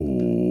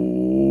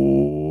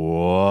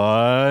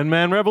One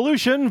Man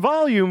Revolution,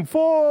 Volume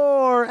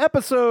 4,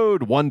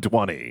 Episode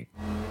 120.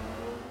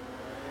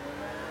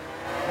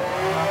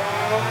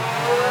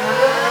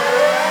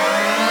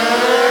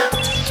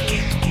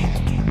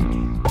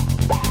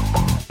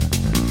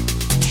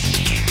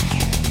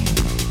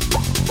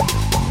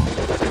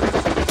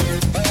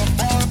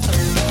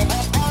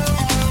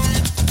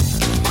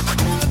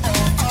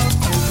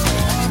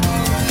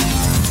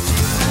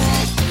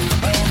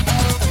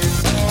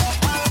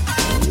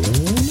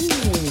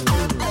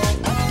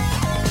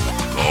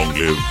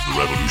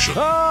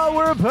 Oh,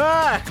 we're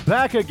back!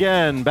 Back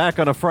again. Back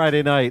on a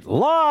Friday night,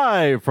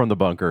 live from the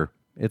bunker.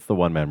 It's the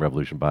One Man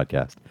Revolution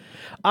podcast.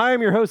 I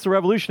am your host, the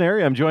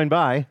Revolutionary. I'm joined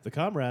by... the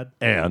Comrade.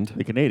 And...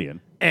 the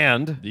Canadian.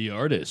 And... the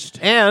Artist.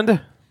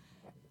 And...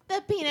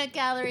 the Peanut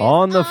Gallery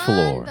on the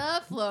floor.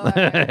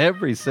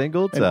 Every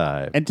single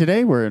time. And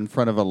today we're in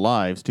front of a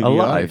live studio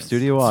audience.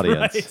 Studio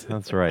audience.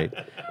 That's right.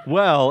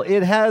 Well,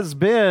 it has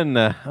been,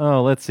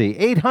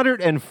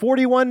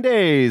 841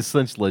 days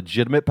since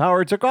legitimate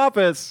power took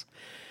office.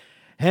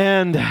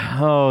 And,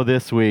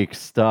 this week,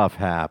 stuff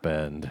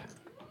happened.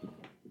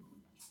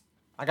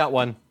 I got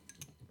one.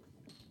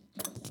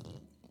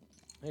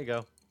 There you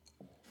go.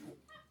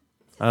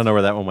 I don't know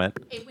where that one went.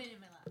 It went in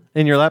my lap.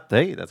 In your lap?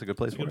 Hey, that's a good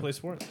place for it. Good place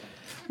for it.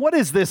 What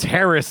is this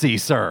heresy,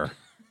 sir?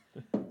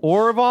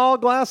 Orval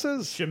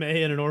glasses?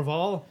 Chimay and an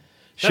Orval.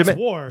 That's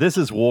war. This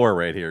is war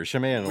right here.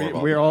 Chimay and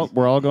Orval.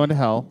 We're all going to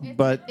hell,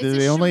 but it's they're a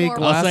the only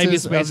shawarma. I'll save you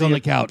glasses space on the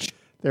couch.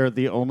 They're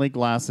the only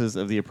glasses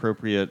of the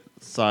appropriate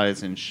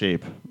size and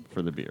shape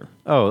for the beer.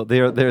 Oh,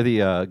 they're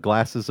the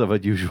glasses of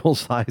unusual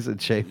size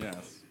and shape.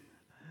 Yes.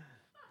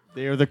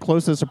 They are the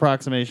closest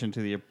approximation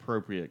to the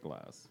appropriate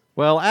glass.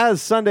 Well,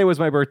 as Sunday was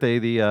my birthday,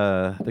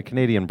 the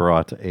Canadian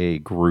brought a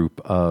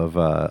group of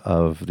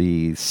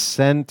the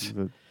Scent.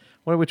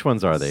 Which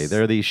ones are they?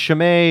 They're the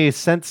Chimay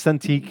Scent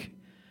Centique,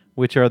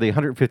 which are the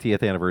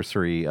 150th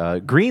anniversary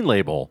Green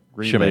Label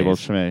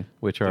Chimay,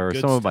 which are good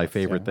some of my stuff,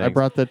 favorite things. I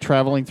brought the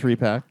traveling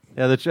 3-pack.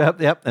 Yeah,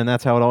 yep, and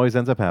that's how it always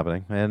ends up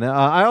happening. And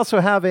I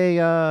also have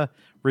a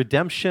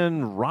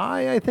Redemption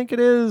Rye, I think it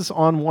is,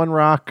 on One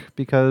Rock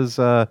because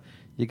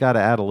you got to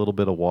add a little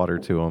bit of water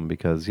to them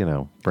because,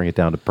 bring it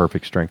down to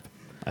perfect strength.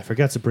 I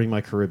forgot to bring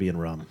my Caribbean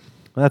rum.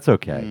 That's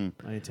okay.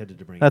 I intended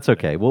to bring That's it.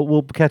 okay.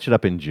 We'll catch it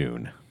up in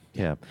June.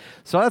 Yeah.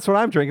 So that's what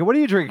I'm drinking. What are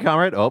you drinking,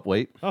 comrade? Oh,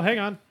 wait. Oh, hang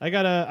on. I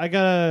got a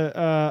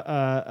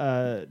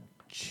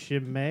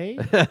Chimay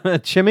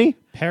Chimmy?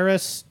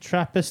 Paris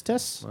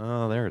Trappistes.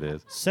 Oh, there it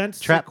is. Scent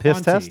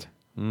Piss Sequanti. test?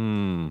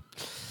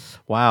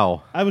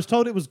 Wow. I was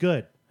told it was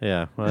good.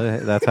 Yeah, well,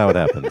 that's how it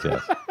happens,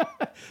 yes.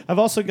 I've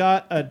also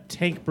got a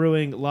Tank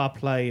Brewing La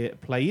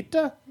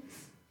Playita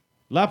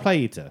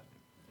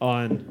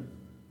on...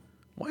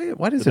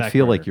 Why does The it back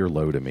feel burner. like you're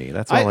low to me?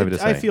 That's all I have to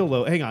say. I feel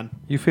low. Hang on.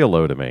 You feel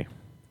low to me.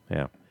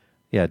 Yeah.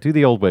 Yeah, do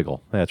the old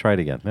wiggle. Yeah, try it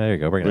again. There you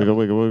go. Bring it Wiggle, up.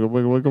 wiggle, wiggle,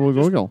 wiggle, wiggle,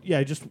 wiggle, wiggle. Yeah,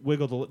 I just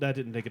wiggled. That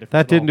didn't make a difference.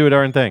 That didn't do a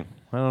darn thing.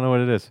 I don't know what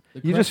it is.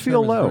 The You correct just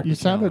feel term is low. very- You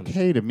sound Challenge.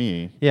 okay to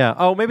me. Yeah.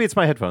 Oh, maybe it's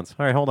my headphones.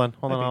 All right, hold on.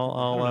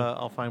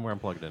 I'll find where I'm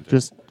plugged into.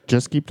 Just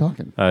keep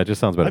talking. It just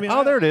sounds better. I mean,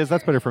 there it is.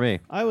 That's better for me.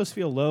 I always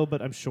feel low,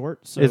 but I'm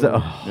short. So Is it?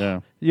 Yeah.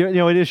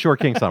 It is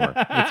Short King Summer.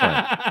 It's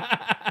fine.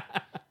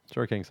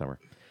 Short King Summer.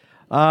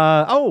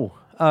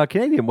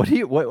 Canadian. What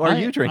are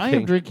you drinking? I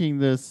am drinking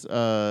this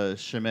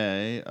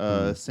Chimay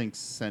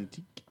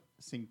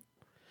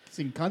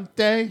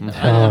Cinquante.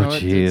 Oh,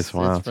 jeez.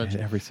 Wow. French.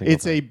 Every single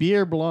It's a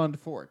beer blonde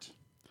fort.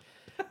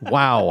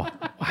 Wow.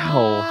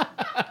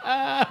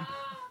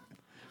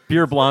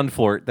 Beer blonde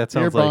fort. That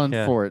sounds Beer like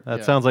blonde fort, That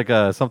yeah. sounds like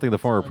something the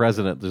former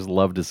president just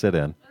loved to sit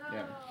in.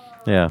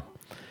 Yeah.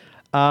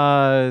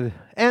 Yeah.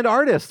 And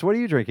Artist, what are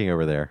you drinking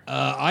over there?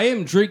 I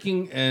am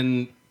drinking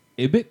an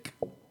Ibic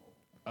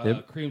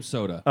cream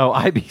soda. Oh,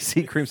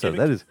 IBC cream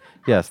soda.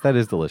 That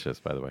is delicious,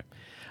 by the way.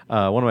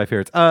 One of my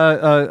favorites.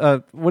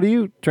 What are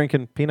you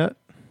drinking, Peanut?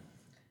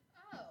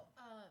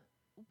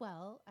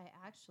 Well, I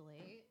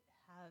actually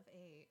have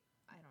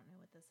I don't know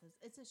what this is.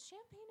 It's a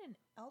champagne and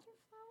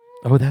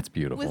elderflower Oh, that's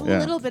beautiful. with Yeah.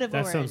 a little bit of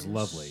that orange. sounds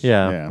lovely.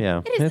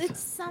 Yeah. It is. It's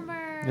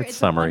summer. it's It's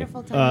summery. a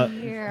wonderful time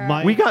of year.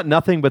 We got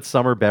nothing but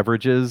summer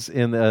beverages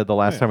in the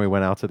last time we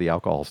went out to the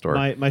alcohol store.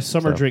 My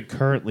summer So. drink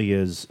currently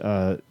is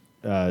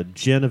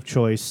gin of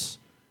choice,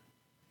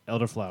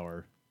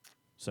 elderflower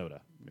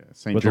soda. Yeah.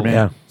 Saint With Germain.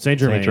 Yeah. Saint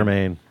Germain. Saint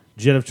Germain.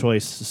 Gin of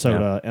choice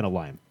soda and a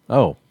lime.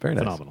 Oh, very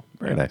nice. Phenomenal.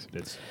 Very Yeah, nice.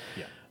 It's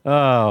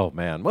Oh,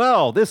 man.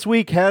 Well, this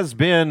week has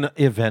been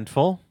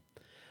eventful.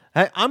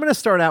 I'm going to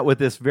start out with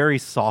this very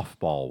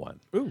softball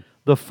one. Ooh.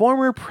 The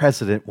former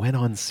president went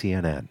on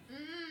CNN.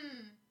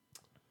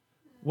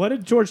 What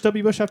did George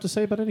W. Bush have to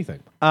say about anything?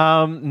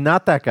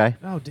 Not that guy.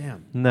 Oh,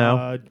 damn.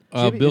 No.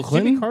 Bill Is Jimmy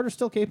Clinton? Carter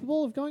still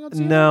capable of going on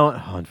CNN?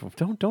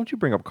 No, don't you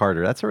bring up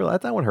Carter.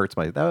 That one hurts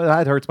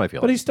that hurts my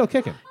feelings. But he's still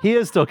kicking. He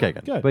is still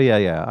kicking. Good. But yeah,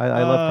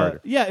 I love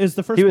Carter. Yeah, is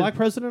the first He was- black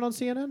president on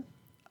CNN?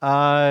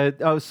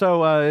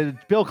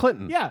 Bill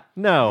Clinton. Yeah.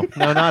 No,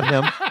 not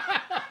him.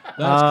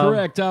 That's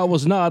correct. I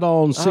was not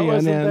on CNN. I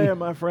wasn't there,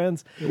 my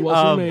friends. It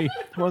wasn't me.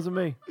 It wasn't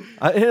me.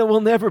 It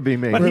will never be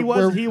me. But he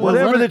was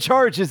whatever the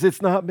charge is,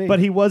 it's not me. But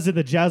he was in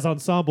the jazz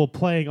ensemble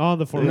playing on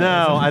the 411.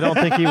 no, I don't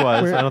think he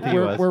was. I don't think he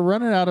was. We're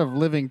running out of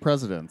living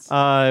presidents.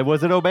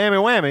 Was it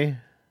Obama Whammy?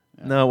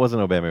 No, it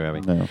wasn't Obama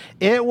Whammy. No.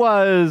 It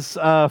was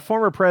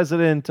former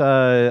President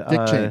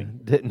Dick Cheney.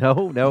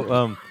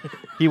 No.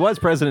 He was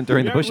president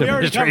during the Bush we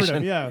already covered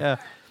administration. him, yeah.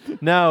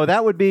 No,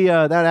 that would be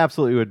that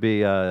absolutely would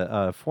be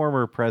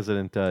former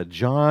President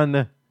John.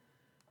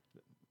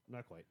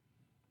 Not quite.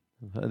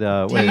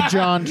 Wait.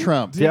 John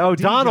Trump.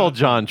 Donald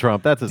John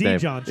Trump. That's his D. name.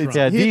 John Trump.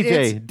 Yeah,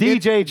 It's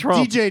DJ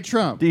Trump. DJ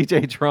Trump.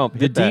 DJ Trump. The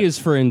Hit D that. is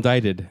for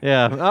indicted.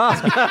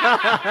 Yeah.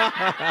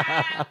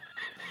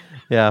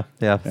 Yeah.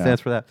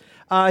 Stands for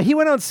that. He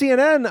went on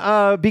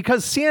CNN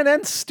because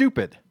CNN's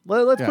stupid.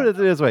 Let's put it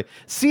this way.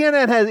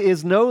 CNN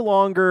is no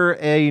longer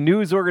a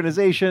news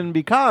organization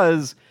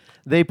because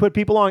they put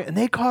people on, and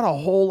they caught a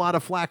whole lot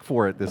of flack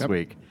for it this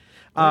week.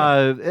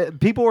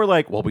 People were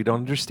like, well, we don't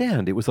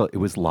understand. It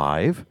was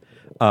live.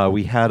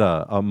 We had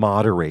a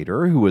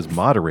moderator who was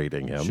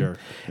moderating him. Sure.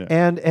 Yeah.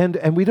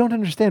 And we don't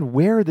understand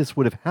where this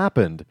would have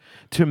happened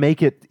to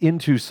make it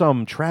into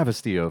some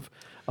travesty of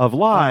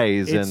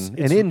lies and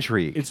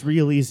intrigue. It's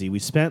real easy. We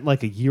spent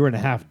like a year and a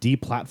half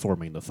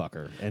deplatforming the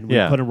fucker, and we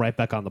put him right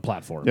back on the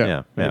platform.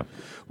 Yeah.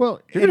 Well,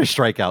 You're going to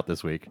strike out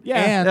this week.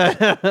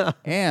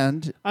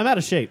 and I'm out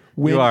of shape.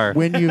 when, You are.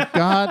 when you've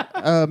got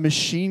a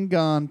machine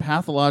gun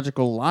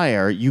pathological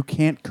liar, you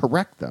can't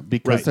correct them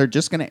because Right. they're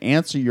just going to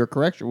answer your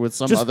correction with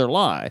some Just- other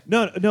lie.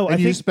 No. And I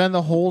you think spend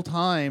the whole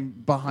time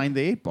behind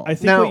the 8 ball. I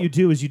think Now- what you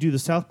do is you do the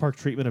South Park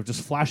treatment of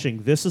just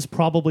flashing. This is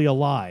probably a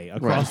lie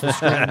across the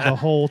screen the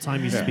whole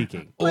time he's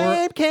speaking.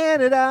 Blame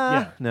Canada.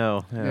 Yeah.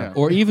 No. Yeah.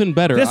 Or even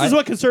better, This is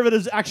what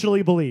conservatives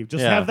actually believe.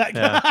 Just have that.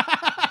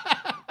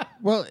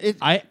 Well,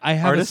 I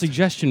have Artist? a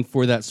suggestion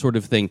for that sort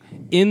of thing.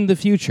 In the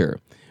future,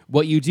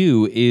 what you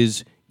do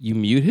is you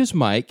mute his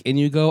mic and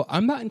you go,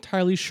 I'm not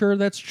entirely sure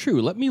that's true.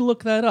 Let me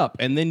look that up.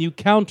 And then you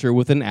counter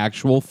with an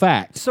actual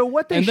fact. So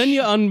what they and then sh-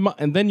 you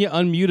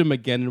unmute him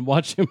again and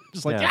watch him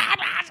just like Yeah.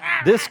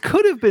 This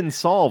could have been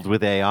solved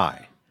with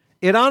AI.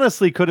 It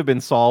honestly could have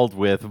been solved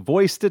with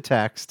voice to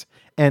text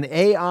and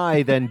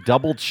AI then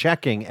double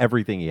checking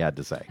everything he had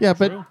to say. yeah,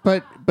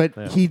 but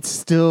he'd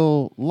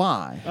still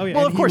lie. Oh, yeah.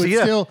 Well, And of course, he would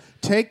yeah. still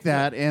take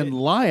that and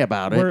lie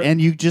about it, We're- and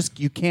you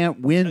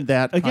can't win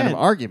that Again, kind of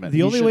argument. the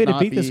He only should way to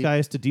not beat this be- guy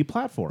is to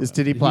deplatform. is him.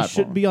 to He deplatform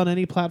shouldn't be on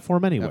any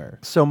platform anywhere.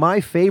 So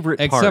my favorite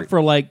except part,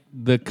 for like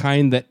the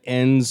kind that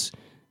ends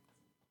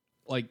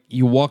like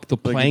you walk the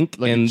plank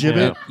like a and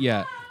gibbet?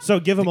 yeah. So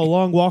give him a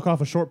long walk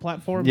off a short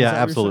platform. yeah, Is that what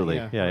you're absolutely,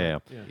 saying? yeah.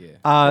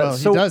 Well,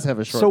 he does have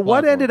a short So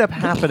what platform. ended up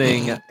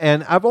happening,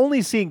 and I've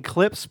only seen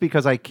clips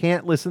because I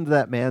can't listen to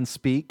that man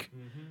speak.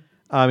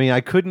 I mean,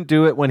 I couldn't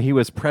do it when he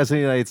was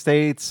president of the United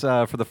States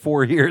for the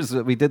 4 years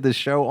that we did this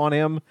show on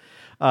him.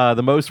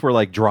 The most were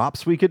like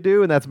drops we could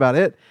do, and that's about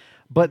it.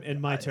 But In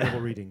my terrible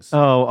readings.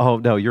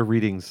 oh no, your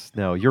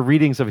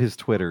readings of his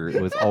Twitter,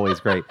 it was always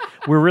great.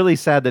 We're really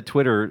sad that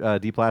Twitter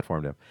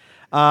deplatformed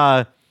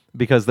him.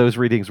 Because those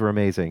readings were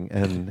amazing,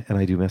 and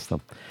I do miss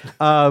them.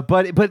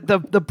 But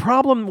the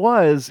problem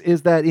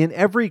is that in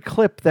every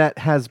clip that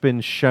has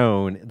been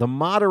shown, the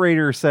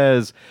moderator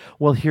says,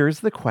 "Well,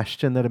 here's the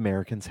question that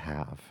Americans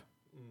have,"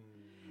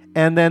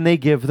 and then they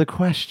give the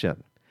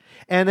question,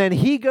 and then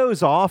he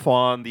goes off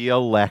on the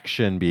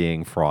election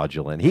being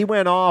fraudulent. He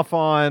went off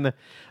on,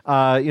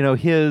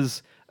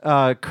 his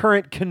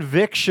current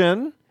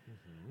conviction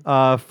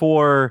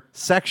for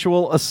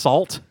sexual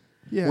assault.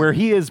 Yeah. Where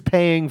he is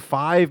paying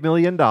 $5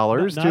 million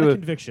not to a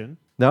conviction.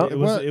 No?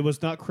 It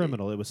was not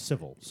criminal. It was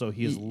civil. So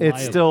he is liable.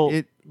 it's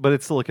still, but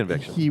it's still a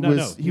conviction. He No,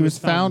 was no, he was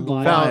found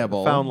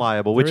liable. Found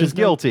liable, There which is no-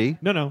 guilty.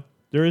 No.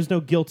 There is no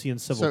guilty in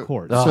civil So-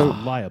 court. so- So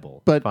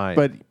liable. But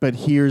Fine. but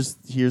here's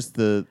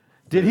the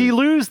Did he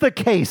lose the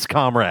case,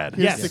 comrade?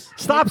 Yes.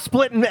 Stop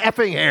splitting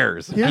effing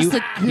hairs. here's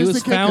the He here's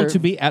was the found kicker. to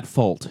be at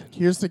fault.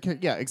 Here's the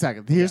yeah,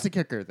 exactly. Here's the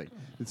kicker thing.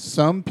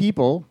 Some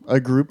people, a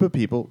group of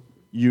people,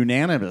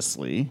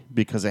 unanimously,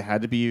 because it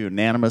had to be a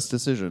unanimous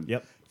decision,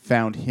 Yep.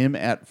 found him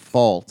at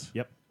fault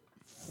Yep.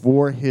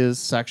 for his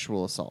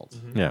sexual assault,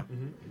 Yeah.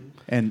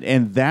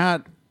 and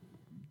that's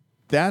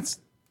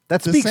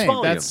That the speaks same.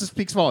 volumes. That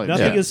speaks volumes.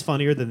 Nothing Yeah. is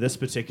funnier than this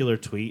particular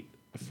tweet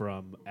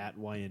from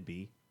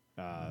 @YNB.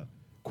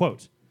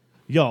 Quote,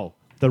 y'all,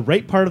 the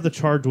rape part of the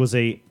charge was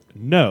a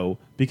no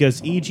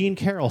because E. Jean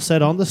Carroll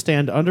said on the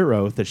stand under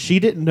oath that she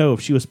didn't know if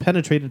she was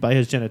penetrated by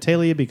his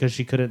genitalia because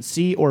she couldn't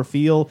see or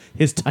feel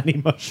his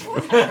tiny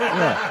mushroom.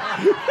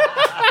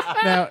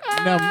 Now,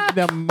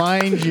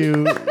 mind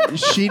you,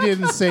 she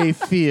didn't say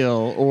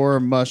feel or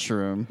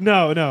mushroom.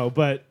 No,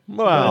 but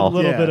Well, a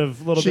little Yeah. bit of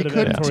She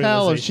couldn't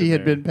tell if she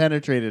had editorialization been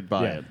penetrated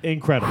by there. it. Yeah,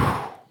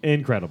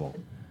 incredible.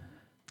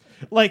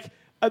 Like,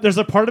 there's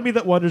a part of me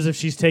that wonders if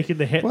she's taking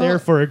the hit Well- there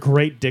for a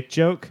great dick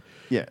joke.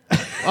 Yeah.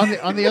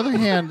 On the other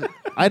hand,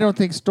 I don't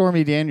think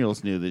Stormy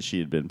Daniels knew that she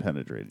had been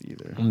penetrated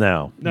either.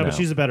 No. No, but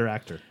she's a better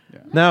actor.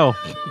 No.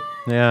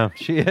 Yeah,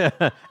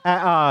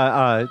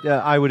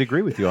 I would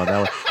agree with you on that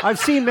one. I've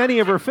seen many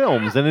of her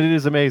films, and it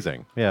is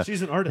amazing. Yeah,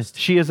 She's an artist.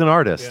 She is an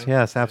artist. Yeah.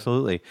 Yes,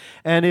 absolutely.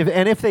 And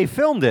if they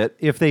filmed it,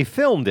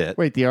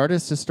 Wait, the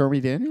artist is Stormy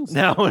Daniels?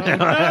 no.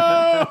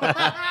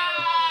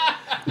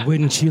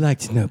 Wouldn't you like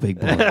to know, big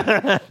boy?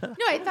 No,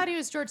 I thought he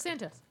was George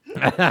Santos.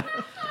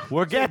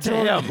 We'll get to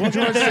him.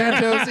 George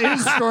Santos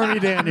is Stormy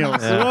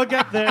Daniels. We'll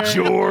get there.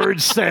 George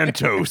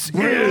Santos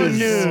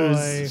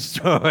is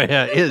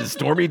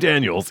Stormy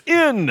Daniels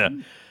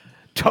in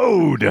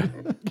Toad,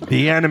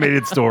 the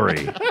animated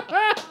story.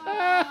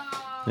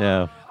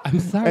 Yeah. I'm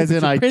sorry. As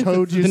in, but I your princess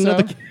told you is so.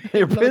 another-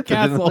 Your another princess in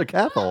castle. another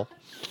castle.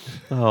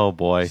 Oh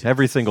boy,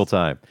 every single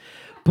time.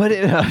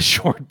 But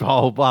short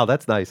ball. Wow,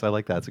 that's nice. I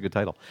like that. It's a good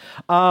title.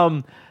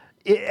 And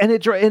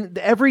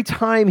every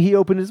time he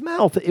opened his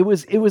mouth, it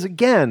was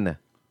again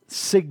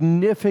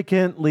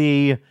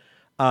significantly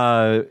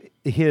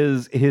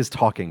his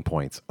talking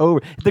points.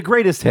 Over the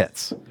greatest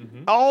hits,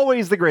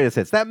 always the greatest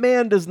hits. That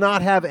man does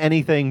not have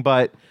anything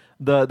but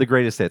the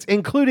greatest hits,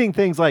 including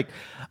things like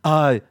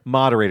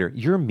moderator.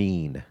 You're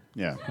mean.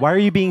 Yeah. Why are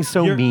you being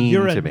so mean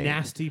you're to a me?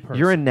 nasty person.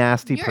 You're a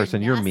nasty You're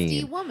person. a You're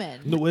nasty mean. woman.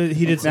 No,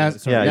 he did say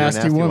that. Sorry. Yeah, you're a nasty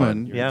nasty woman.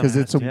 woman. Yeah. Because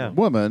it's a Yeah.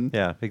 woman.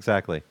 Yeah,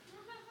 exactly.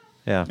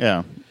 Yeah.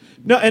 Yeah.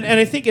 No, and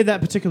I think in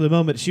that particular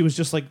moment, she was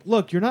just like,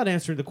 look, you're not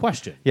answering the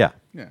question. Yeah.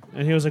 Yeah.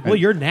 And he was like, well,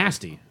 you're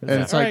nasty. And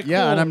it's All like, right,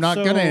 yeah, cool. and I'm not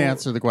So- going to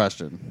answer the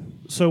question.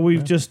 So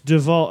we've just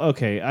devolved.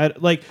 Okay,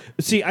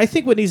 I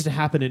think what needs to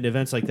happen in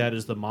events like that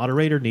is the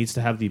moderator needs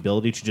to have the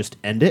ability to just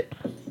end it.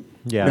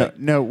 Yeah.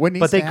 No, what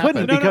needs But they to happen-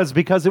 couldn't No, no.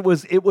 because it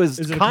was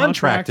Is it a contract?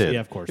 contracted. Yeah,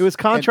 of course. It was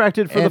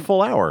contracted for the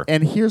full hour.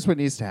 And here's what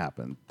needs to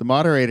happen. The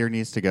moderator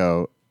needs to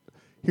go,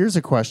 here's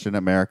a question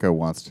America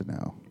wants to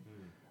know.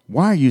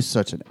 Why are you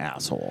such an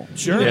asshole?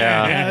 Sure.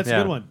 Yeah, that's a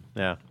good one.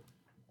 Yeah.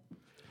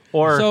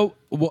 Or So,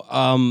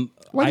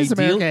 Why does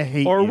ideal- America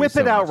hate or you whip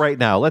so it out much? right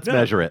now. Let's No,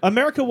 measure it.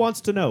 America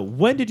wants to know,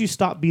 when did you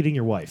stop beating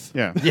your wife?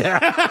 Yeah.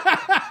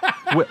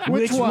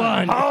 Which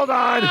one? Hold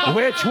on.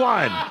 Which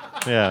one?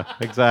 Yeah,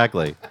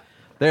 exactly.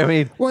 I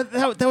mean, Well,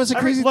 that was a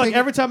crazy Look, thing.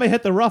 every time I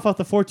hit the rough off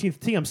the 14th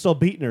tee, I'm still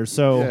beating her.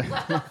 So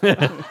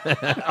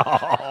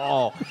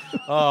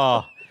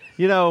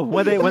you know,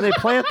 when they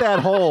plant that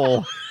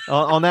hole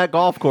on that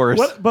golf course,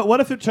 what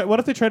if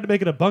they tried to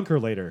make it a bunker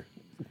later?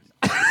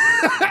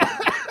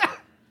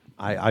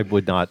 I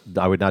would not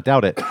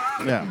doubt it.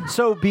 yeah.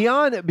 So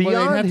beyond Well, they'd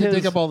have his, to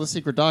dig up all the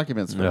secret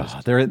documents first.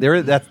 Ugh,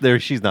 there.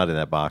 She's not in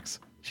that box.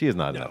 She is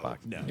not in that box.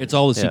 No. It's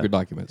all the Yeah. secret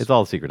documents. It's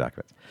all the secret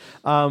documents.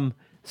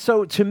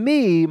 So to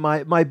me,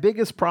 my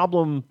biggest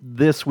problem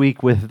this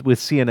week with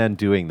CNN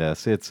doing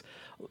this, it's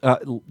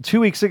 2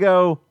 weeks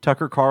ago,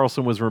 Tucker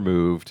Carlson was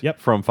removed Yep.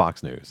 from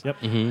Fox News. Yep.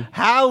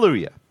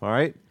 Hallelujah. All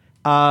right.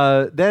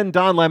 Then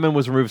Don Lemon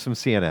was removed from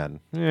CNN.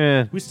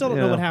 We still don't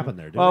know what happened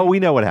there, do Oh, we? we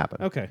know what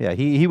happened. Okay. Yeah,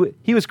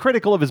 he was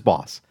critical of his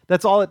boss.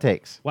 That's all it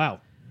takes.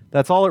 Wow.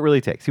 That's all it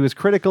really takes. He was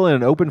critical in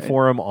an open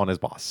forum on his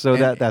boss. So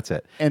that's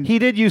it. and- he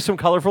did use some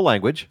colorful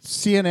language.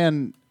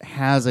 CNN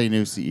has a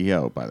new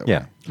CEO, by the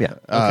way.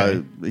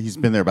 Yeah. He's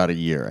been there about a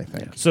year, I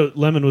think. So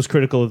Lemon was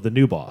critical of the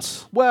new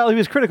boss. Well, he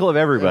was critical of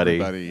everybody.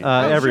 Everybody.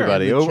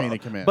 Everybody. Sure. The chain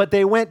of command. But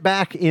they went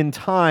back in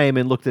time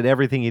and looked at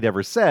everything he'd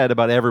ever said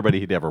about everybody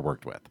he'd ever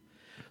worked with.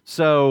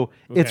 So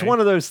it's Okay. one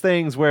of those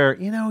things where,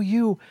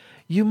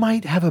 you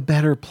might have a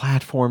better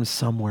platform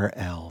somewhere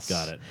else.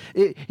 Got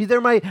it.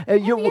 There might.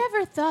 Have you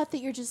ever thought that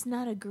you're just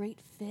not a great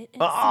fit at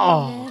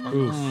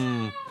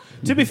CNN?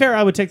 To be fair,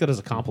 I would take that as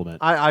a compliment.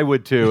 I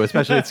would too,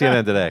 especially at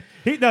CNN today.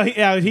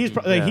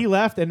 He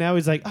left, and now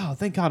he's like, oh,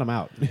 thank God I'm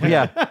out.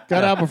 Yeah.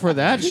 Got out before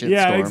that shit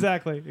yeah, storm.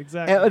 exactly.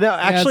 No,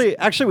 actually,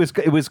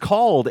 it was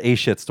called a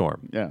shitstorm.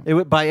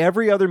 Yeah. By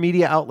every other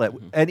media outlet,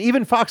 and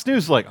even Fox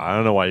News. Like, I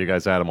don't know why you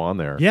guys had him on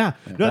there. Yeah,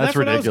 no, That's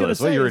what I was gonna ridiculous.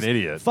 Well, say you're is an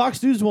idiot.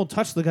 Fox News won't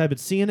touch the guy, but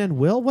CNN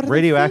will. What are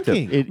Radioactive.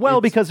 they thinking?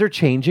 It- Because they're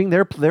changing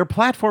their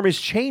platform is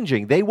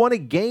changing. They want to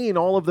gain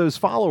all of those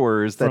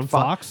followers that From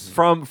Fox?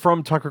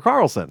 from Tucker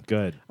Carlson.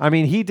 Good. I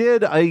mean, he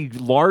did a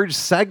large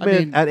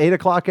segment at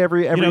 8:00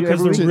 every Because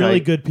every they're really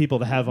weeknight. good people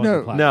to have on No,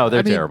 the platform. No, they're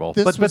I mean, terrible.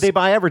 this But was-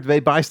 they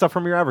buy stuff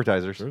from your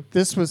advertisers.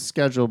 This was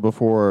scheduled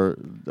before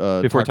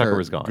Tucker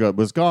was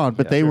gone.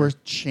 But they were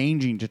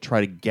changing to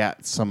try to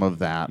get some of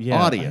that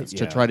Yeah, audience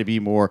to yeah. try to be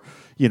more,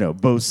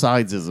 both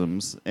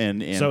sidesisms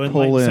and So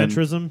pull in. enlightened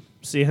centrism,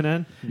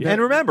 CNN.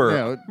 And remember,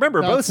 Yeah, not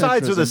both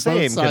sides are the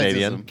centrism, both same.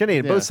 Canadian, sidesism.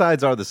 Canadian, Yeah. both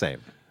sides are the same.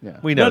 Yeah.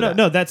 We know No, that.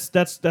 no,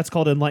 that's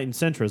called enlightened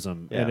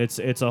centrism, Yeah. and it's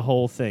a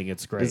whole thing.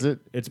 It's great. Is it?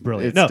 It's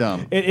brilliant. It's no,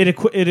 dumb.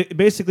 It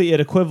basically it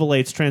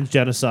equivalents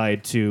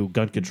transgenocide to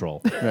gun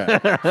control.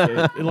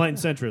 Yeah. Enlightened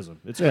centrism.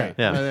 It's Yeah. great.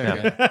 Yeah, There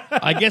you yeah. go.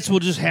 I guess we'll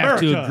just have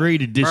to America. agree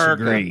to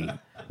disagree.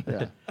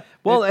 Yeah.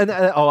 Well, and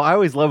I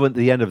always love when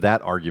the end of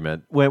that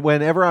argument.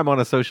 Whenever I'm on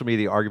a social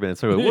media argument, and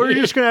someone goes, "We're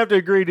just going to have to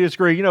agree to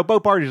disagree."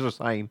 Both parties are the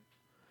same.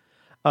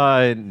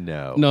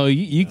 No. No,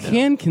 you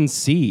can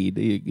concede.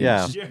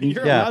 Yeah.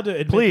 You're yeah. allowed to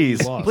admit please,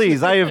 that you lost.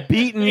 please. I have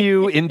beaten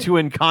you into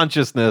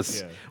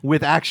unconsciousness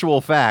with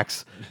actual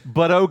facts.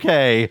 But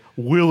okay,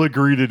 we'll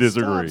agree to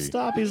disagree.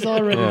 Stop. He's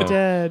already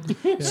dead.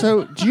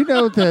 So, do you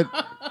know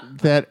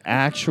that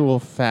actual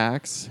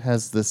facts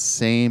has the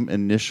same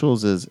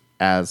initials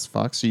as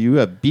Fox? So you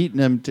have beaten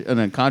him to an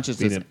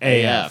unconsciousness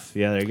AF.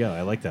 Yeah, there you go.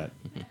 I like that.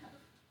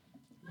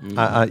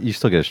 You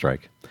still get a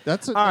strike.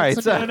 That's All right,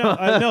 a so- good-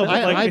 I know,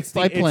 but like, I it's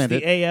the planned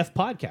it. AF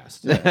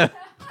podcast. Yeah.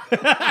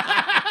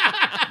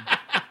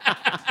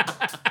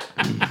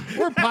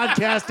 We're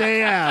podcast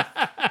AF.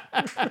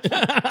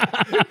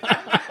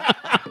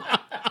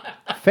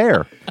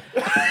 Fair.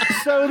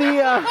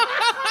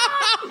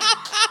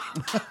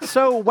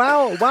 So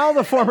while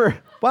the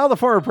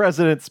former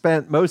president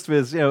spent most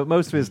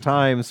of his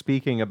time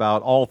speaking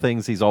about all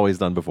things he's always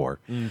done before,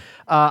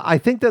 I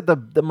think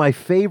that my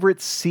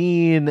favorite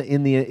scene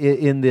in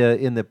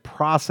the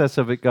process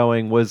of it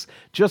going was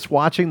just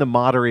watching the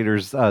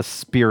moderator's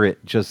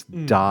spirit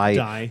just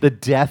die, the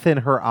death in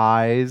her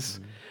eyes,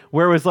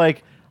 where it was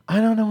like, I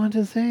don't know what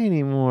to say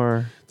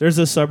anymore. There's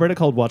a subreddit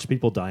called "Watch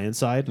People Die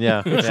Inside."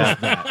 Yeah,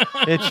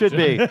 it should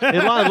be. It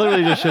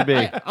literally just should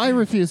be. I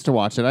refuse to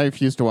watch it. I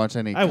refuse to watch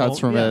any I cuts won't,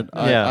 from yeah. it.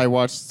 Yeah. I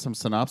watched some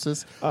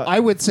synopsis. I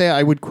would say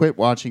I would quit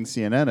watching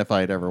CNN if I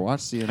had ever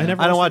watched CNN. I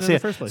never I don't watched watch it in it.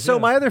 the first place. So yeah.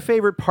 my other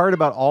favorite part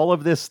about all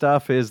of this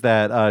stuff is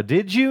that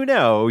did you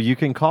know you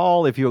can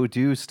call, if you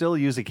do still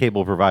use a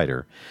cable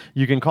provider,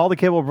 you can call the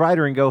cable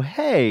provider and go,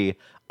 hey,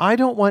 I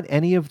don't want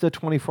any of the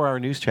 24-hour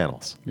news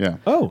channels. Yeah.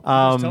 Oh,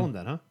 just tell them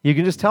that, huh? You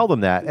can just tell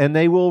them that, and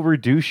they will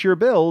reduce your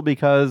bill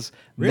because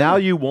now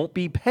you won't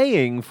be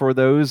paying for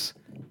those.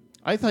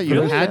 I thought you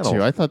those had channels.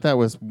 to. I thought that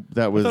was I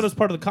thought it was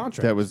part of the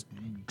contract. that was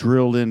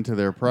drilled into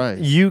their price.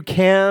 You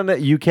can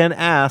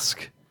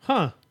ask.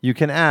 Huh. You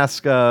can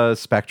ask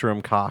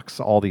Spectrum, Cox,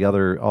 all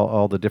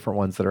the different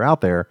ones that are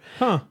out there.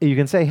 Huh. You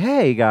can say,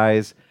 hey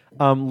guys,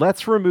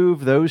 let's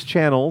remove those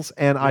channels,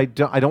 and I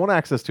don't want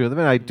access to them,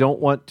 and I don't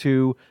want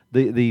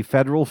the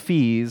federal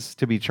fees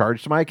to be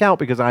charged to my account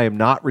because I am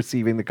not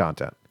receiving the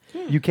content.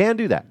 You can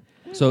do that.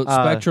 So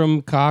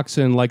Spectrum, Cox,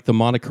 and like the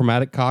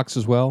monochromatic Cox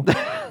as well.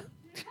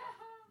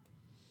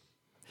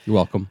 You're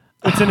welcome.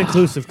 It's an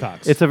inclusive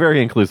Cox. It's a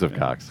very inclusive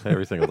Cox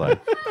every single time.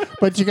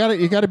 But you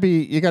gotta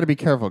be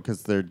careful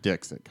because they're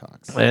dicks at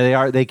Cox.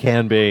 They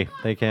can be.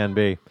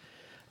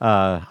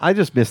 I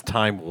just miss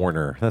Time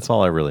Warner. That's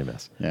all I really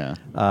miss. Yeah.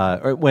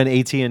 Or when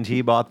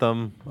AT&T bought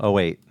them. Oh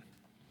wait.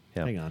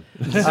 Yeah. Hang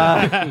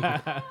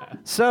on.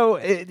 So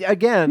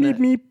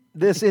again,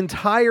 this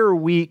entire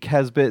week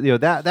has been,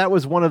 that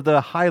was one of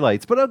the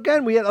highlights. But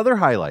again, we had other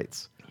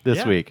highlights this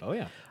Yeah. week. Oh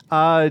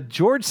yeah.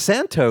 George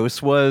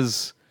Santos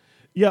was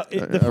Yeah.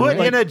 put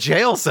in a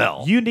jail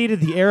cell. You needed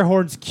the air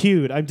horns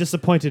cued. I'm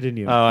disappointed in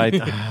you. I'm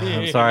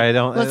sorry. I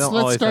don't. Let's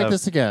always start have-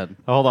 this again.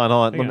 Hold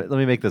on. Hang Let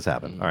me make this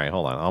happen. All right,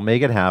 hold on. I'll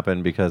make it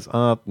happen because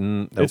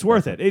it's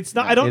worth it. It's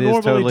not. I don't It is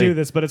normally totally- do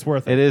this, but it's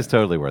worth it. It is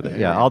totally worth it.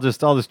 Yeah, I'll just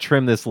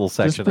trim this little Just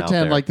section out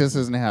pretend there. like this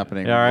isn't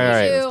happening. All right, all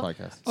right. This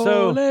podcast.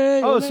 So,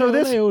 Ole, so ole,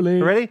 this ole,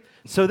 ole. ready?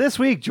 So this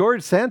week,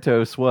 George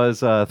Santos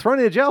was thrown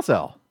in a jail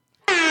cell.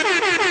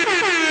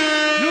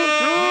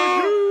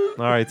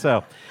 All right,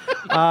 so,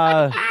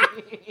 and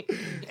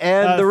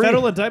the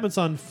federal indictments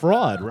on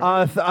fraud.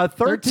 Right?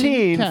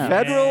 13 counts.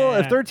 federal,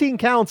 Yeah. 13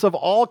 counts of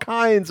all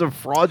kinds of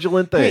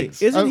fraudulent Hey,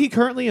 things. isn't he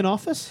currently in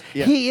office?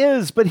 Yeah. He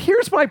is, but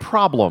here's my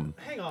problem.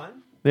 Hang on.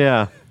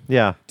 Yeah,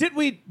 Did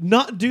we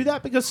not do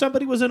that because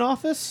somebody was in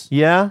office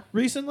yeah,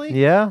 recently?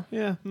 yeah,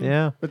 Yeah.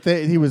 yeah. But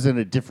he was in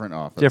a different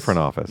office. Different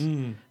office.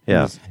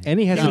 Yeah. And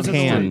he has Down a the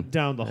tan. street,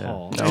 down the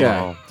hall. Down Yeah. the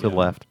hall, to the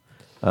left,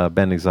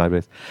 bending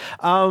sideways.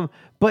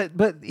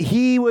 But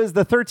he was,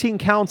 the 13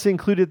 counts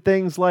included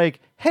things like,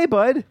 hey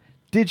bud,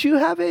 did you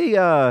have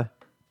a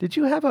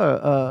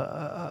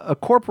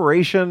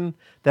corporation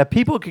that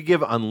people could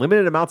give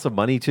unlimited amounts of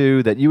money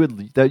to that you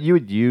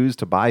would use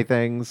to buy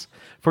things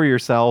for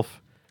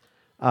yourself,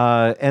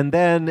 and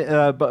then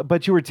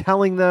but you were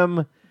telling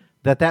them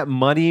that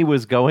money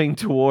was going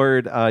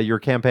toward your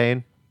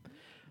campaign.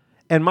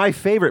 And my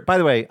favorite, by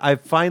the way,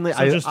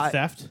 Just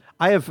theft?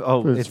 I have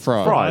It's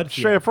fraud. Fraud,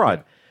 straight yeah, up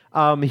fraud.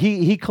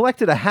 He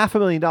collected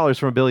 $500,000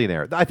 from a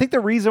billionaire. I think the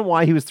reason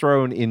why he was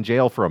thrown in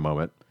jail for a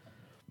moment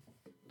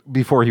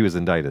before he was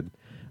indicted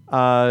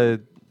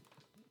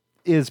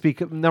is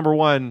because, number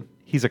one,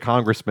 he's a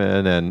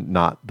congressman and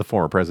not the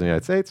former president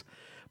of the United States.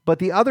 But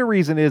the other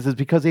reason is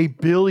because a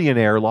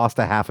billionaire lost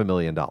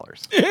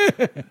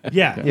 $500,000.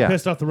 Yeah. Yeah.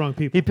 Pissed off the wrong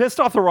people. He pissed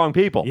off the wrong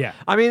people. Yeah.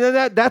 I mean,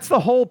 that's the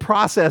whole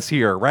process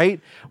here, right?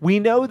 We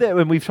know that,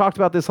 and we've talked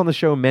about this on the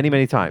show many,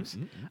 many times.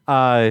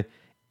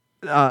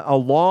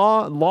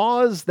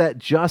 Laws that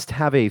just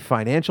have a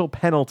financial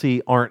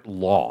penalty aren't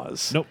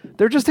laws. Nope.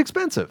 They're just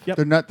expensive. Yep.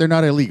 They're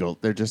not illegal.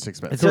 They're just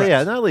expensive. So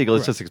yeah, not illegal.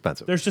 It's just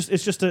expensive. It's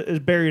just a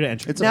barrier to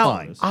entry. It's a Now,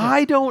 fine.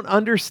 I don't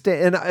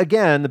understand. And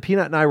again, the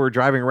Peanut and I were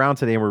driving around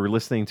today and we were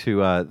listening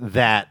to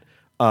that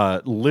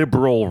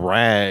liberal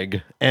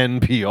rag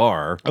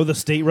NPR. Oh, the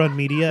state-run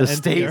media. The NPR.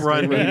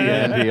 state-run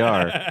media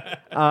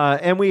NPR,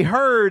 and we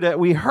heard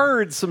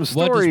some What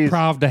stories. does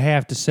Pravda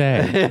have to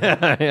say?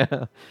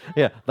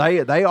 yeah,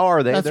 they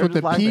are. That's they're what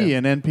the just P like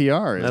in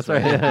NPR is. That's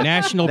right.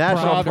 National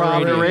National Pravda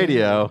Pravda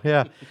Radio.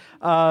 Radio.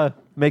 Yeah.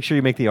 Make sure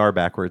you make the R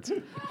backwards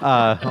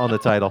on the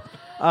title.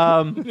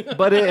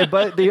 But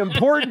the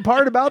important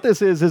part about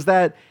this is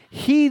that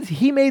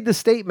he made the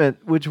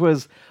statement, which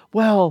was,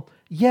 well,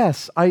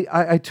 yes,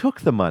 I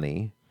took the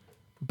money,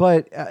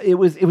 but it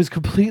was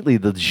completely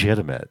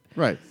legitimate.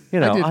 Right. You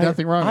know, I did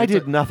nothing wrong. I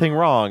did nothing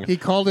wrong. He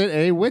called it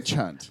a witch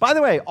hunt. By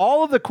the way,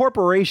 all of the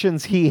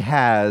corporations he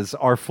has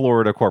are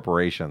Florida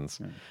corporations.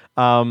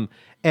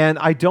 And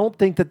I don't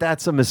think that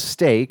that's a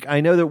mistake.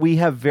 I know that we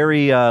have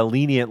very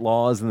lenient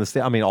laws in the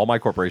state. I mean, all my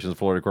corporations are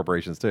Florida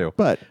corporations too.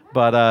 But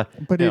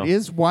it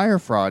is wire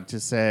fraud to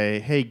say,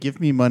 hey,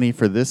 give me money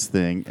for this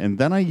thing, and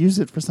then I use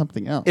it for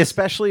something else.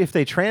 especially if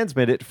they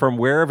transmit it from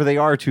wherever they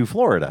are to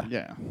Florida.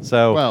 Yeah.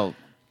 So, Well-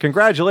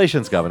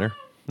 congratulations, Governor.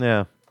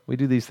 Yeah, we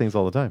do these things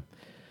all the time.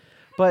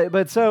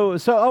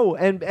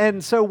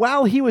 So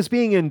while he was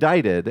being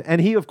indicted,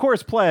 and he of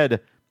course pled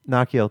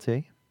not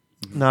guilty,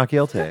 not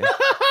guilty,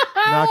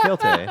 not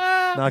guilty,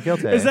 not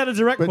guilty. Is that a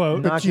direct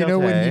quote? But Not you know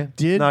what he guilty.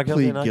 did Not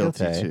guilty, plead not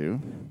guilty guilty. to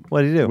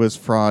What did he do? was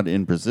fraud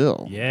in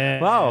Brazil. Yeah.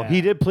 Wow,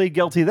 he did plead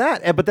guilty to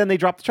that, but then they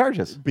dropped the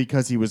charges.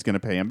 Because he was going to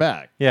pay him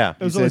back. Yeah.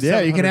 It was He only said,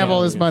 yeah, you can have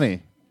all this $700.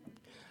 money.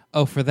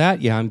 Oh, for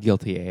that? Yeah, I'm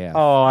guilty AF.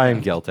 Oh,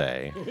 I'm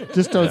guilty.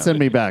 Just don't send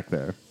me back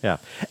there. Yeah.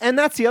 And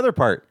that's the other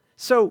part.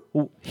 So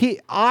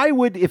I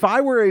would, if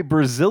I were a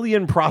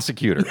Brazilian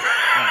prosecutor,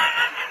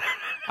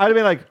 I'd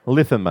be like,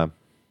 listen, man,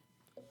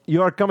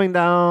 you are coming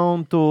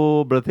down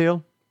to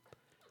Brazil,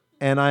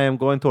 and I am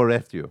going to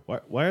arrest you.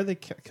 Why are they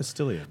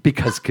Castilian?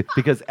 Because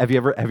have you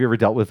ever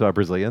dealt with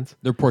Brazilians?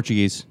 They're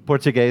Portuguese.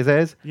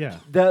 Portugueses? Yeah.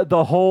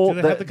 The whole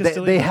Do they have the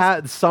Castilian they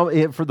accent? had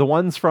some for the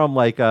ones from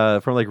like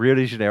Rio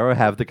de Janeiro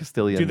have the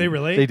Castilian. Do they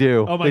really? They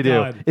do. Oh my they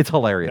God. do. It's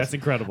hilarious. That's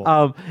incredible.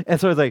 And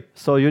so it's like,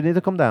 so you need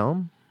to come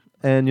down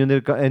and you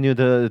need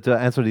to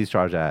answer these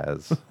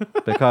charges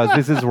because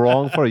this is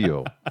wrong for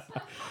you.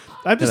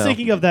 I'm just know.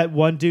 thinking of that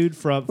one dude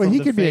from. Well, from he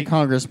the could be a fake-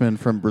 congressman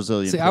from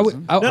Brazilian See, I would.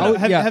 prison. I, I No, would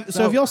have, yeah.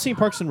 have y'all seen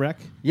Parks and Rec?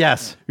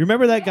 Yes. You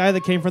remember that guy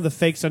that came from the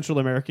fake Central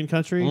American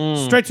country?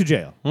 Straight to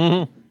jail.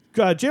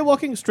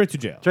 Jaywalking, straight to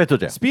jail. Straight to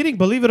jail. Speeding,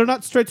 believe it or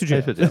not, straight to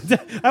jail. Straight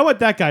to I want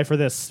that guy for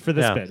this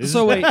Yeah. bit. It's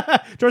So wait.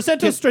 George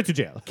Santos, straight to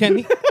jail.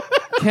 Can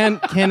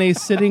a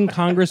sitting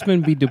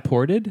congressman be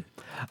deported?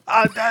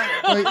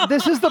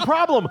 This is the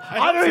problem.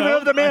 I don't even know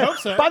if the man. I hope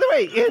so. By the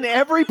way, in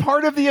every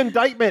part of the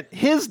indictment,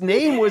 his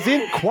name was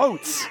in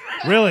quotes.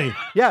 Really?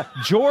 Yeah,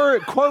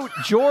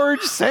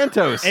 George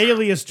Santos.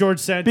 Alias George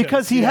Santos.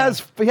 Because he Yeah.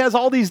 has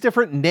all these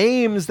different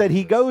names that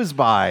he goes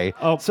by.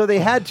 Oh. So they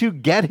had to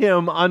get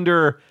him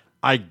under,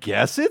 I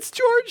guess it's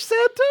George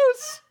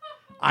Santos?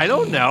 I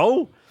don't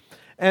know.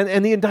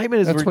 And the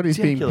indictment is That's what he's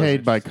being ridiculous.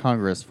 paid by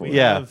Congress for.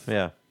 Yeah,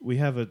 yeah. We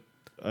have a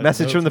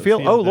Message note from the to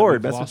field? Oh, that Lord,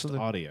 we've message lost from the-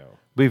 audio.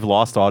 We've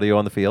lost audio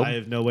on the field. I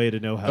have no way to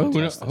know how Oh, to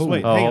no. test this. Oh.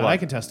 Wait, Oh, hang hold on. on. I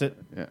can test it.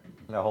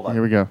 No, hold on.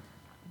 Here we go.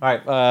 All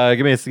right,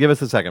 give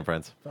us a second,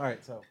 friends. All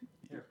right, so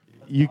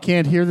You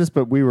can't hear this,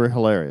 but we were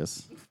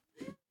hilarious.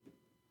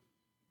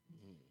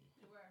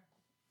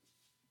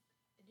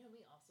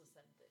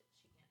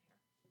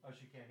 Oh,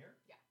 she can't hear?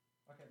 Yeah.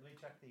 Okay, let me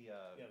check the. Yeah,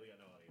 we got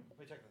no audio. Let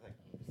me check the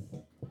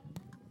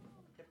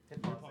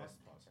thing.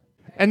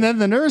 And then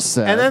the nurse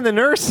said, And then the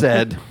nurse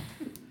said,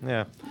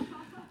 "Yeah,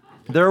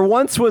 there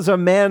once was a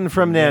man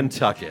from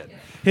Nantucket.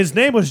 His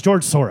name was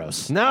George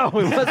Soros. No, it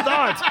was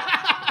not.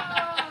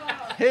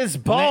 His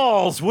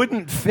balls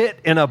wouldn't fit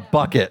in a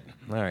bucket.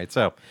 All right,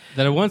 so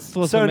That it once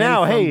was a so man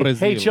now, from hey,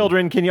 Brazil. hey,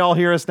 children, can y'all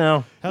hear us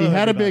now? he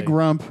had a big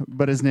rump,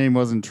 but his name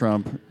wasn't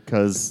Trump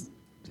because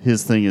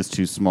his thing is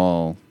too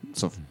small.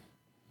 So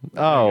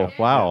Oh,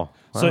 wow.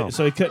 So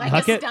he couldn't Like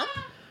huck a it? stump?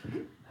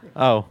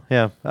 Oh,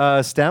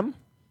 yeah. STEM?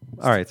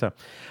 All right, so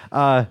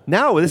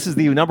now this is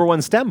the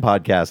 #1 STEM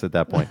podcast at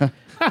that point.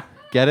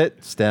 Get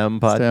it?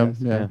 STEM podcast.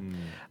 STEM,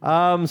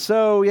 yeah.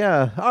 So,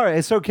 yeah. All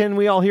right, so can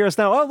we all hear us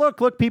now? Oh,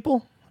 look,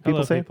 people. People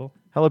Hello, say, people.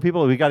 hello,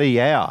 people. We got a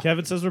yeah.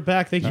 Kevin says we're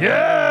back. Thank you.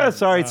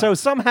 Yes. All right. So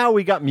somehow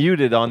we got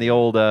muted on the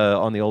old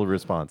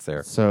response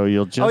there. So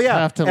you'll just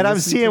have to and I'm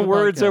listen to seeing the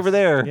words podcast. over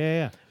there.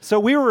 Yeah.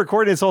 So we were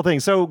recording this whole thing.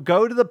 So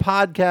go to the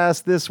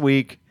podcast this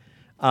week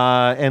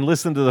and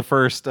listen to the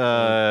first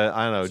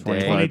I don't know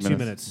 25 22 minutes.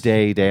 minutes.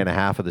 day and a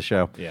half of the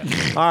show. Yeah.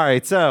 All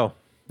right. So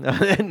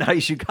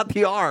nice. You got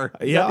the R.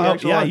 You got the Yeah,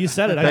 actual yeah, R. you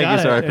said it. I Thank got you,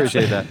 sir. I it.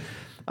 appreciate that.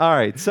 All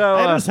right. So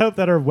I just hope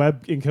that our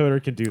web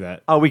encoder can do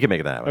that. oh, we can make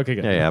it that happen. Okay,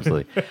 good. Yeah,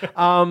 absolutely.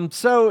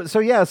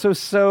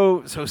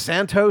 So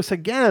Santos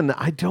again.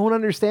 I don't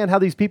understand how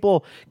these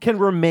people can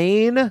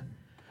remain.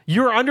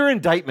 You're under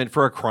indictment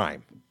for a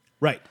crime.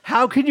 Right.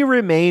 How can you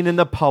remain in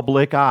the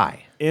public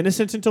eye?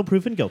 innocent until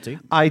proven guilty.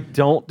 I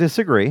don't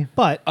disagree.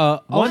 But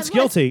once Unless-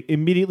 guilty,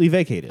 immediately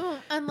vacated.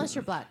 Unless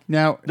you're black.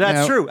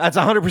 That's true. That's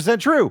 100%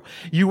 true.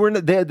 You were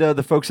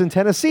the folks in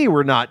Tennessee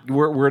were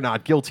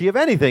not guilty of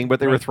anything, but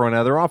they were thrown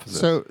out of their offices.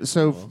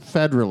 So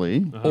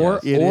federally, or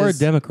a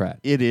Democrat.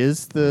 it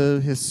is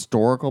the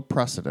historical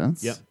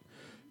precedence Yep.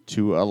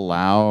 to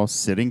allow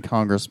sitting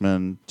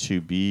congressmen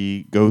to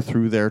go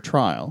through their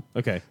trial.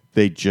 Okay.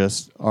 They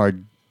just are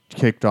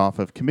kicked off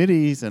of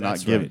committees and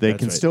That's not give. right, They that's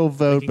can right. still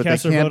vote, They can but they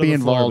cast their can't vote be on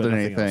the floor, involved but in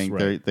nothing else, anything.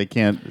 right. They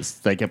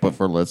can't. They can put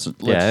for yeah, Well,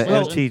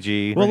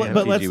 FTG. Well, FTG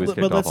but let's was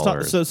kicked but let's off all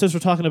talk. ours. So since we're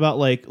talking about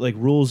like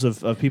rules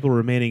of people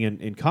remaining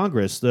in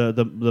Congress,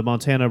 the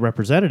Montana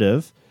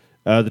representative,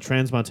 the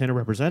trans Montana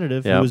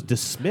representative, Yeah. who was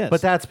dismissed.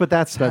 But that's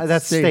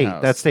State state.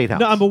 House. That's state house.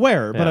 no, I'm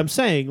aware, but Yeah. I'm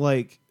saying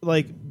like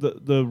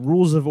the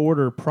rules of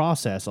order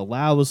process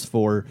allows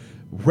for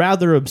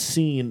rather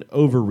obscene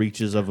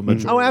overreaches of a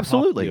majority. Oh,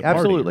 absolutely, party,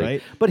 absolutely.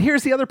 right? But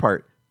here's the other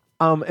part.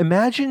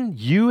 Imagine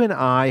you and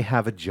I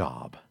have a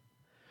job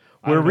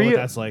I don't know what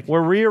that's like.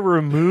 where we are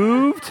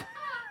removed,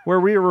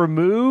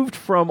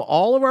 from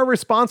all of our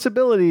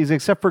responsibilities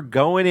except for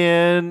going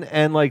in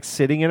and like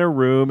sitting in a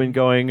room and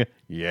going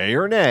yay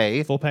or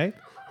nay, Full pay.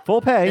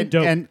 full pay.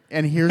 Dope.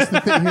 and here's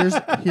the thing. Here's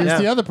Yeah.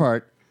 the other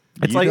part.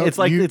 It's You like- don't- it's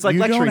like- you- it's like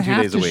you lecturing don't 2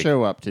 have days a to week.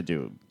 show up to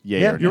do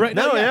yay Yeah. or You're nay. right.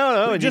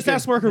 No, Just you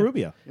ask can- Marco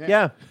Rubio.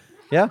 Yeah.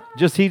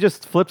 He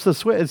just flips the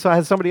switch. So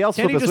has somebody else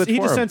And flip he the just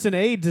switch for him. sends an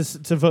aide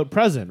to vote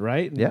president,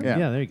 right? Yeah.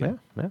 yeah. There you go.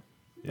 Yeah.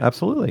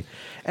 Absolutely.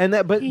 And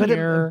that but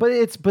Here.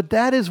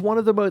 that is one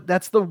of the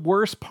that's the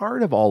worst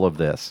part of all of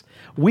this.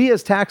 We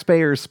as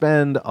taxpayers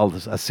spend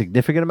a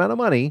significant amount of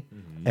money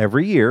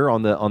every year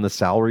on the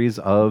salaries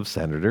of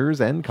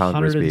senators and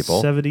Congress people.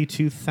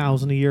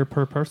 172,000 a year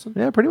per person.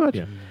 Yeah, pretty much.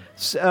 Yeah.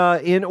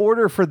 In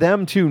order for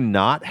them to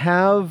not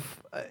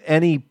have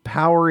any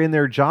power in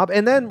their job,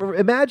 and then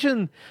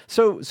imagine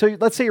so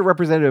let's say you're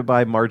represented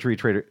by Marjorie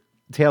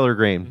Taylor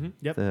Greene.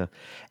 Yep.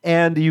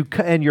 And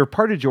you're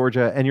part of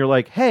Georgia, and you're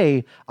like,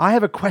 hey, I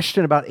have a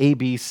question about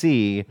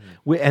ABC,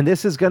 and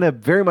this is going to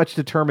very much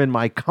determine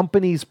my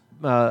company's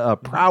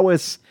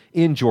prowess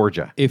in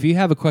Georgia. If you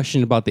have a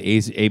question about the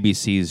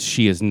ABCs,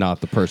 she is not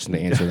the person to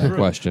answer that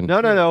question.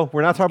 No,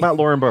 we're not talking about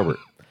Lauren Boebert.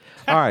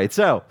 All right,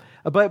 so.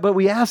 But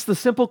we ask the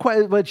simple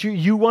question. But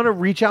you want to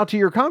reach out to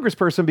your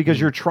congressperson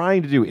because you're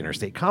trying to do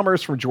interstate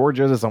commerce from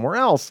Georgia to somewhere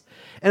else,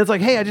 and it's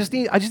like, hey, I just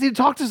need to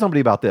talk to somebody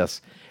about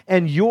this.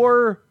 And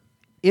your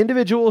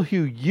individual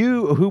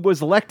who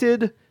was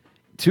elected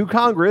to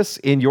Congress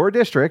in your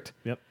district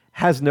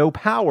has no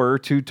power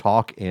to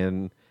talk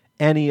in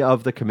any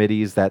of the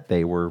committees that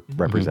they were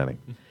representing.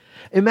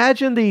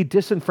 Imagine the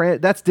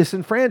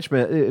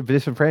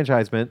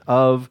disenfranchisement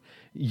of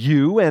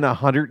you and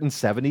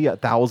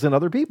 170,000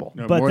 other people.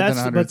 No, But more than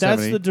that's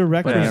the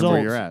direct depending on result.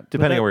 where you're at.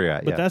 Depending on where you're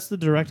at, But yeah. that's the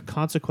direct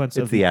consequence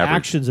It's of the the average.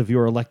 actions of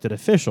your elected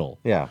official.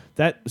 Yeah.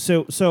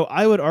 So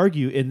I would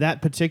argue in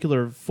that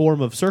particular form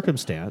of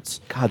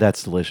circumstance, God,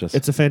 that's delicious.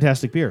 it's a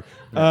fantastic beer.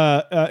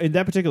 In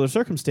that particular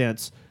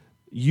circumstance,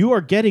 you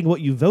are getting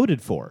what you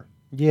voted for.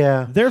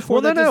 Yeah.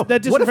 Therefore, that What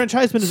if-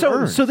 disenfranchisement is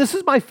earned. So this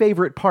is my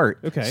favorite part.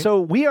 Okay. So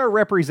we are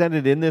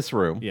represented in this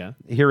room, Yeah.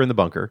 here in the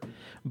bunker,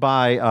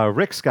 by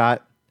Rick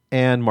Scott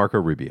and Marco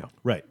Rubio.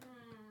 Right.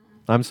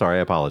 I'm sorry,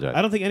 I apologize.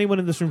 I don't think anyone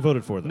in this room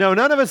voted for them. No,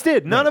 none of us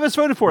did. None of us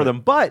voted for them.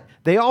 But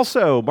they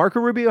also, Marco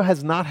Rubio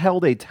has not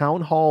held a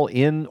town hall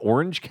in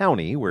Orange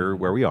County, where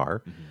we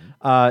are,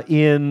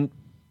 in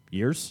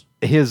Years?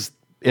 his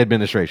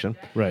administration.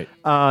 Right.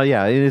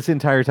 Yeah, in his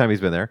entire time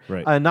he's been there.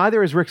 Right.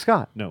 Neither is Rick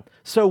Scott. No.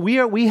 So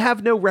we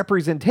have no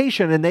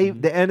representation, and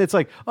and it's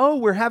like, oh,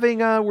 we're having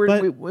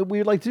But-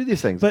 we'd like to do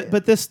these things.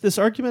 But this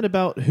argument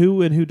about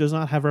who and who does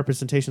not have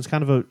representation is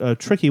kind of a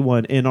tricky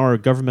one in our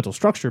governmental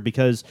structure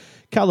because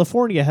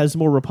California has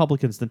more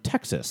Republicans than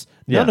Texas.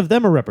 None Yeah. of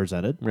them are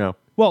represented. No.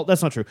 Well,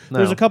 that's not true. No.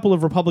 There's a couple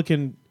of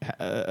Republican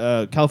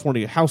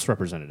California House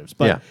representatives,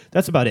 but Yeah.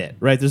 that's about it,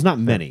 right? There's not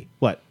many.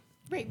 What?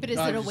 Right, but is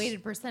it a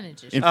weighted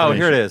percentage issue? Oh,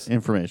 here it is.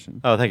 Information.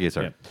 Oh, thank you,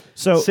 sir. Yeah.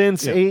 So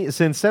Since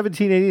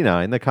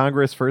 1789, the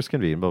Congress first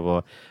convened.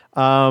 Blah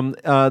blah.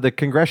 The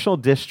congressional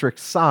district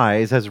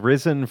size has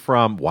risen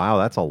from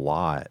that's a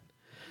lot,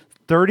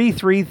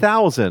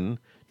 33,000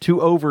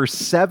 to over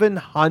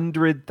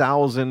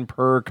 700,000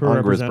 per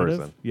representative?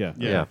 congressperson.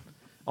 Yeah.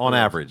 On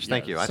average.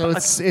 Thank you. So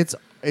it's That's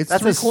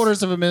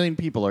 750,000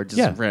 people are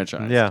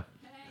disenfranchised. yeah.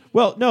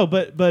 Well, no,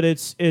 but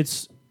it's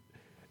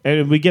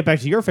and we get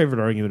back to your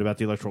favorite argument about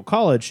the Electoral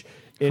College.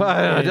 In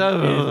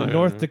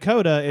North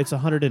Dakota, it's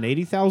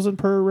 180,000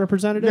 per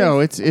representative.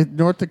 No,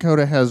 North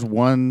Dakota has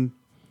one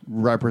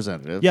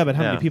representative. Yeah, but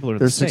how Yeah. many people are in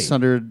There's the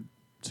state?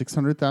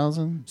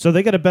 600,000. So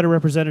they got a better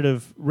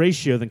representative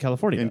ratio than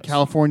California And does.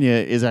 California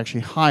is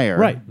actually higher,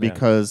 Right.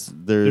 Because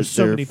There's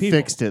so they're many people.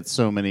 fixed at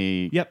so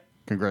many Yep.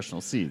 congressional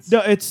seats.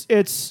 No,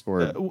 it's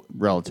Or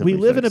relatively we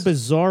live in a fixed.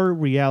 bizarre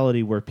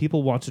reality where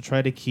people want to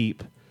try to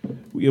keep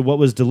what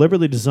was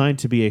deliberately designed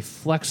to be a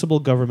flexible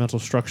governmental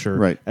structure,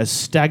 Right. as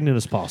stagnant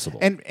as possible.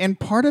 And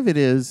part of it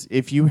is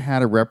if you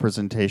had a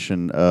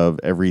representation of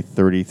every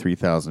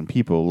 33,000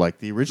 people, like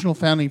the original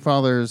founding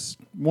fathers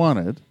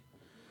wanted,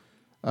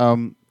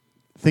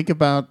 think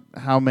about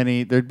how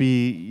many there'd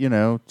be.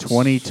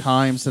 20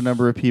 times the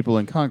number of people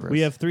in Congress.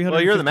 we have 300.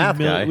 Well, you're the math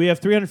guy. We have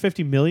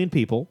 350 million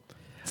people.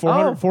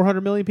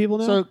 400 million people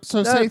now.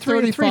 So say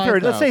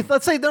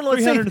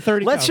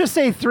 35,000. Let's just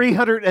say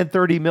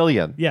 330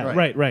 million. yeah,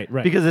 Right.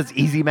 right. Because it's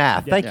easy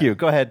math. Thank Yeah. you.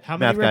 Go ahead. how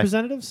many math guy.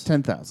 representatives?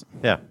 10,000.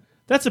 Yeah.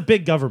 That's a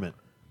big government.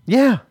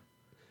 Yeah.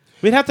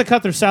 We'd have to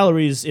cut their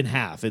salaries in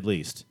half at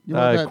least.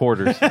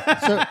 Quarters.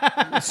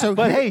 So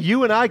But hey,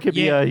 you and I could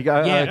be a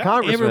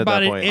congressman at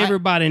that point.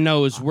 Everybody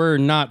knows we're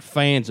not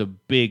fans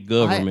of big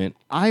government.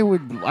 I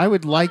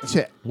would like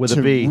to With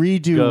a B,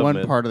 redo government.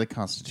 one part of the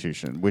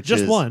Constitution, which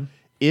Just is one.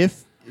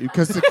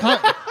 because the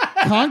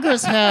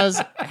Congress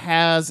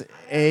has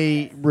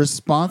a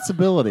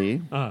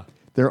responsibility.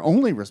 Their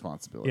only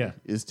responsibility Yeah.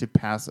 is to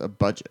pass a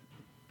budget.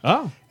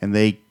 Oh, And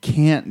they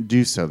can't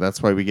do so.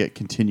 That's why we get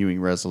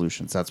continuing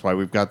resolutions. That's why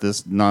we've got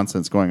this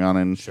nonsense going on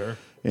in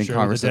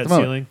Congress the at the debt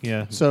moment. ceiling.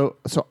 Yeah. So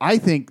I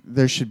think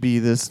there should be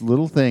this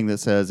little thing that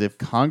says if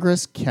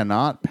Congress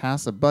cannot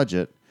pass a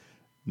budget,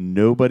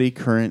 nobody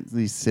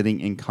currently sitting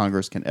in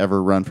Congress can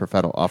ever run for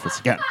federal office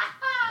again.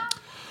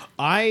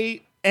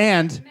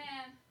 And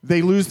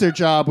they lose their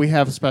job. We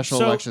have special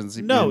So, elections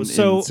in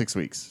 6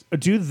 weeks.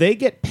 Do they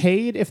get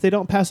paid if they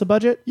don't pass a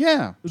budget?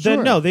 Yeah. Then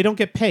sure. no, they don't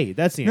get paid.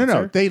 That's the answer.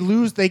 No, they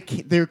lose.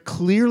 They're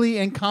clearly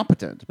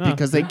incompetent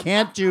because they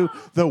can't do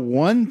the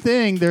one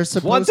thing they're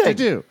supposed to thing.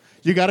 do.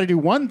 You got to do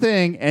one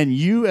thing, and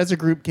you as a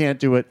group can't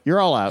do it. You're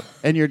all out,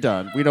 and you're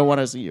done. We don't want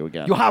to see you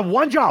again. You have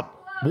one job.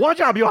 One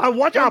job. You have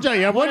one job. You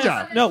have one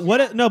job.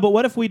 No, but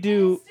what if we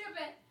do?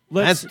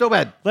 That's too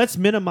bad. Let's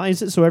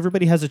minimize it so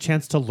everybody has a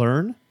chance to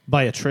learn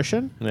by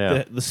attrition.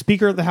 Yeah. The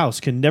Speaker of the House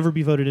can never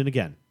be voted in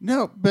again.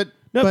 No, but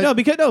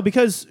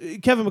Because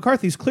Kevin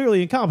McCarthy's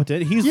clearly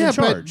incompetent. He's in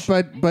charge.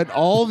 but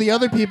all the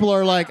other people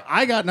are like,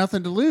 I got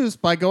nothing to lose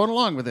by going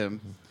along with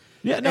him.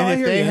 yeah, no, And I if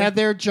hear they you. had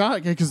their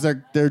job, because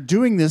they're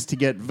doing this to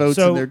get votes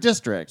So- in their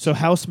district. So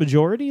House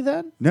majority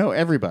then? No,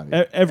 everybody.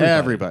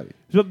 Everybody.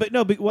 But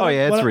no, but what, Oh,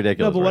 yeah, it's what I-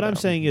 ridiculous No, but what right I'm now.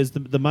 saying is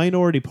the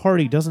minority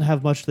party doesn't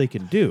have much they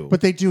can do.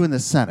 But they do in the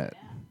Senate,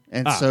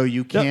 and so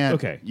you No, can't.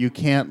 okay. You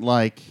can't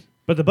like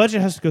But the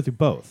budget has to go through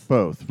both.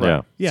 both. Right?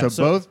 Yeah. Yeah, So,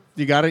 so- both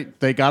they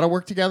got to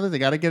work together. They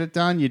got to get it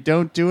done. You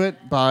don't do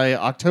it by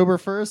October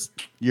 1st,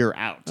 you're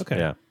out. Okay.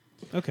 Yeah.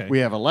 Okay. We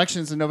have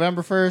elections in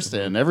November 1st,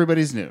 and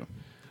everybody's new.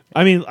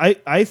 I mean,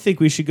 I think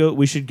we should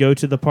go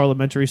to the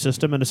parliamentary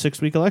system and a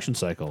 6-week election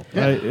cycle.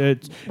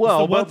 It's Well,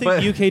 the one but- thing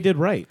but- the UK did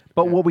right.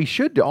 But what we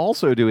should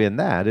also do in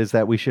that is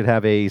that we should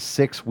have a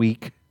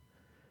 6-week.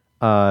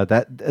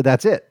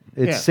 That's it.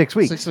 It's Yeah, 6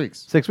 weeks. 6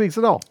 weeks. 6 weeks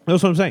at all.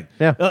 That's what I'm saying.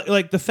 Yeah.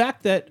 Like the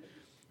fact that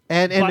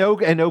And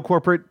no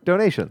corporate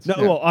donations. no,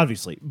 well,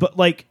 obviously, but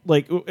like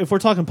if we're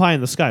talking pie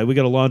in the sky, we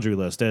got a laundry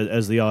list,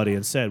 as the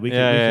audience said. We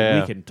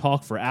can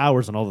talk for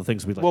hours on all the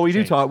things we'd like. Well, to we do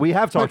change. talk. We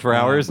have talked for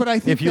hours. but I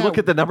think if you look that-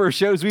 at the number of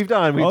shows we've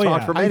done, we've Oh,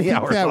 talked yeah. for I many think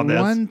hours that on this.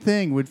 one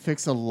thing would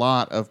fix a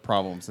lot of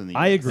problems in the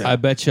I US. agree. I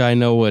bet you I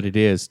know what it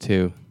is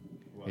too.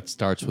 It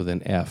starts with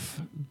an F,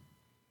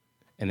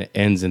 and it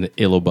ends in an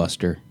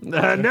illobuster.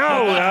 No.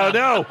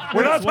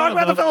 We're not talking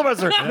about the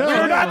filibuster.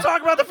 We're not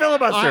talking about the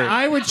filibuster.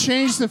 I would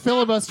change the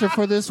filibuster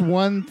for this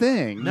one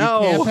thing.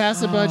 No. You can't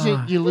pass a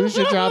budget, you lose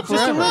your job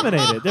Just forever.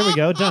 eliminate it. There we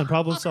go. Done.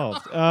 Problem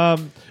solved.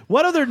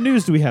 What other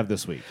news do we have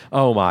this week?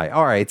 Oh my!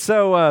 All right,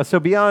 so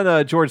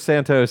beyond George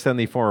Santos and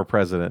the former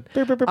president,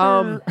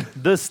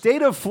 the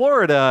state of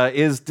Florida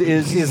is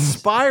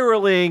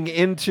spiraling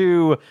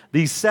into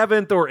the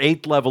 7th or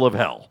 8th level of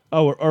hell.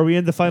 Oh, are we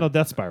in the final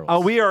death spiral? Oh,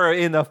 we are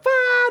in the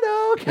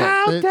final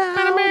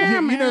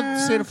countdown. You know, the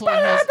state of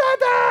Florida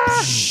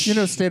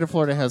state of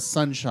Florida has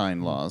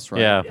sunshine laws,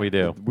 right? Yeah, we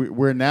do.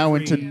 We're now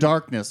into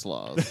darkness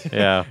laws.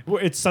 Yeah.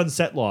 It's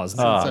sunset laws.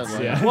 Sunset laws.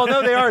 Yeah. Well,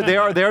 no, they are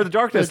the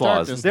darkness They're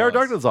laws. darkness They are laws.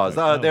 darkness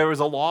laws. There was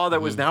a law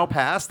that was now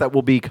passed that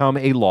will become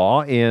a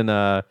law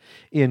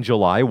in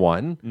July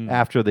 1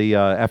 after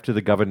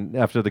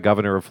the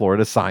governor of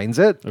Florida signs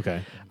it.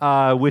 Okay.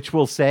 Which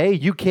will say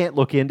you can't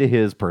look into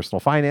his personal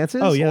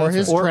finances. Oh, yeah, Or that's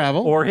his right.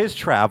 travel. or his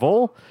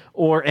travel,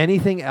 or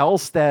anything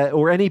else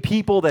or any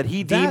people that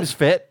he deems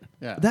fit.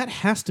 Yeah. That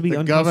has to be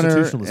The governor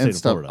unconstitutional in the state and of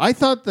stuff. Florida. I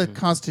thought the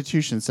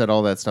Constitution said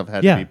all that stuff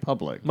had Yeah. to be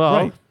public.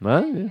 Well,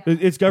 Right. yeah.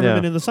 It's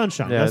government Yeah. in the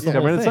sunshine. Yeah, That's it's the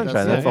whole government in thing.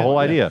 sunshine. That's the yeah, whole yeah.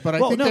 idea. But I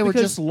Well, think no, they were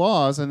because- just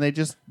laws, and they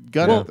just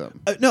gutted them.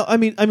 No, I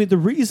mean the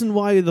reason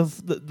why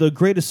the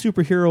greatest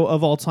superhero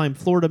of all time,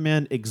 Florida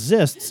Man,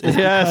 exists is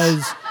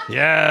because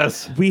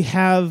Yes. we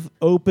have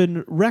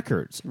open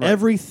records.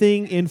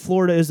 Everything in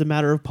Florida is a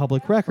matter of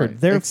public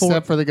record. Therefore,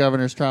 Except for the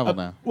governor's travel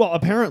now. well,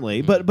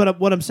 apparently, but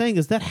what I'm saying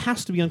is that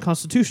has to be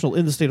unconstitutional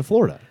in the state of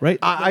Florida, right?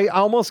 I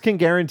almost can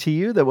guarantee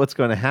you that what's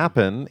going to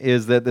happen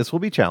is that this will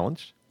be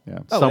challenged Yeah.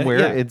 somewhere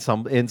yeah. in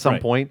some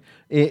Right. point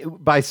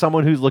by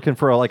someone who's looking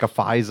for like a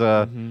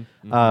FISA,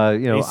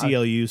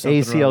 ACLU,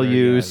 something or other,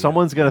 ACLU. yeah,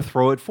 Someone's going to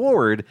throw it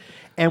forward,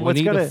 And We what's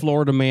need going a to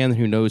Florida man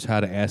who knows how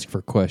to ask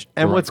for questions.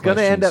 and what's going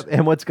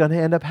to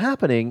end up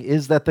happening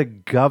is that the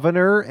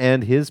governor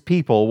and his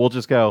people will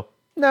just go,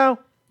 no,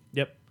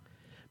 Yep.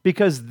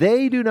 because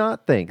they do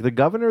not think the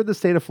governor of the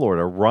state of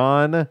Florida,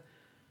 Ron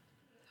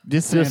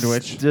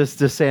DeSandwich.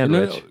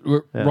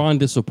 DeSandwich. Ron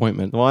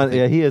Disappointment.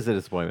 Yeah, he is a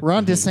disappointment.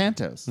 Ron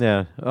DeSantos.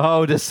 Yeah.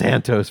 Oh,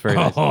 DeSantos, very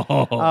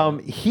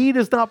nice. He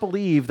does not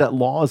believe that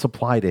laws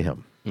apply to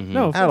him.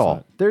 No, of At course all.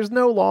 not. There's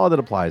no law that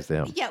applies to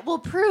him. Yeah, we'll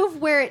prove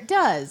where it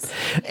does.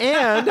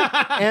 And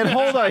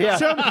hold on, yeah.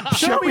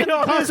 Show me in the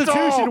on this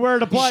Constitution doll. where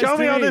it applies Show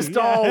to me on me. this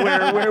doll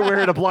where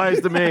it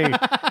applies to me.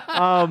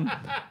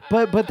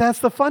 But that's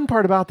the fun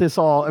part about this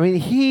all. I mean,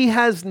 he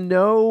has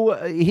no.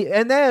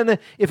 And then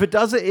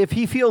if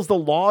he feels the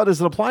law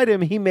doesn't apply to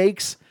him, he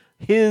makes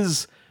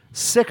his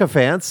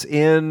sycophants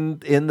in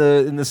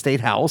the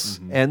state house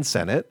and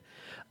Senate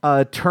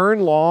turn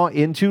law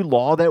into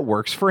law that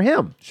works for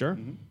him. Sure.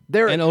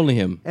 And only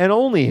him. And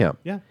only him.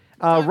 Yeah.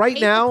 Right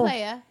hate now, the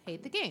playa,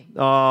 hate the game.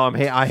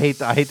 hey, I hate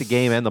the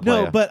game and the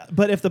player. No,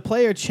 but if the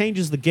player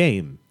changes the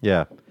game,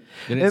 yeah.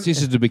 Then it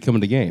ceases to become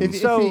the game.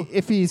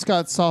 If he's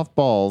got soft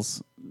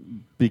balls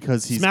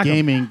because he's Smack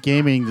him.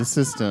 gaming the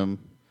system,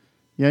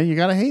 yeah, you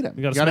gotta hate him.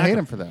 You You gotta gotta smack hate him.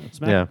 him for that.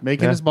 Smack Yeah.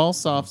 Making Yeah. his balls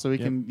soft so he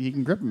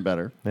can grip him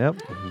better.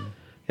 Yep.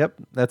 Yep.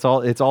 That's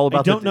all. It's all I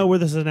about. don't know where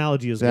this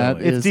analogy is That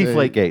going. It's is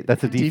Deflate a Gate.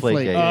 That's a Deflate Gate.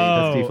 Deflate Gate.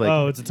 That's Deflate.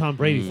 Oh, it's a Tom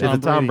Brady. It's a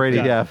Tom Brady.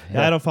 Yeah.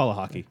 I don't follow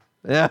hockey.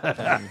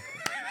 Yeah.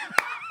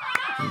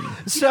 We're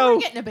So,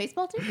 getting a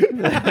baseball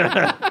team?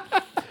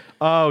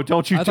 oh,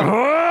 don't you?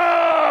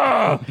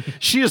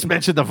 She just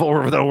mentioned the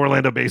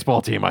Orlando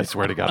baseball team. I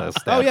swear to God.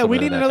 Oh yeah, we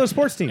need another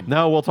sports team.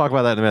 No, we'll talk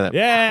about that in a minute.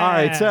 Yeah. All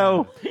right.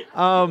 So,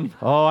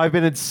 I've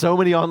been in so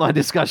many online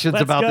discussions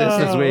Let's about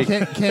go. this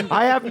week.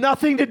 I have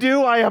nothing to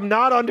do. I am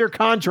not under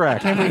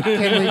contract.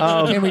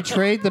 Can we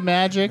trade the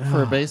Magic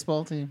for a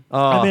baseball team?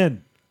 I'm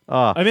in.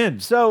 I'm in.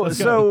 So Let's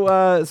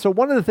go. so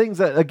one of the things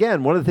that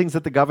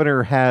the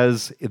governor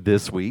has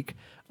this week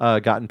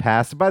gotten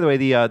passed. By the way,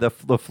 the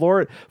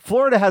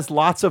Florida has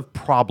lots of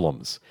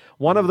problems.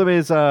 One of them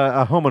is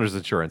homeowners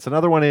insurance.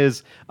 Another one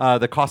is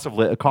the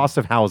cost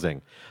of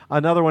housing.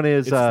 Another one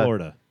is It's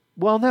Florida.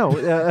 Well, no.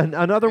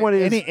 Another one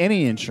is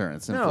Any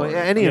insurance in no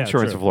Florida. any Yeah,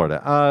 insurance true. in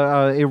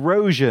Florida.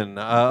 Erosion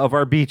of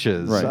our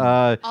beaches.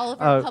 Right. All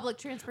of our public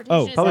transportation.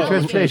 oh, is public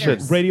elevators.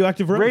 transportation.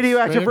 Radioactive roads.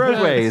 Radioactive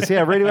roadways.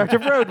 Yeah,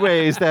 radioactive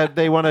roadways that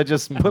they want to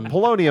just put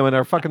polonium in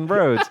our fucking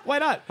roads. Why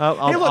not?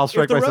 I'll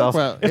strike if the myself. Roads,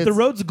 Well, if the it's-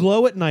 roads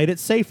glow at night,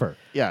 it's safer.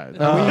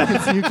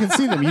 Yeah, you can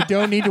see them. You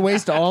don't need to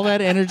waste all that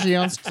energy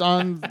on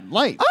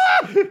light.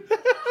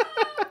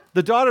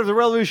 The daughter of the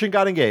revolution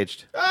got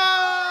engaged.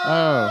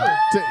 Oh,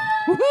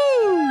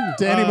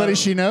 to anybody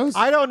she knows.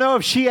 I don't know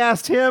if she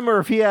asked him or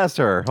if he asked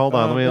her. Hold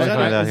on, let me Is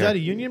find out that here. a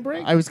union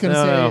break? I was going to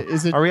No, say, no.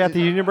 is it? Are we at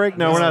the union break?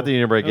 No, we're not at the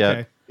union break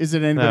Okay. Is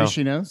it anybody No.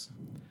 she knows?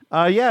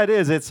 yet. Yeah, it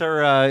is. It's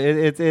her.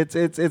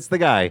 It's the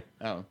guy.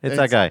 Oh, It's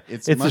that guy.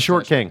 It's the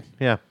Short mustache. King.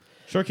 Yeah.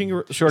 Short King.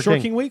 Short Short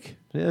King. King week.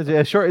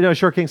 Yeah,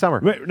 Short King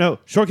Summer. Wait, no,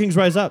 Short Kings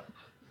rise up.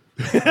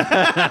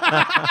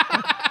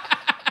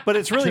 But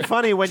it's really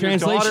funny when your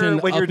Translation: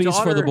 daughter,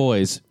 uppies for the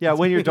boys. Yeah,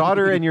 when your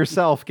daughter and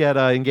yourself get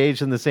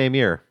engaged in the same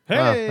year.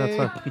 Wow, Hey! that's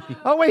fun.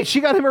 Oh wait, she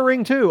got him a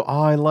ring too.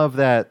 Oh, I love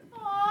that.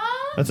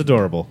 Aw. That's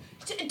adorable.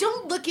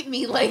 Don't look at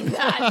me like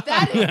that.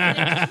 That is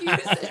an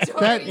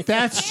accusatory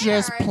That's stare.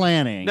 just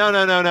planning.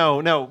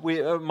 No.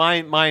 We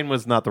mine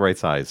was not the right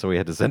size, so we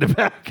had to send it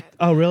back.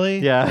 Oh, really?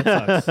 Yeah.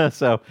 That sucks.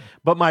 So,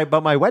 but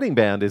my wedding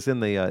band is in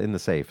the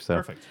safe. So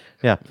Perfect.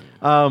 Yeah.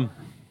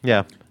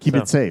 Yeah. Keep So,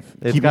 it safe.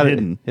 It's Keep got it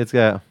hidden. It's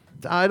got.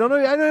 I don't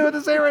know what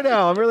to say right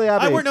now. I'm really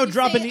happy. I weren't no You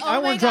dropping. say, I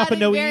 "Oh my weren't dropping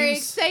God, no I'm very eaves.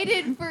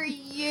 excited for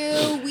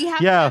you. We have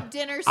to Yeah. have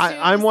dinner soon.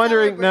 I'm to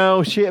wondering.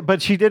 celebrate." No,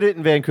 but she did it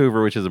in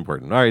Vancouver, which is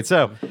important. All right.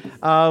 So,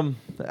 out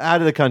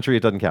of the country, it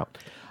doesn't count.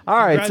 All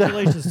right. So,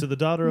 Congratulations to the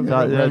daughter of the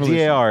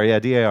DAR. Yeah,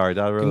 DAR.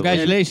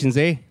 Congratulations,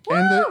 eh?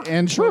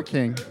 And Short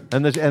King.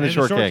 And the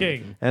Short Short King.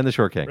 King. And the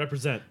Short King.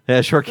 represent.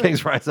 Yeah, Short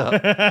Kings rise up. All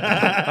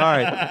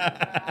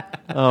right.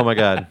 Oh my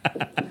God.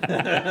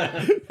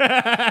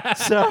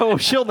 So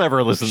she'll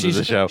never listen to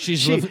the show. she's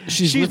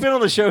She's been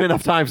on the show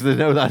enough times to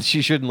know that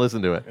she shouldn't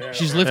listen to it.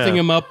 She's lifting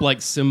him up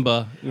like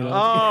Simba. You know?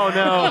 Oh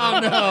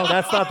no.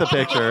 That's not the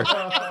picture.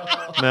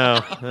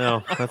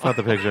 No, that's not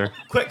the picture.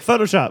 Quick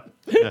Photoshop.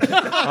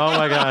 Oh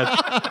my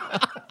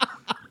God.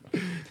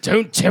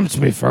 Don't tempt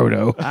me,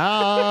 Frodo.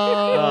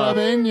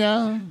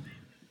 Alabama.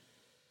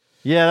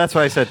 Yeah, that's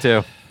what I said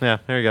too. Yeah,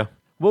 there you go.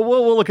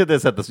 We'll look at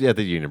this at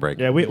the union break.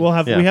 Yeah, we'll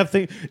have Yeah. we have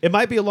things. It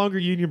might be a longer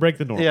union break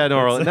than normal. Yeah,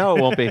 no,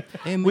 it won't be.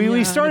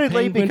 We started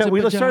late penguins because in we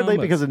started late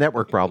pajamas. because of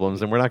network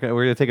problems, and we're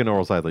gonna take a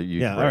normal side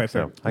union Yeah, break. all right,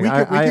 so fair. We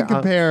can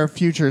compare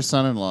future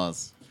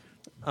son-in-laws.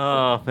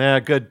 Oh, yeah,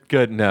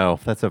 good. No,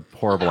 that's a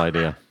horrible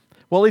idea.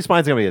 Well, at least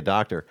mine's gonna be a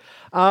doctor.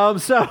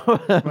 So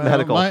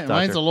medical doctor.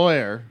 Mine's a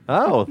lawyer.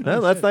 Oh,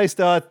 no, that's nice.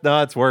 No,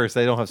 it's worse.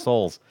 They don't have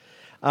souls.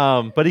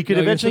 But he could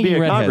No, you're eventually be a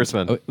thinking redheads.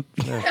 congressman.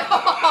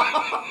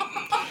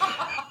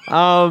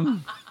 Oh,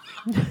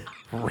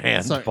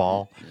 Rand Sorry.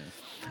 Paul.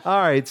 All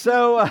right,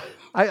 so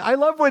I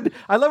love when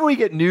we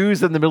get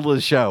news in the middle of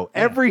the show.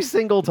 Every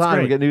single time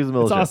we great. get news in the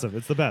middle It's of the awesome.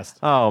 It's the best.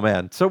 show. Oh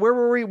man. So where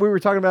were we? We were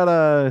talking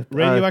about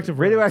Radioactive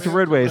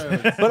roadways.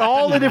 But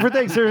all the different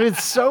things. There's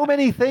been so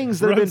many things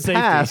that have Road been safety.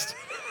 passed.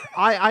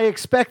 I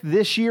expect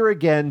this year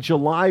again,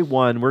 July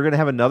 1, we're going to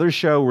have another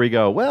show where we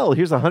go, well,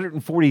 here's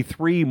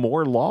 143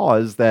 more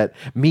laws that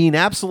mean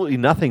absolutely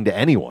nothing to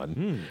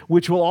anyone,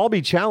 which will all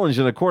be challenged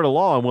in a court of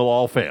law and will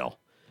all fail.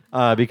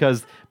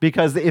 Because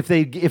if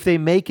they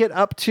make it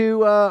up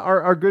to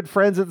our good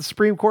friends at the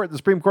Supreme Court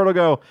will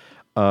go,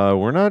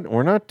 we're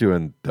not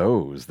doing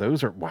those.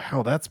 Those are,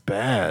 wow, that's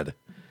bad.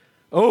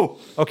 Oh,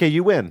 okay,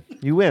 you win.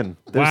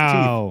 Those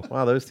Wow. teeth.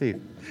 Wow, those teeth.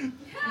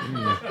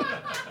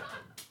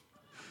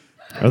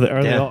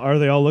 Are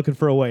they all looking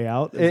for a way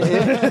out?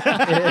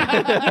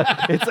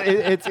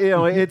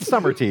 It's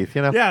summer teeth,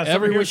 you know. Yeah, some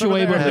Every are here, which some are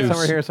way there. but Yeah, loose. some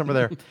are here, some are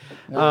there.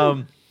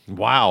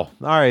 Wow. All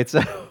right.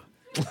 So,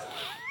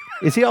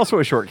 is he also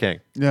a short king?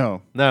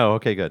 No. No.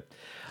 Okay. Good.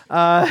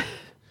 I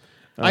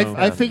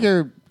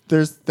figure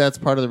that's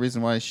part of the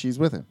reason why she's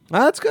with him.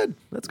 That's good.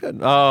 That's good.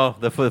 Oh,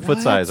 the foot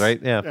size, right?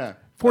 Yeah. Yeah.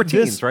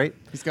 14s, right?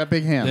 He's got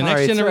big hands. The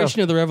next right,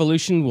 generation of the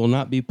revolution will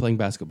not be playing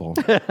basketball.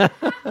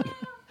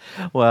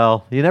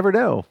 Well, you never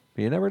know.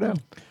 You never know.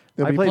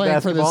 They'll I be played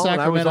playing for the basketball,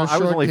 and I was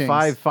Sacramento only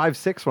Short five,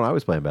 6 when I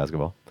was playing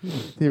basketball.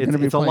 They're gonna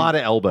be It's a playing- lot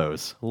of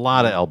elbows. A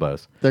lot of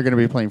elbows. They're going to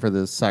be playing for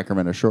the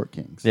Sacramento Short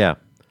Kings. Yeah.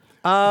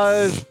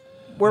 Where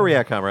are we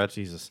at, comrade?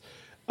 Jesus.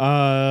 We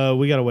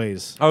got a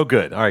ways. Oh,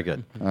 good. All right,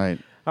 good. All right.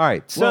 All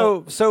right.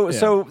 So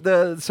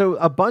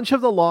a bunch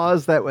of the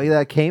laws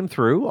that came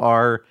through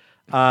are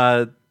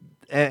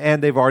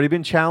and they've already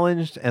been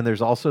challenged, and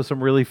there's also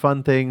some really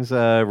fun things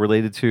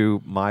related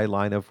to my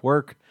line of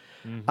work.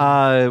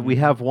 We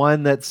have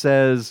one that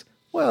says,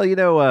 well,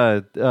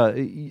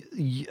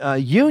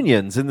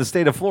 unions in the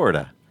state of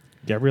Florida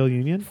Gabrielle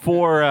Union?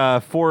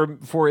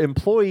 for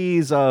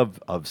employees of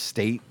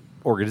state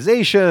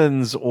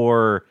organizations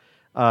or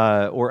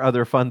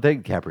other fun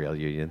things. Gabrielle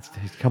unions.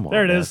 Come on.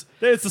 There it man. is.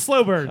 It's a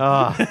slow burn.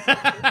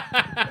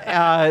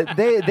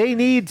 They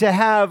need to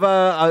have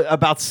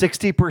about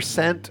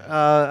 60%.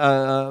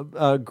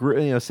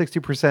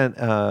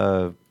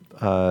 60%.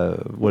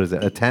 What is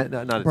it?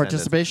 Not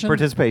Participation?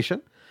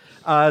 Participation.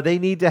 They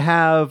need to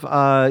have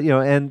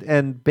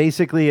and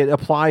basically it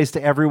applies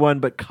to everyone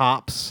but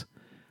cops,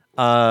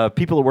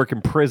 people that work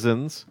in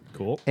prisons,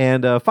 Cool.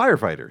 and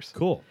firefighters.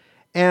 Cool.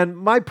 And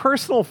my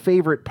personal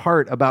favorite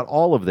part about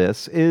all of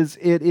this is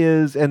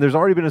and there's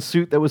already been a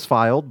suit that was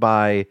filed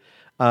by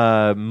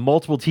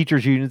multiple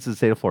teachers unions in the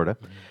state of Florida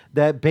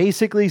that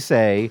basically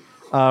say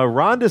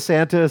Ron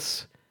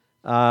DeSantis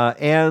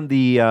and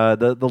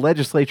the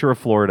legislature of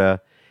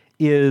Florida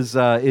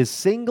is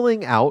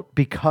singling out,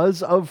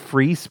 because of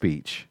free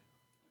speech,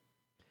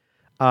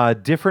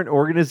 different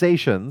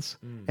organizations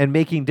and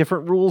making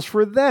different rules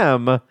for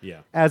them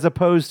as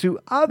opposed to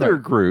other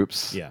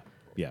groups. Yeah.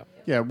 Yeah.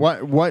 Yeah.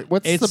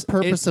 What's It's- the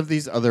purpose of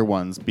these other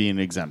ones being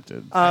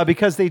exempted?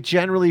 Because they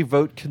generally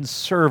vote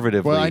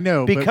conservatively. Well, I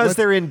know. but Because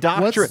they're What's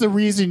indoctrinated. the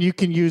reason you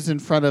can use in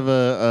front of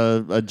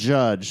a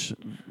judge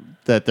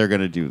that they're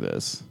going to do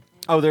this?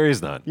 Oh, there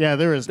is none. Yeah,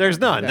 there is. There's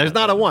none. Yeah. There's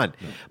not a one.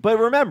 But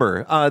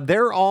remember,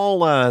 they're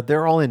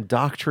all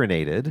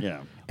indoctrinated. Yeah.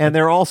 And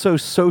they're also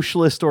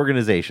socialist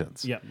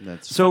organizations. Yeah.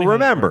 That's So funny how that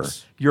remember,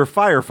 works. your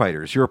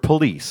firefighters, your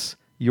police,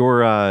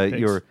 your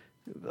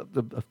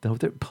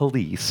the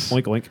police.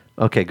 Oink, oink.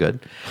 Okay, good.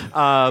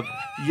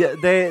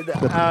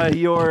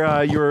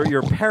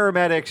 Your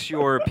paramedics,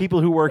 your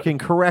people who work in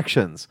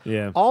corrections.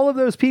 Yeah. All of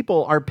those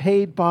people are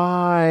paid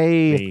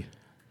by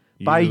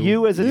Me.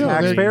 you as a Yeah,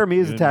 taxpayer, me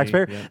as a you and me,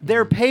 taxpayer. yeah.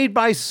 They're paid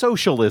by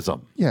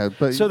socialism. Yeah,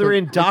 but So they're but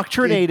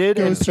indoctrinated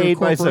it and goes through paid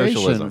by corporation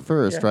socialism.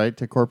 first, right?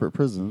 To corporate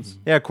prisons.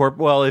 Yeah,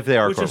 well, if they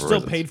are Which are corporate still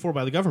prisons. paid for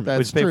by the government. That's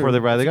Which paid true. for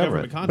by the It's a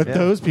government. contract. But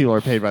those people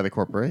are paid by the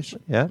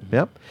corporation. Yeah,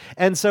 yep.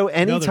 And so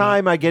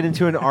anytime I get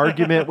into an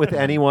argument with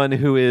anyone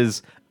who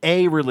is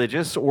A,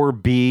 religious, or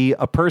B,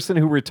 a person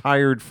who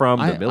retired from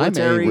the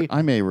military.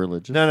 I'm a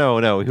religious.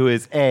 No, who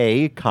is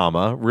A,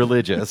 comma,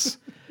 religious,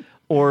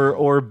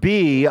 or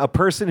B, a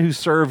person who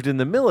served in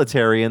the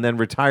military and then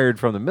retired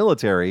from the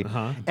military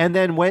and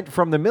then went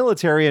from the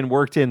military and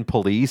worked in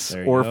police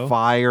There you or go.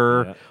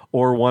 fire Yep.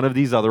 or one of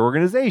these other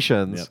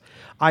organizations.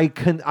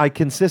 Yep. I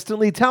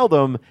consistently tell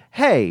them,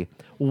 hey,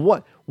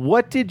 what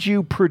did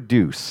you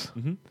produce?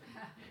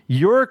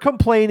 You're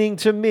complaining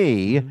to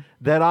me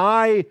that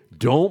I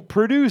don't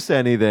produce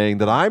anything,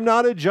 that I'm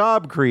not a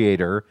job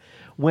creator,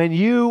 when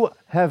you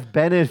have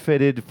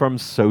benefited from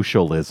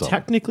socialism.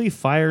 Technically,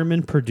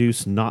 firemen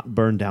produce not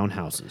burned down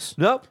houses.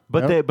 Nope,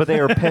 but they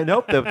are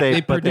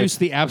They produce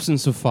the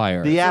absence of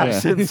fire. the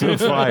absence of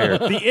fire.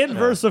 The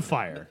inverse of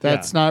fire.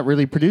 That's not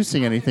really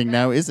producing anything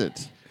now, is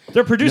it?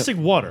 They're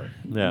producing water.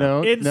 Yeah.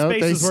 No, In no, they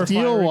spaces where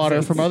steal fire water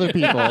exists. from other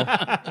people.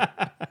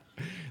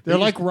 They're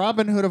like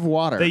Robin Hood of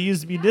water. They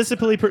use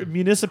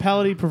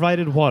municipality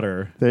provided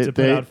water They, to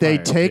put out they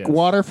fires. take Yes.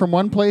 water from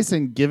one place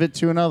and give it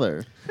to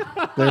another.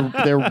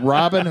 They're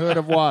Robin Hood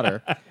of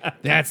water.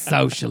 That's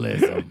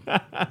socialism.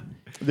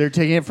 They're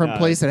taking it from a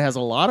place that has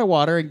a lot of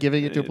water and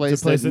giving it to a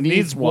place, that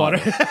needs water.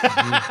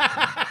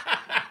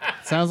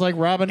 Sounds like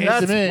Robin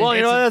Hood to me. Well,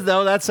 you know what?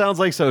 That sounds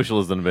like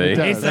socialism to me. It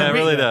does. It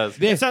really does.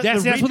 It's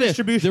the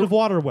redistribution of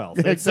water wealth.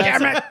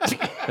 Exactly.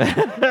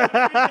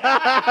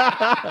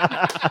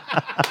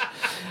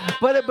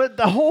 But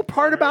the whole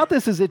part about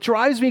this is it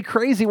drives me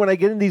crazy when I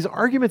get in these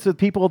arguments with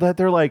people that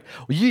they're like,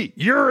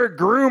 "You're a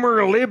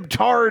groomer,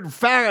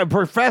 libtard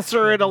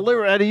professor at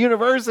a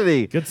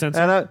university." Good sense.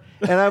 And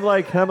I'm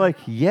like,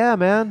 yeah,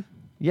 man,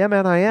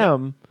 I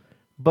am.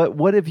 But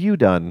what have you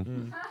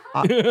done?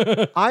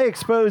 I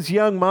expose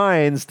young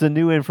minds to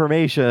new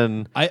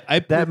information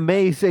that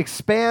may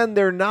expand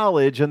their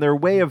knowledge and their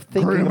way of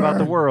thinking about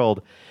the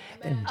world.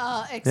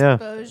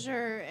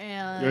 Exposure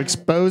and You're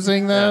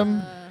exposing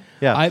them.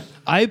 Yeah.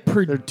 I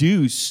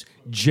produce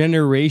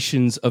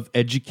generations of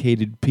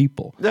educated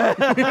people. Yeah,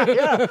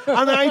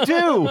 and I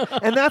do,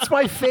 and that's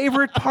my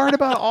favorite part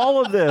about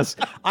all of this.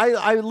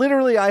 I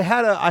literally I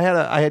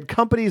had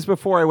companies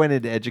before I went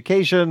into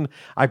education.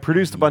 I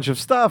produced a bunch of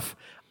stuff.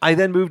 I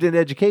then moved into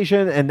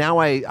education, and now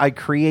I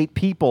create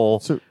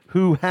people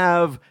who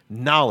have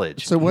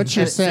knowledge. So what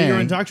you're saying? So you're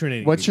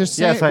indoctrinating. What you're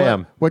saying? Yes, I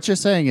am. What you're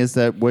saying is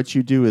that what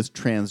you do is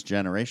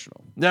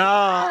transgenerational.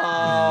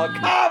 No,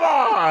 come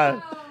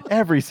on!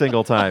 Every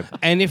single time.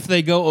 And if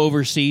they go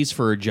overseas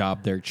for a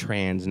job, they're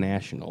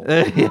transnational.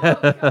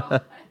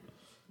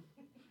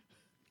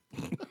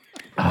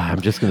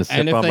 I'm just going to sip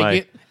And if on they my...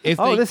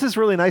 get, this is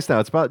really nice now.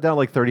 It's about down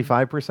like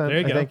 35%. There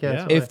you I go. think,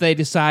 Yeah. if they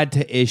decide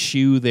to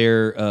issue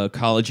their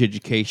college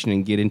education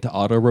and get into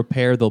auto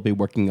repair, they'll be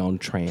working on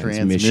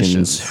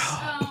transmissions.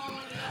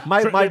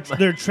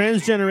 They're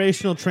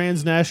transgenerational,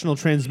 transnational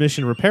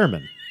transmission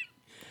repairmen.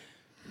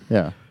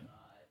 Yeah.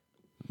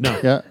 No.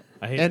 Yeah.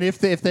 I hate And it.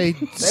 if they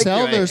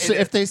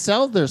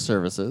sell their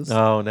services,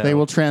 Oh, no. they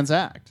will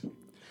transact.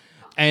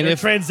 And They're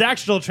if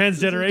transactional,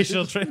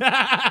 transgenerational,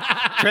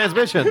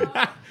 Transmission.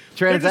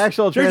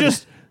 Transactional.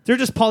 they're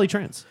just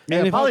polytrans.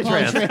 and if-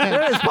 Polytrans.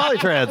 There it is.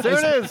 Polytrans. There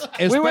it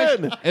is. We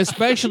win.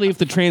 Especially if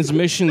the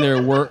transmission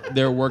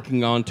they're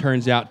working on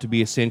turns out to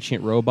be a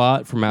sentient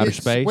robot from outer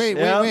space. Wait.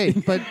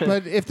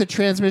 But if the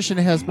transmission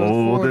has both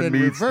forward and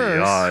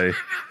reverse,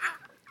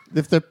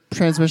 if the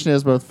transmission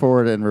has both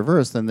forward and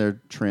reverse, then they're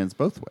trans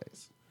both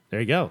ways. There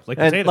you go. Like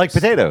And potatoes. like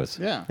potatoes.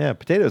 Yeah. Yeah,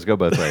 potatoes go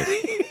both ways.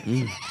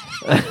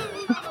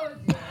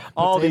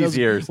 All these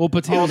years. Well,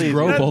 potatoes these-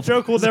 grow That both.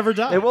 joke will never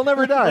die. It will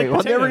never die.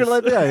 Like We're never going to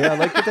let potatoes. die. Yeah,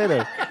 like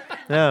potatoes.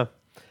 Yeah.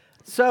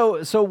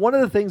 So one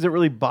of the things that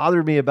really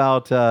bothered me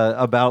about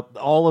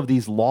all of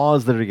these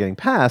laws that are getting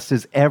passed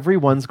is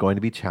everyone's going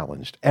to be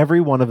challenged.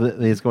 Every one of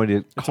them is going to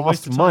a waste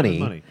cost of time money. and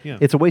money. Yeah.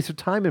 It's a waste of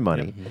time and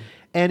money.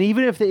 And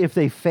even if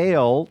they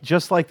fail,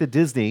 just like the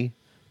Disney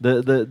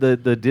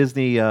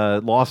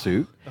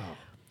lawsuit.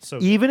 So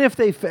Even if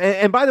they,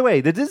 and by the way,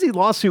 the Disney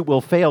lawsuit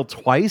will fail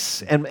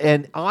twice,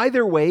 and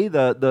either way,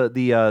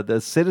 the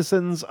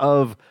citizens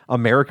of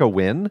America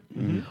win.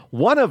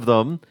 One of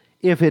them,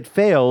 if it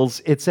fails,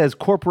 it says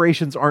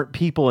corporations aren't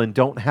people and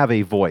don't have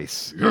a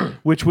voice,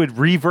 which would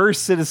reverse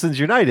Citizens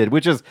United,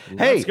 which is,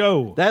 hey, Let's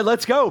go.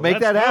 let's go, make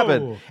Let's that happen.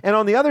 go. And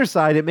on the other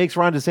side, it makes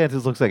Ron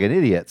DeSantis look like an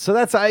idiot. So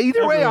that's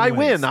either way, I Everyone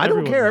win. wins. I don't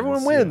Everyone care.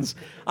 Everyone wins, wins.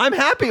 I'm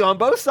happy on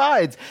both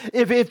sides.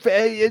 If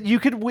you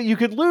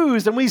could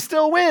lose and we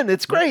still win,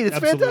 it's great. It's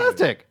Absolutely.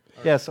 fantastic.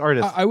 Yes,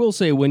 artist. I will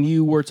say, when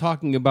you were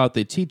talking about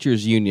the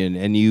teachers union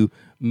and you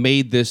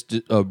made this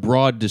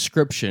broad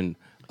description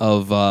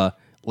of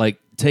like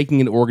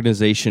taking an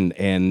organization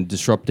and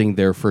disrupting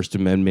their First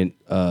Amendment,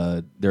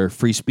 their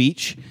free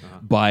speech,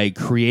 by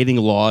creating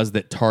laws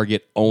that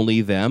target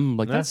only them,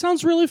 like that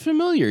sounds really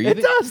familiar. It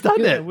does,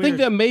 doesn't it? I think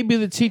that maybe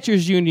the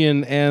teachers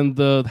union and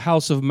the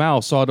House of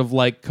Mouse ought to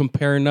like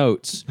compare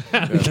notes,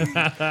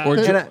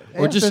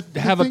 or just the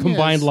have a thing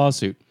combined is-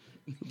 lawsuit.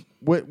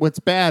 What's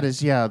bad is,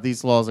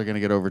 these laws are going to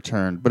get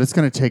overturned, but it's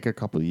going to take a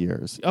couple of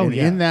years. Oh, and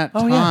yeah. in that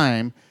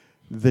time,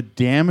 the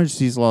damage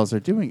these laws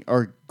are doing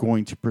are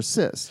going to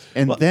persist.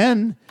 And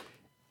then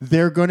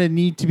they're going to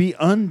need to be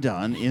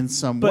undone in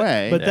some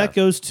way. But that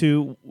goes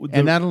to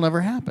and that'll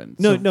never happen.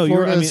 No, So no,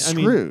 you're Florida's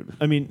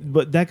screwed.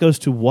 But that goes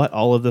to what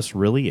all of this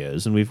really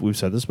is, and we've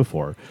said this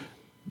before.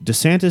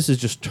 DeSantis is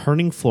just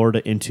turning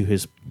Florida into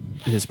his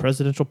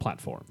presidential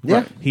platform. Yeah.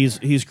 Right.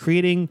 He's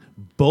creating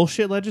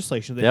bullshit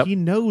legislation that he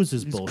knows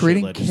is bullshit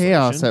creating legislation.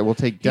 chaos that will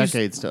take He's-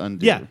 decades to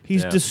undo. Yeah,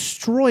 he's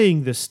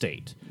destroying the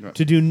state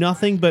to do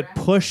nothing but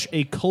push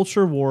a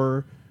culture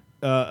war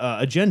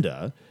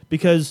agenda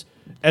because,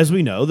 as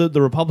we know,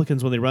 the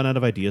Republicans, when they run out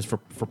of ideas for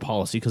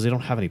policy, because they don't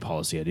have any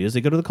policy ideas,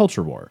 they go to the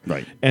culture war.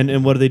 Right.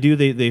 And what do?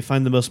 They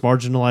find the most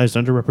marginalized,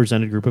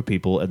 underrepresented group of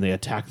people, and they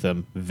attack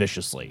them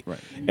viciously. Right.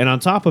 And on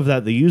top of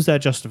that, they use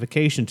that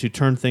justification to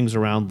turn things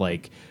around,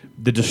 like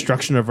the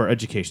destruction of our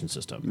education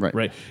system.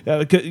 Right.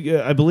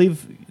 I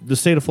believe the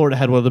state of Florida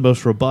had one of the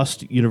most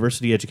robust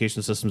university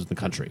education systems in the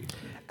country.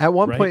 At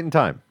one Right. point in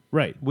time.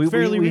 Right. We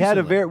Fairly had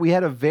a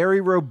recently.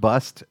 very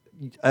robust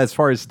as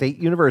far as state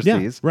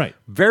universities. right.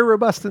 Very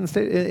robust in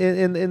state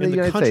in the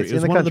United country. States. It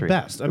was in the one of the country.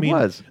 best. I It mean,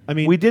 was. I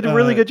mean, we did a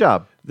really good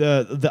job.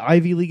 The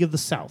Ivy League of the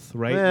South,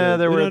 right? Yeah,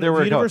 there were the a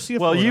couple. University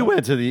of Well, Florida. you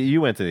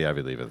went to the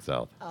Ivy League of the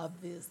South.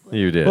 Obviously.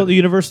 You did. Well, the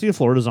University of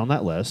Florida is on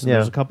that list. And Yeah.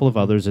 There's a couple of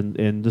others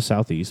in the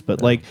Southeast,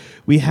 but like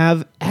we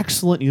have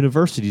excellent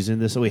universities in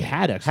this. We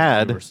had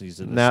excellent universities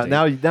in this.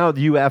 now state. now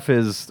UF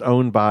is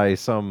owned by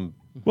some.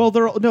 Well,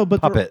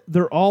 puppet.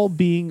 they're all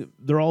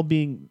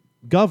being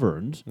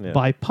governed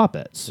by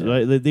puppets.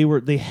 Right?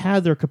 They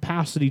had their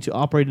capacity to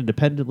operate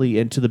independently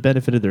and to the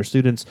benefit of their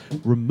students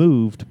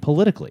removed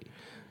politically.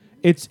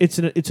 It's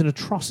an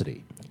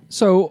atrocity.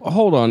 So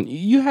hold on,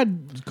 you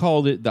had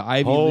called it the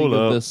Ivy Hold League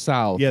up. of the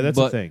South. Yeah, that's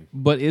a but, thing.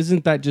 But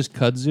isn't that just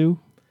kudzu?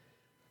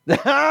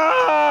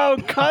 Oh,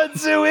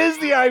 kudzu is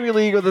the Ivy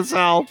League of the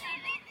South.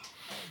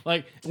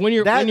 Like when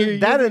you're That when you're,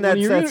 that and when that,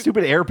 you're that uni-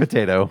 stupid air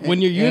potato.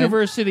 when your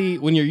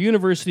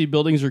university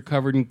buildings are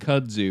covered in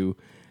kudzu,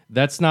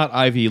 that's not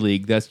Ivy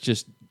League. That's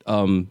just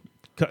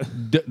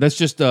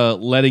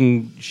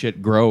letting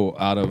shit grow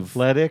out of.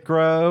 Let it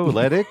grow.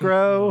 Let it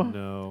grow.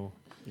 No.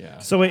 Yeah.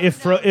 So if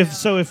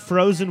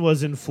Frozen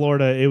was in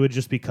Florida, it would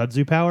just be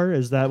kudzu power.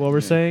 Is that what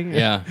we're saying?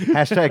 Yeah.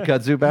 Hashtag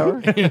kudzu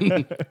power.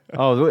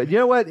 Oh, you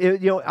know what?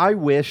 I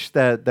wish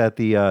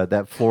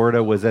that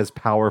Florida was as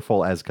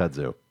powerful as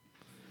kudzu.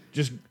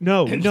 Just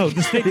no.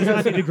 The state does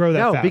not need to grow that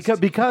No, fast.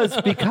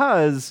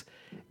 because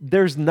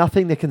there's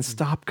nothing that can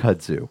stop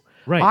kudzu.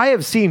 Right. I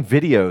have seen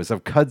videos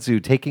of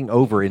kudzu taking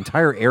over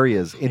entire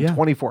areas in Yeah.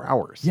 24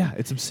 hours. Yeah,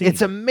 it's obscene.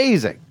 It's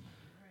amazing.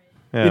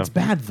 Yeah. It's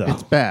bad though.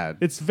 It's bad.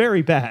 It's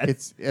very bad.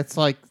 It's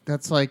like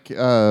that's like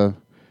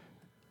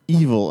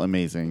evil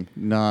amazing,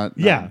 not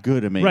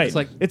good amazing.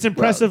 Right. It's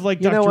impressive, like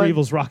you know Dr. what?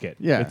 Evil's rocket.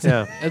 Yeah.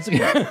 It's,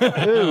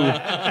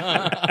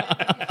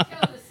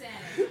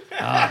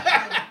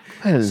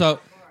 Yeah. So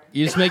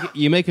you just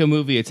make a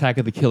movie Attack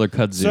of the Killer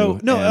Kudzu. So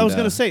no, I and, was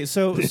going to say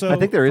so. I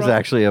think there is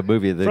actually a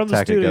movie that from the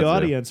Attack of studio Kudzu.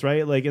 audience,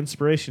 right? Like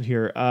inspiration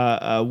here.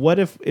 What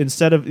if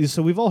instead of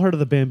we've all heard of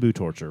the bamboo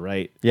torture,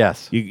 right?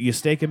 Yes. You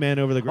stake a man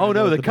over the ground.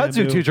 Oh no, with the kudzu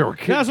bamboo. torture will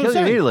That's kill what I'm you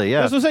saying. immediately.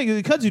 Yeah. That's what I'm saying.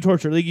 The kudzu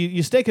torture. Like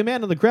you stake a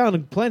man on the ground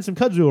and plant some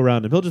kudzu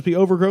around him. He'll just be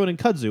overgrown in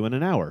kudzu in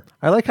an hour.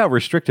 I like how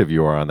restrictive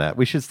you are on that.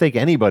 We should stake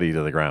anybody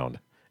to the ground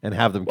and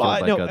have them killed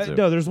by no, kudzu.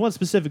 no. There's one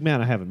specific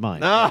man I have in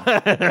mind.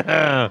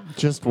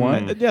 Just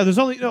one Yeah, there's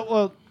only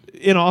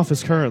in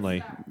office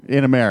currently.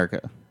 in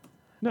America.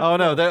 Oh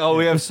no!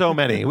 We have so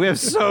many. We have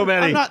so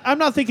many. I'm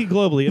not thinking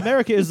globally.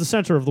 America is the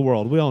center of the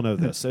world. We all know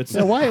this. It's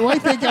So why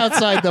think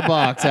outside the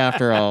box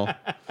after all?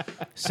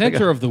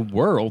 center of the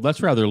world.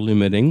 That's rather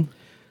limiting.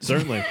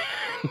 certainly.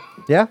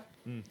 Yeah.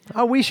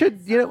 Oh, we should.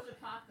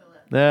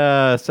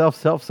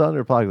 Self-centered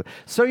apocalypse.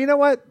 So you know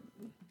what?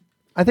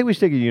 I think we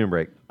should take a union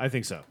break. I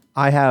think so.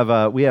 I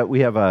have. We have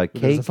a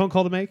There's cake. a phone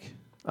call to make.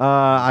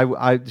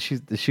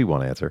 She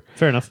won't answer.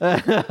 Fair enough.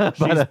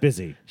 She's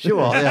busy. She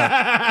will.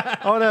 Yeah.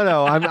 Oh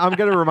no. I'm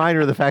going to remind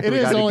her of the fact It that we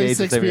is got only engaged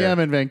 6 the same year. p.m.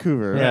 in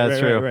Vancouver. Yeah, that's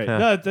true. Right. Yeah.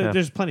 No, Yeah.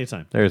 there's plenty of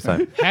time. There's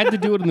time. Had to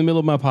do it in the middle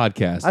of my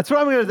podcast. That's what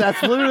I'm going to. That's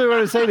literally what I'm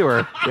going to say to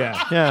her.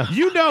 Yeah. Yeah.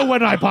 You know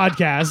when I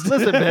podcast.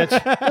 Listen,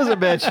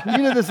 bitch.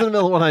 You did this in the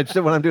middle when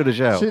I'm doing a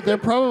show. They're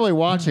probably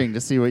watching to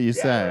see what you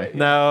say.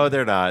 No,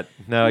 they're not.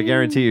 No, I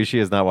guarantee you, she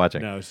is not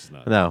watching. No, she's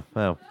not.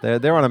 No.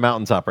 They're on a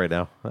mountaintop right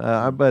now.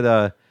 I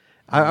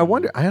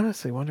wonder. I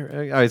honestly wonder.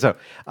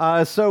 All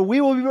right, so we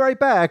will be right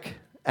back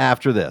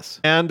after this.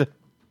 And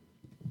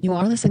You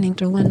are listening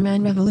to One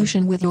Man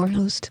Revolution with your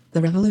host,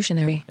 the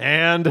Revolutionary.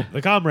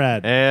 The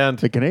comrade.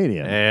 The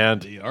Canadian.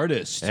 and the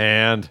artist.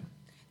 and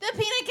The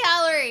peanut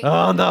gallery.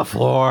 on the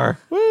floor.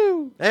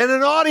 Woo! And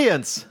an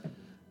audience.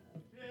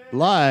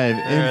 Live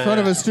in front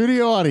of a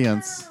studio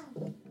audience.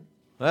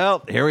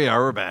 Well, here we are.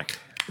 We're back.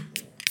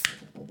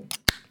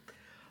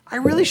 I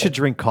really should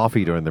drink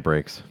coffee during the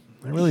breaks.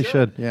 I really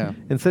should. Yeah.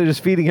 Instead of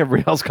just feeding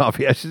everybody else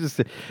coffee, I should just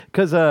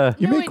because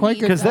You No make quite one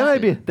good because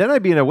then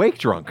I'd be an awake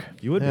drunk.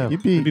 You would Yeah. be.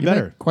 You'd be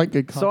better. make quite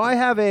good. So I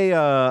have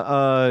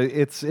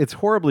it's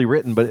horribly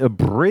written, but a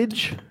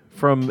bridge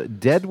from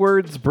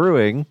Deadwords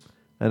Brewing,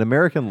 an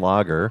American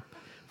lager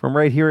from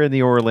right here in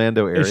the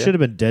Orlando area. It should have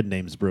been Dead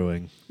Names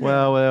Brewing.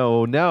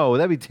 Well, no,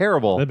 that'd be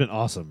terrible. That'd been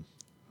awesome.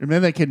 And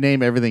then they could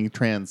name everything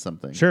trans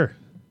something. Sure.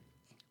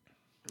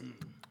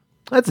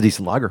 That's a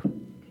decent lager.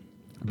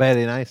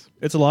 Very nice.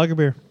 It's a lager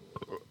beer.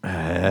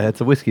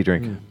 It's a whiskey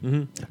drink.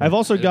 I've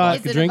also got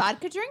Is it drink? a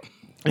vodka drink?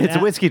 It's a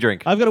whiskey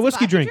drink. I've got a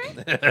whiskey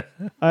Vodka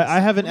drink. I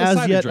have an as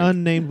Psilocybin yet drink.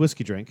 unnamed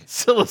whiskey drink.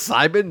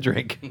 Psilocybin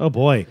drink. Oh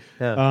boy.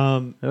 Yeah.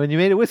 When you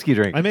made a whiskey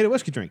drink. I made a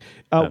whiskey drink.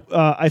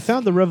 I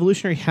found the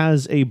Revolutionary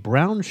has a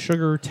brown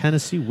sugar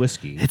Tennessee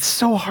whiskey. It's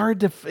so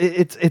hard to.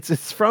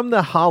 It's from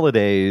the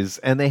holidays,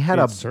 and they had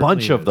It a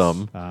bunch certainly of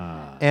them,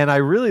 and I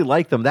really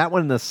like them. That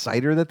one, and the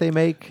cider that they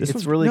make, This it's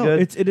one's- really no,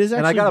 good. it is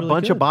and I actually got a really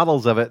bunch of good.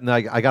 bottles of it, and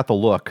I got the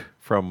look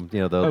from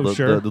Oh,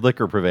 sure. the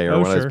liquor purveyor Oh,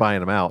 when I was sure. buying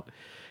them out.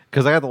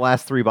 because I got the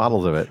last 3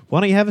 bottles of it.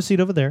 Why don't you have a seat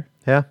over there?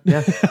 Yeah,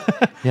 yeah,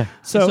 yeah.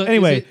 So,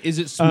 anyway, is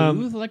it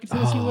smooth like a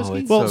Tennessee whiskey?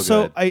 it's well,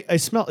 so good. I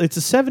smell. It's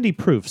a 70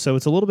 proof, so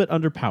it's a little bit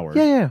underpowered.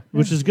 Yeah.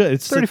 Which is good.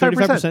 It's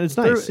 35%. It's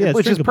nice. Yeah, it's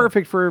which is drinkable.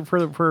 perfect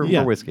for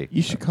Yeah. whiskey.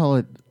 You should call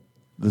it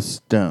the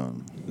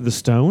Stone The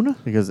Stone.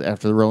 because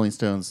after the Rolling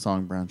Stones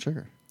song "Brown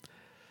Sugar."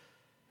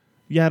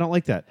 Yeah, I don't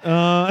like that.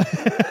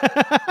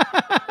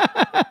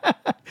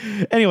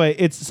 Anyway,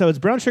 it's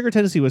brown sugar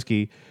Tennessee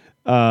whiskey,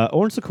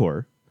 orange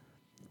liqueur,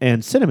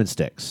 and cinnamon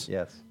sticks.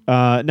 Yes.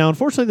 Now,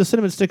 unfortunately, the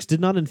cinnamon sticks did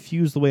not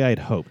infuse the way I had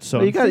hoped. So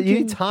But I'm you thinking-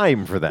 need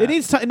time for that. It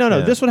needs time. No, Yeah.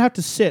 this would have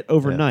to sit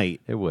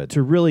overnight. it would.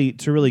 to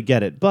really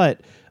get it.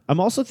 But I'm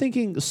also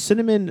thinking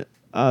cinnamon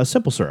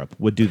simple syrup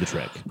would do the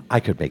trick.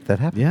 I could make that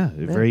happen. Yeah,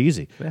 very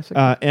easy. Yes,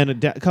 I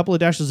And a couple of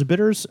dashes of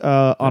bitters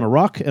on a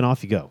rock, and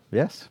off you go.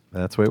 Yes,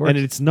 that's the way it works. And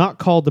it's not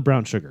called the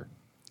brown sugar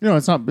No,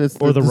 it's not. It's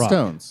or the rock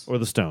Stones. or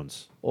the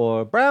Stones.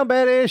 or Brown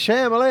Betty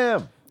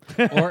Shamalim.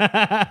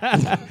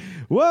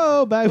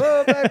 Whoa, back.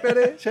 Oh, Black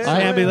Betty I Shamalim.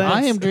 Ambulance.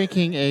 I am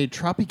drinking a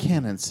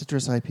Tropicana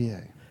citrus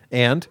IPA.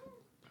 And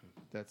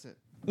That's it.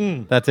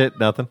 that's it.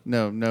 Nothing.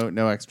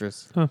 No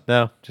extras.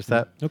 No, just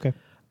that. Okay.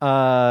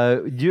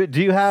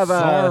 Do you have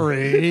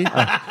Sorry.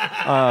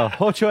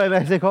 Ocho de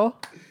Mexico?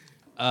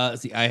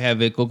 See, I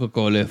have a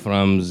Coca-Cola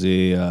from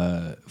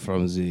the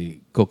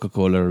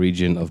Coca-Cola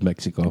region of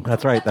Mexico.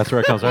 That's right. That's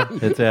where it comes from.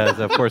 It's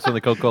of course in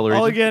the Coca-Cola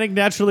All region. organic,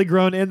 naturally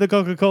grown in the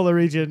Coca-Cola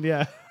region.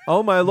 Yeah.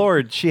 Oh my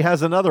lord, she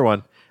has another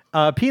one.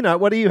 Peanut,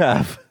 what do you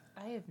have?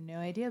 I have no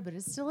idea, but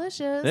it's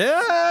delicious.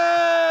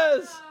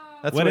 Yes.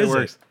 That's What the way is it it?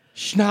 works.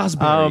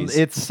 Schnozberries.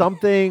 It's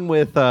something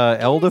with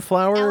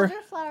elderflower.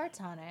 Elderflower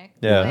tonic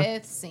Yeah.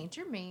 with Saint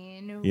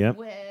Germain, Yep.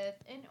 with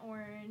an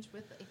orange,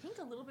 with I think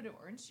a little bit of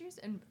orange juice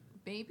and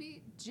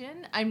baby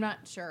gin. I'm not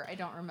sure. I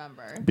don't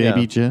remember.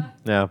 Baby Yeah. gin.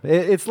 No,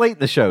 it's late in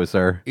the show,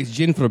 sir. It's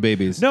gin for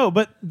babies. No,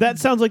 but that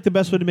sounds like the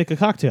best way to make a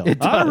cocktail. I don't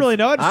does. really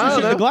know. I just I threw don't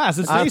shit in know. a glass.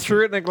 It's I tasty.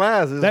 threw it in a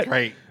glass. It's That-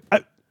 great.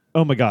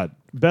 Oh my god.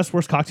 Best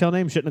worst cocktail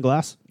name? Shit in a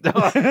glass? No,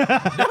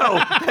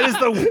 that is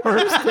the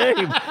worst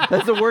name.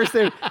 That's the worst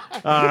name.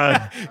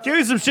 Give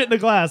me some shit in a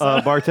glass.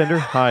 Bartender,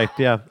 hi.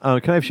 Yeah.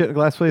 Can I have shit in a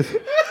glass, please?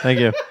 Thank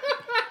you.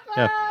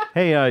 Yeah.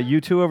 Hey,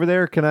 you two over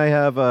there, can I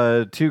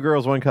have 2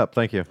 girls, 1 cup?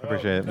 Thank you.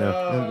 Appreciate it.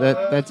 No.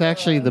 That's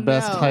actually the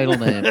best No. title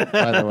name,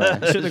 by the way,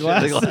 shit in a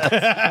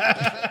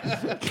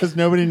glass. because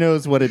nobody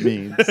knows what it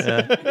means.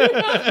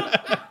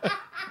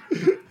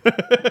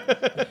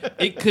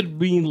 It could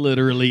mean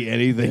literally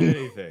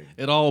anything.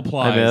 It all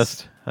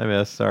applies. I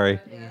missed. Sorry.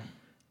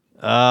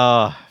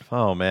 Oh,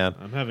 man.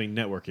 I'm having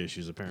network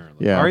issues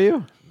apparently. Yeah. Are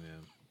you?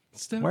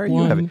 Step Why are you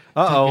one, having? take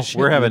a shit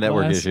We're in having the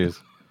network glass. issues.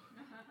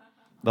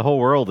 The whole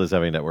world is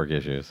having network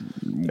issues.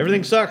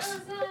 Everything sucks.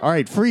 All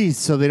right, freeze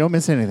so they don't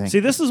miss anything. See,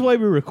 this is why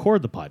we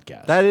record the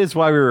podcast. That is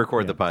why we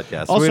record the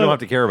podcast. So we don't have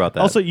to care about that.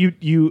 Also, you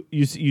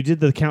did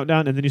the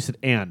countdown and then you said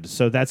 "and,"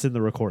 so that's in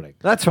the recording.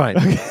 that's fine.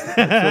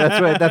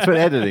 that's what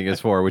editing is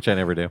for, which I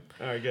never do.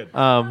 All right, good.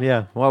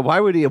 Yeah. Well,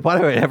 why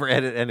do I ever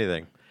edit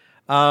anything?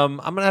 I'm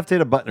gonna have to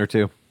hit a button or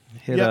two.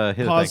 Hit Yep,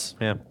 a pause.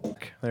 thing. Yeah.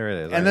 There it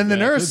is. and then the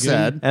nurse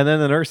said, And then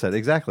the nurse said,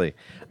 exactly.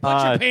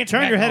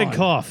 Turn your head and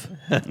cough.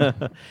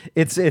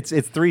 It's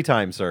 3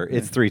 times, sir.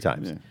 It's 3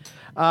 times.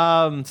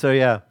 So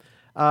yeah.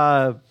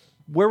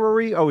 Where were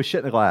we? Oh,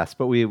 shit in a glass,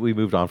 but we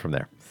moved on from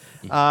there.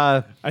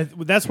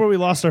 That's where we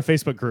lost our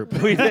Facebook group.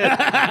 We did.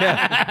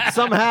 Yeah.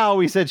 Somehow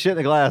we said shit in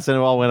a glass and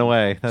it all went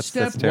away. That's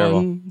Step terrible.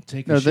 one,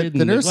 take a "No." shit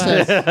The in nurse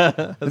glass. said,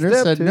 "The nurse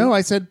Step said, 2. no."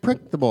 I said,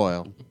 "Prick the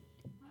boil."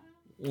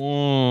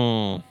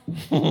 Damn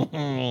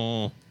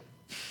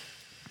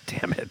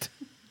it.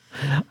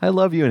 I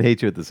love you and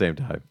hate you at the same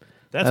time.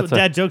 That's what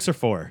dad jokes are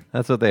for.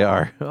 That's what they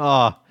are.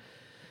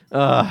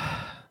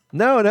 No.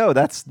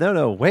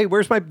 Wait,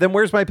 where's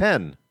my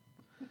pen?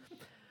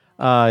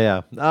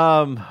 Yeah.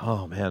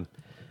 Oh man.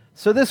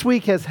 So this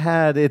week has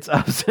had its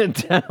ups and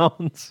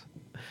downs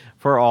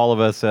for all of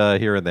us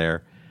here and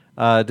there.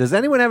 Does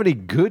anyone have any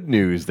good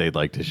news they'd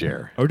like to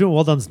share? Are we doing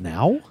well done's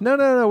now?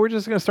 No. We're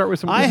just gonna start with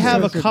some. I good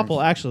have news. a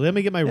couple actually. Let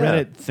me get my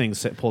Yeah. Reddit thing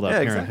pulled up. Yeah,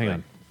 Here, exactly. hang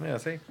on. Yeah.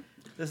 See,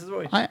 this is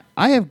what we.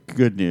 I have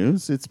good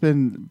news. It's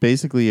been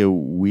basically a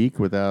week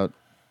without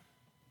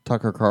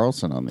Tucker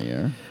Carlson on the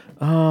air.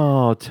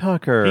 Oh,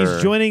 Tucker.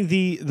 He's joining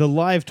the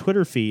live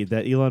Twitter feed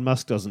that Elon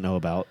Musk doesn't know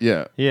about.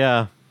 Yeah.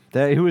 Yeah.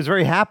 He was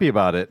very happy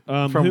about it.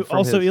 From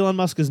Also, his- Elon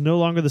Musk is no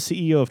longer the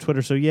CEO of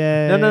Twitter, so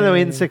yay. No.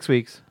 In 6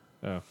 weeks.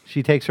 Oh.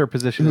 She takes her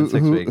position in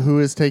 6 weeks. Who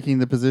is taking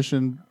the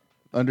position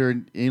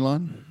under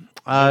Elon?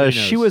 Nobody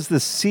She knows. was the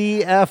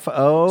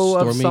CFO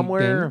of Stormy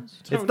somewhere. Daniels?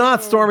 It's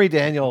not Stormy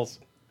Daniels.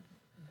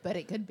 But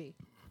it could be.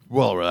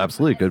 Well,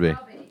 absolutely could be.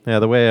 Yeah,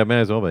 the way it may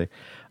as well be.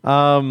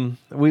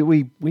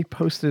 We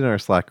posted in our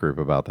Slack group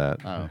about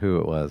that. Who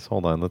it was?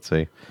 Hold on, let's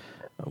see.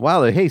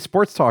 Wow, hey,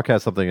 Sports Talk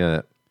has something in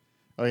it.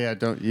 Oh yeah,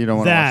 you don't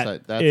want to watch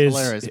that. That's is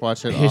hilarious.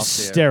 Watch it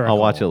hysterical. I'll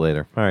watch it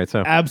later. All right,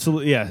 so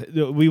Absolutely, yeah.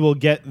 We will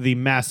get the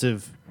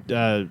massive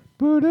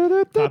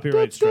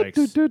copyright strikes.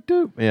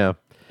 Yeah.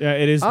 Yeah,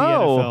 it is the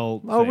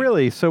NFL. Oh, thing.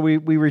 really? So we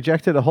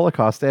rejected a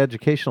Holocaust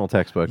educational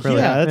textbook.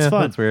 Really? Yeah, that's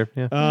fun. That's weird.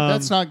 Yeah.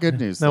 That's not good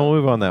news. no, though.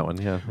 we'll move on that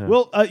one. Yeah.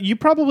 Well, you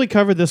probably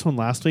covered this one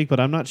last week, but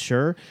I'm not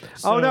sure.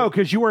 Oh no,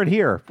 because you weren't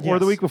here, or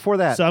the Yes. week before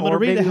that. So I'm going to or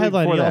read maybe the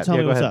headline week and before y'all tell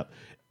that. me Yeah, what's go ahead. up.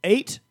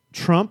 8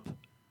 Trump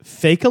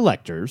fake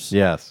electors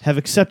have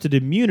accepted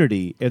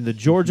immunity in the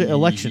Georgia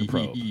election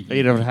probe.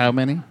 8 of how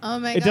many? Oh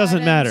my god. It doesn't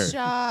I'm matter.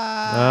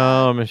 shocked.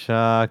 Oh, I'm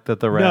shocked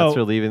that the rats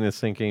No. are leaving the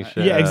sinking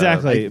ship. Yeah,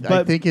 exactly. I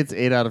But think it's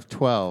 8 out of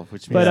 12,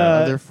 which means But, the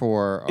other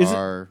 4 isn't-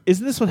 are.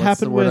 isn't this what what's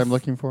happened the word with- I'm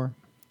looking for?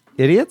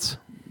 Idiots?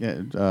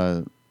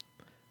 Yeah.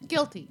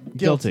 Guilty.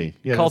 Guilty.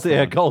 Yeah, Cult- that's the yeah,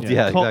 one. cult-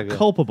 yeah, exactly.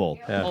 Culpable.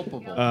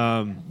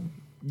 Culpable.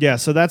 Yeah,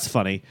 so that's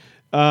funny.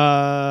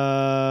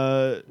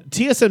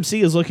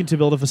 TSMC is looking to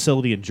build a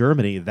facility in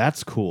Germany.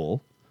 That's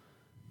cool.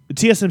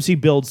 TSMC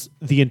builds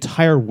the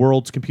entire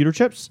world's computer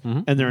chips,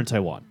 and they're in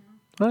Taiwan,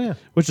 Oh yeah.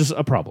 which is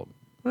a problem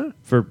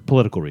for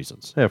political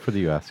reasons Yeah, for the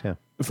U.S. Yeah.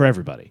 for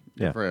everybody.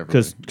 Yeah. For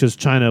everybody. Because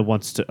China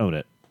wants to own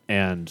it,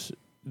 and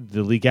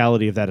the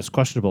legality of that is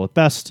questionable at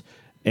best.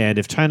 And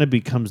if China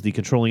becomes the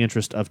controlling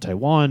interest of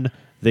Taiwan,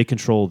 they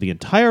control the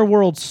entire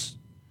world's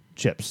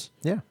chips,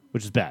 Yeah.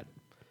 which is bad.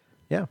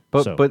 Yeah.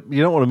 But So- but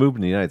you don't want to move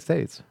in the United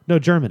States. No,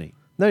 Germany.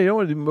 No, you don't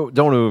want to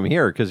move them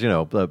here because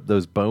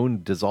those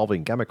bone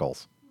dissolving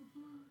chemicals.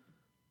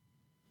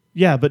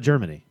 Yeah, but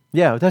Germany.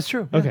 Yeah, that's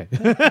true. Okay.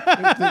 But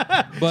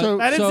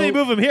I didn't say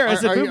move them here. I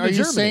said move are to you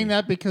Germany. saying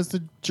that because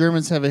the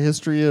Germans have a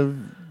history of?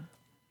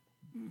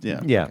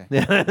 Yeah. Yeah. okay.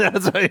 Yeah.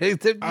 That's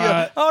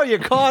oh, you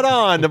caught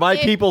on to my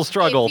people's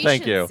struggle.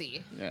 Thank you.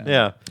 Efficiency.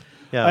 Yeah.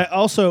 Yeah. I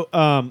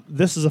also,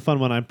 this is a fun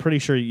one. I'm pretty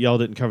sure y'all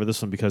didn't cover this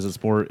one because it's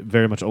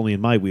very much only in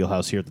my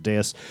wheelhouse here at the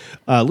dais.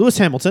 Lewis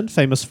Hamilton,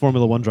 famous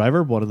Formula One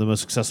driver, one of the most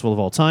successful of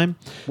all time,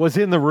 Was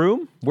in the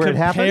room where it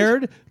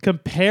happened.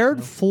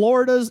 compared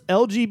Florida's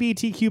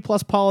LGBTQ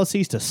plus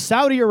policies to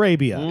Saudi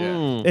Arabia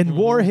and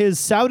wore his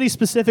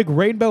Saudi-specific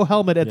rainbow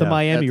helmet at the Yeah.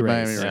 Miami At the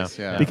race Miami race,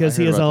 yeah. because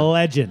I he heard is a about that.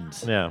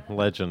 legend. Yeah,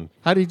 legend.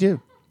 How do you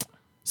do?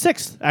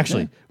 6th,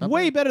 actually. Yeah, not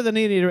Way better than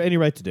any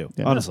right to do,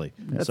 Yeah. honestly.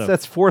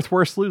 That's fourth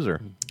worst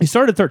loser. He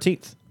started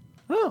 13th.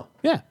 Oh,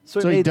 Yeah.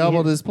 So he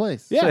doubled his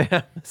place.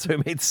 Yeah. So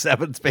he made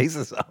 7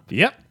 spaces up.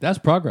 Yep. That's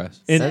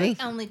progress. And- So they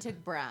only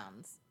took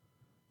Browns.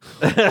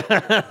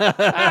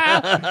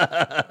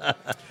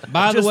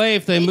 By the way,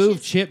 if they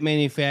move chip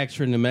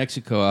manufacturing to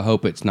Mexico, I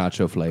hope it's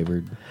nacho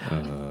flavored.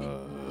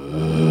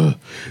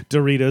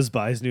 Doritos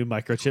buys new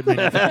microchip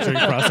manufacturing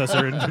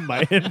processor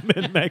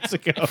in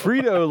Mexico.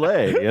 Frito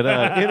Lay, in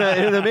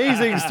an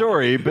amazing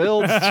story,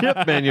 builds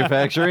chip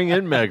manufacturing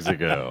in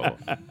Mexico.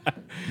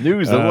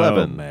 News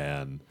 11. Oh,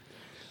 man.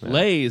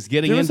 Lay's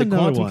getting There was into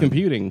another quantum one.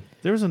 computing.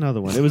 There was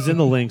another one. It was in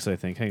the links, I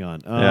think. Hang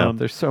on. Yeah,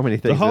 there's so many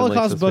things. The in links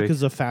Holocaust this book week.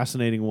 is a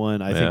fascinating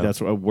one. I Yeah. think that's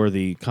a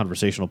worthy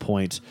conversational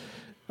point.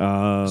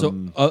 So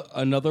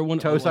another one.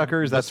 Toe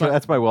suckers.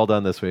 That's my well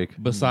done this week.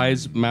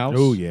 Besides mouse.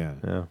 Oh, yeah.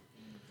 Yeah.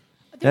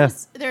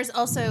 There's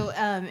also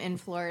in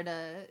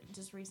Florida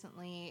just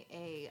recently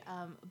a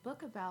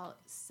book about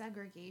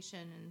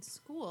segregation in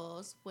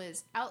schools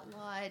was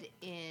outlawed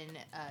in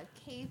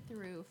K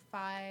through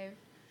 5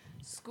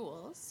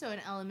 schools, so in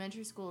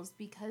elementary schools,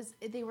 because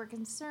they were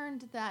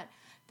concerned that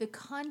the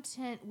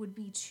content would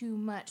be too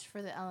much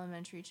for the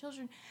elementary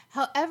children.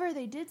 However,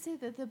 they did say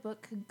that the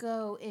book could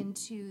go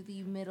into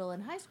the middle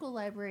and high school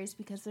libraries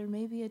because there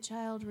may be a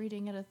child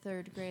reading at a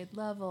 3rd grade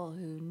level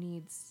who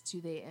needs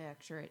the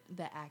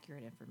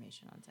accurate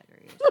information on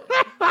segregation.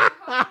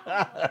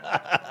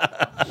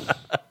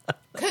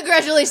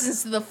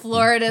 Congratulations to the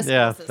Florida school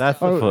Yeah, system. that's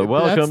the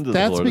welcome to the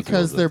That's Florida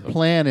because school their system.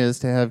 plan is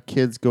to have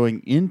kids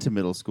going into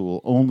middle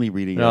school only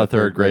reading No, at a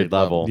 3rd grade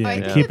level. Yeah.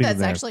 I think keeping that's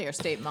there. actually our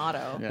state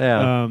motto.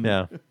 Yeah, Um,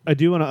 yeah. I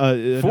do want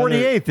to.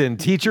 48th in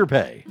teacher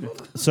pay.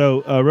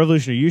 So,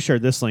 Revolutionary, you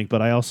shared this link,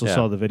 but I also Yeah.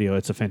 saw the video.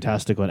 It's a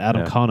fantastic one.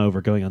 Adam Yeah.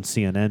 Conover going on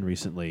CNN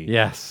recently.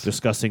 Yes.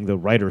 Discussing the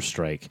writer's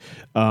strike.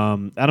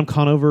 Adam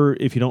Conover,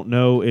 if you don't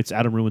know, it's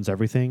Adam Ruins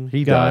Everything.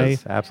 He guy,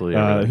 does, absolutely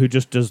everything. who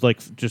just does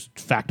just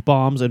fact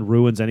bombs and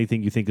ruins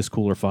anything you think is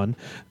cool or fun.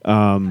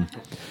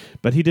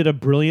 But he did a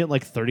brilliant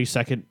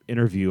 30-second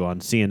interview on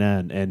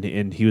CNN,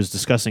 and he was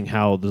discussing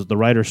how the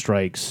writer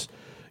strikes.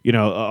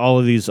 All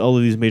of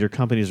these major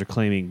companies are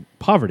claiming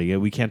poverty,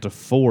 and we can't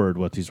afford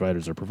what these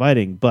writers are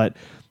providing.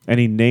 And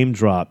he name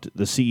dropped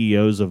the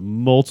CEOs of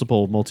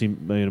multiple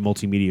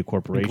multimedia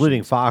corporations,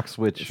 Including Fox,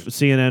 which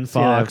CNN,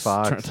 Fox,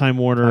 Fox, Time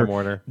Warner, Time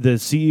Warner. the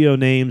CEO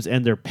names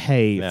and their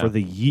pay Yeah. for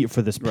the year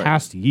for this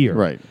past year.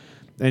 Right.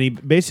 And he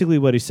basically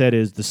what he said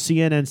is the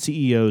CNN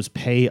CEO's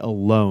pay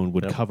alone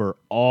would cover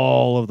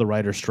all of the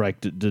writer strike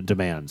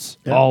demands,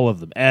 all of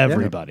them,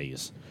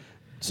 everybody's.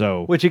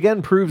 So, which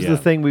again proves Yeah. the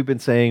thing we've been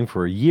saying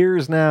for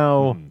years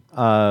now.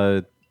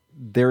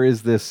 There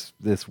is this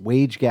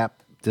wage gap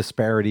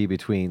disparity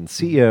between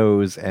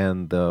CEOs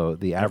and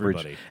the average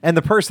Everybody. and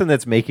the person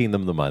that's making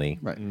them the money.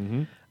 Right.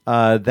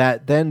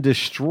 That then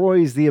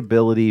destroys the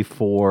ability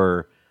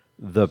for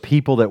the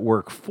people that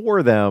work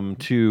for them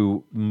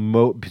to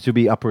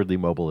be upwardly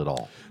mobile at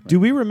all. Do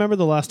we remember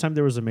the last time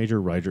there was a major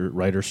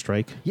writer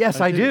strike?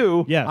 Yes, I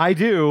do. Yeah. I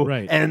do.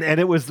 Right. And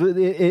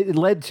it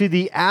led to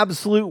the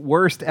absolute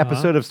worst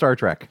episode of Star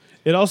Trek.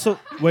 It also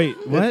what?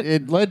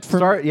 It led from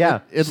Star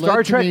it Star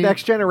led to Trek me-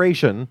 Next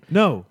Generation.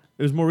 No,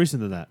 it was more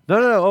recent than that.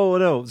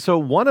 No. So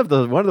one of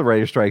the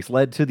writer strikes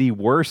led to the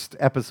worst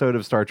episode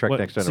of Star Trek What,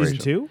 Next Generation.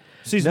 season 2?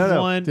 Season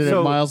No. 1. Did it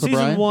have Miles season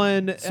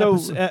O'Brien? 1. So-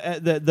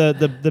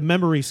 The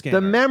memory scanner.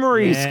 The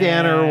memory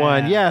scanner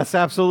one. Yes,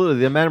 absolutely.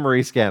 The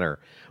memory scanner.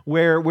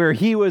 Where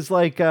he was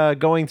like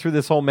going through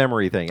this whole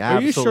memory thing. Are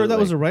you sure that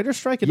was a writer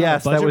strike? And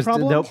Yes, not a budget that was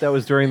problem? nope. That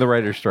was during the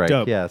writer strike.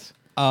 Dope. Yes.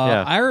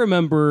 I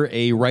remember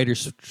a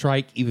writer's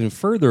strike even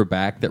further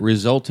back that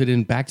resulted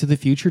in Back to the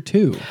Future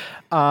 2. That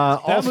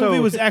also, movie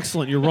was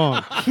excellent. You're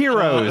wrong.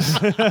 Heroes.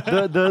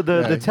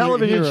 the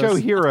television show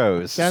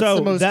Heroes. That's So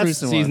the most that's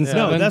recent season one.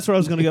 seven. No, that's where I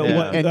was going to go. Yeah.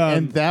 What,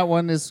 And that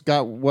one has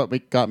got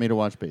got me to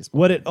watch baseball.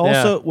 what it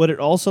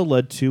also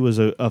led to was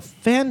a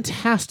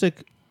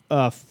fantastic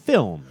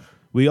film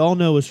we all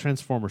know is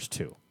Transformers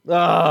 2.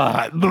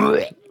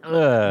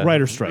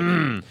 Writer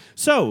strike.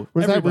 So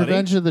Was that everybody-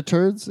 Revenge of the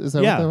Turds? Is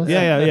that Yeah, what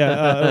that was?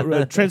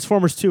 yeah.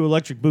 Transformers 2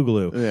 Electric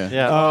Boogaloo. Yeah.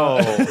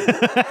 Yeah.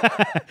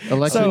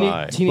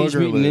 Teenage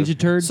Mutant Ninja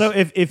Turds. So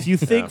if you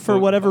think for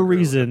Boogaloo. whatever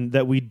reason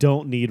that we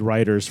don't need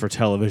writers for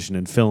television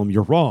and film,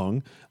 you're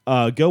wrong.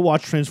 Go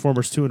watch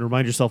Transformers 2 and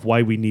remind yourself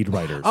why we need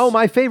writers. Oh,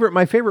 my favorite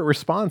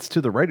response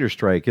to the writer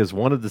strike is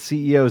one of the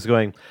CEOs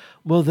going,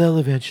 "Well, they'll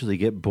eventually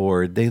get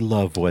bored. They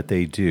love what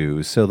they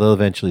do, so they'll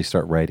eventually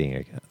start writing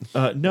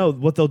again." No,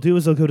 what they'll do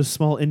is they'll go to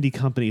small indie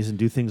companies and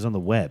do things on the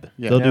web.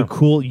 Yeah. They'll Yeah. do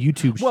cool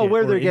YouTube Well, shit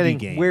where or they're indie getting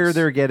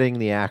games.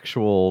 the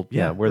actual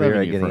where they're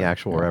revenue getting from it.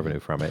 actual revenue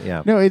from it.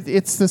 Yeah. No,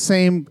 it's the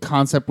same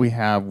concept we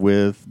have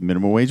with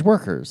minimum wage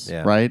workers,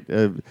 Yeah. right?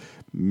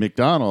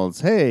 McDonald's.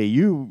 Hey,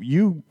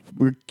 you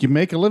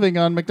make a living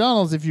on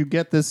McDonald's if you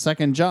get this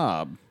second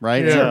job,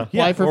 right? Yeah. Or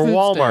apply for Or food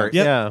Walmart. stamps.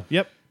 Yep. Yeah.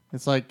 Yep.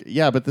 It's like,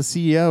 yeah, but the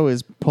CEO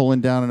is pulling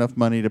down enough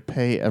money to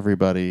pay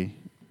everybody,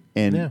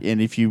 and Yeah.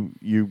 and if you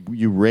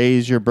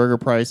raise your burger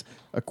price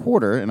a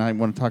quarter, and I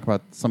want to talk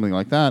about something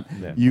like that,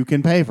 you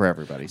can pay for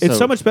everybody. It's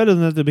so much better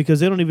than that because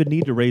they don't even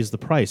need to raise the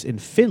price. In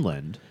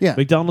Finland, Yeah.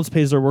 McDonald's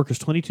pays their workers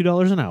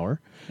 $22 an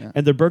hour,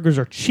 and their burgers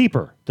are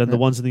cheaper than the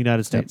ones in the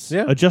United States,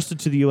 Yeah. adjusted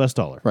to the U.S.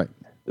 dollar. right,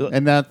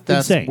 and that's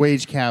Insane.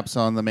 wage caps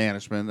on the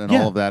management, and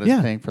Yeah, all of that is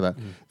yeah. paying for that.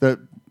 The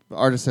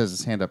artist has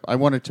his hand up. I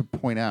wanted to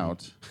point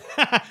out.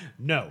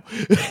 No.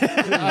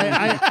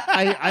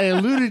 I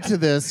alluded to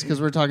this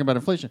because we're talking about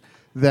inflation.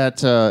 That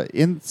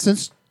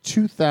since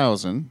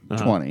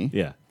 2020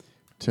 Yeah.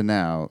 to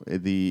now,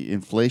 the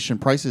inflation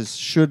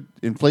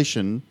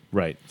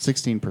Right.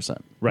 16%.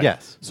 Right.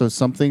 Yes. So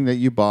something that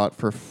you bought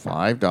for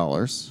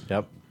 $5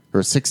 Yep.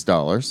 or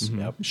 $6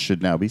 Mm-hmm.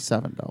 should now be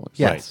 $7.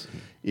 Yes.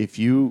 If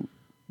you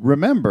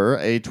remember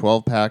a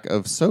 12-pack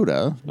of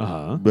soda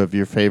of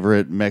your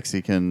favorite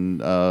Mexican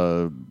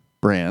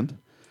brand,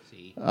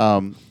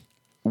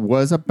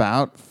 was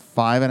about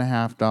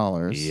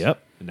 $5.50. Yep.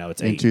 And now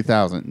it's In 8.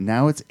 2000,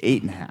 now it's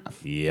 8.5.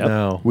 Yep.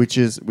 No. Which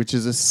is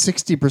a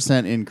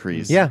 60%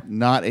 increase. Yeah.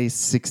 Not a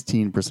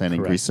 16%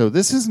 increase. So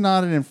this is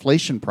not an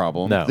inflation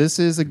problem. No. This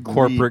is a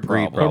Corporate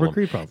greed problem. Corporate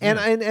greed problem, And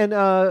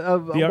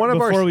one of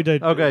before our we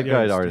did- go ahead, the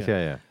artist, artist. yeah.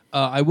 Yeah.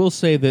 I will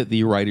say that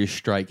the writer's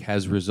strike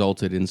has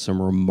resulted in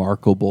some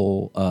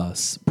remarkable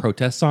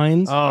protest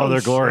signs. Oh, they're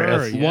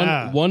glorious. sure,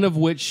 yeah. One of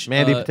which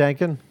Mandy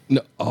Patinkin.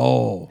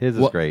 his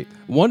is great.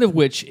 One of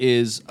which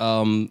is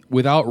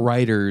without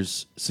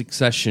writers,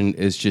 Succession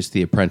is just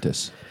The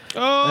Apprentice.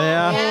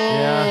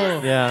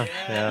 Yeah.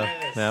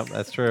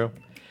 That's true.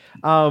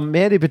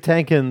 Mandy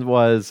Patinkin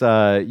was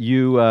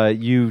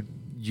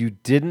you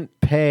didn't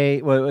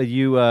pay. Well,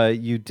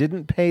 you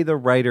didn't pay the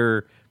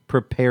writer.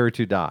 Prepare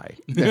to die.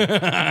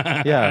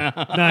 Yeah.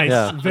 Nice.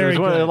 Yeah. Very It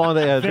was good. one of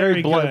the,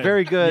 Very good.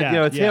 very good.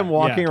 Yeah, It's yeah, him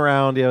walking yeah.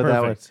 around.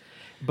 That was.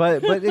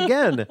 Perfect. But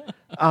again,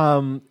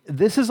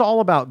 this is all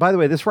about. By the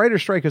way, this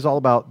writer's strike is all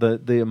about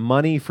the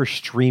money for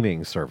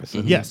streaming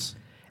services. Yes.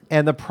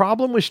 And the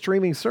problem with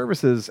streaming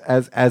services,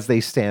 as they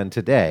stand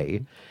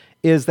today,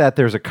 is that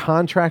there's a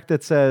contract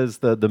that says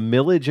the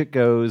millage it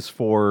goes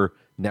for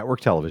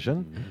network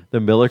television, the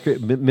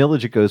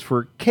millage it goes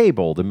for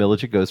cable, the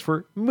millage it goes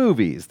for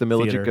movies, the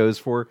millage Theater. it goes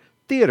for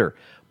theater.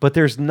 But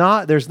there's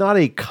not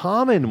a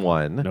common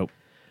one Nope.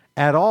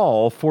 at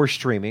all for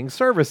streaming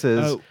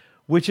services. Oh.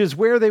 Which is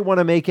where they want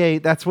to make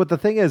that's what the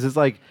thing is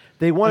like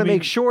they want to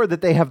make sure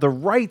that they have the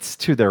rights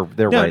to their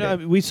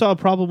writing. No, we saw a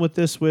problem with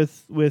this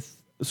with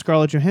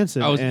Scarlett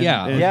Johansson. Oh,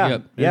 yeah. and, Yeah,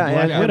 Yep. yeah,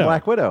 and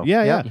Black Widow.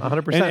 Yeah, yeah,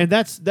 100%. And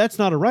that's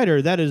not a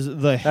writer. That is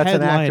the an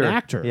headline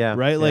actor. Yeah,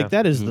 right? yeah. Like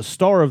that is the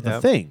star of the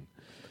Yep. thing.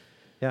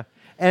 Yeah,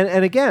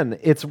 and again,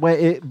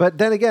 but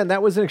then again,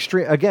 that was an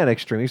extreme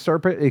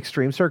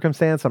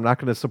circumstance. I'm not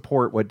going to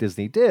support what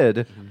Disney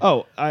did.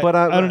 Oh, But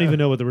I don't even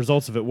know what the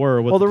results of it were.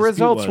 Or what Well, the dispute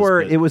results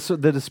were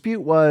but- the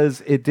dispute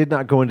was it did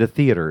not go into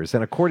theaters,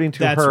 and according to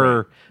That's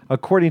her, right. a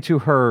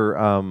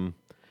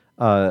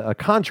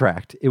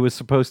contract, it was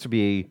supposed to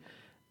be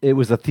it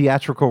was a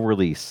theatrical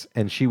release,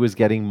 and she was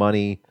getting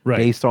money Right.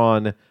 based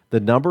on the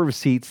number of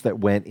seats that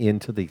went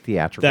into the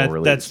theatrical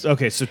release. That's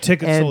okay. So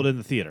tickets And- sold in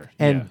the theater,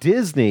 And Yeah.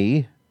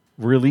 Disney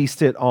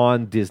released it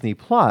on Disney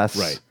Plus,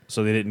 right?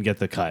 So they didn't get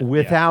the cut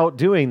without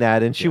doing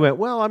that. And she went,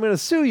 well, I'm going to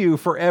sue you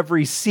for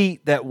every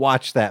seat that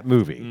watched that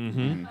movie.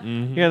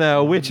 You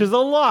know, which is a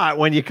lot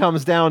when it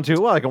comes down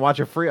to, well, I can watch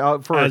it free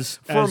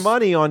for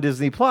money on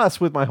Disney Plus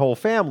with my whole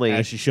family.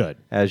 as she should.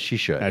 As she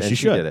should. As And she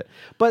should. did it.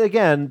 But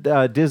again,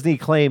 Disney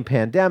claimed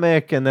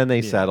pandemic, and then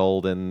they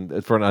settled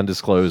and for an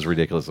undisclosed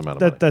ridiculous amount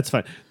of money. That's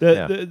fine.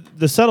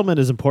 The settlement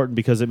is important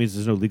because it means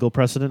there's no legal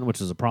precedent,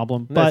 which is a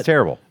problem. That's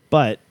terrible.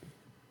 But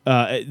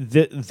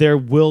there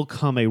will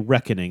come a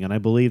reckoning, and I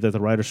believe that the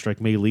writer's strike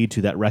may lead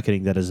to that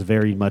reckoning that is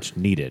very much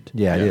needed.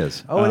 Yeah, it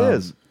is. Oh, it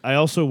is. I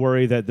also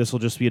worry that this will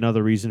just be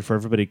another reason for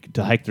everybody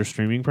to hike their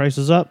streaming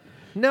prices up.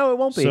 No, it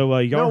won't be. So, No,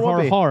 yar it won't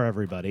har be. har,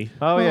 everybody.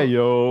 Oh, yeah.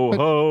 Yo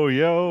ho,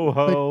 yo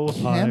ho. But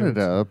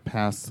Canada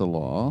passed the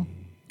law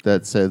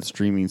that said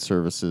streaming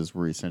services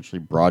were essentially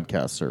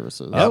broadcast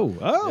services. Oh,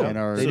 And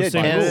are They the did.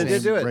 same Canada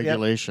did do it, yep.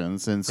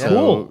 regulations, and Yep. so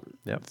Cool.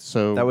 Yep.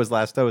 so That was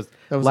last was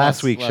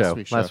last week's show.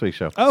 week's Last week's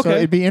show. Oh. So Okay.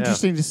 it'd be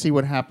interesting to see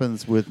what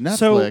happens with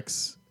So-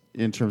 Netflix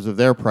in terms of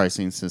their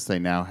pricing, since they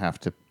now have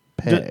to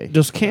pay.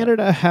 Does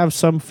Canada have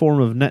some form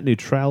of net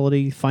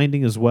neutrality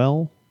finding as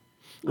well?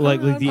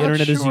 Like the I'm not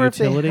internet is a sure if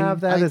they utility?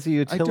 have that as a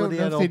utility.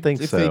 I know don't if they,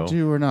 think if so. they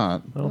do or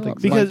not. I don't think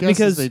so. because My guess is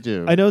because they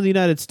do. I know in the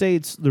United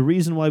States the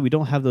reason why we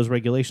don't have those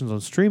regulations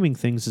on streaming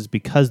things is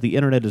because the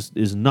internet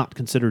is not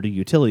considered a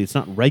utility. It's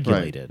not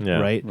regulated, Yeah.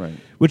 right? Right.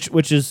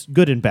 Which is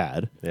good and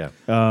bad. Yeah.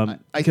 I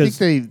think because-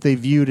 they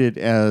viewed it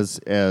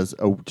as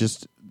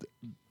just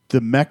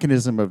the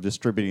mechanism of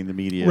distributing the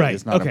media Right,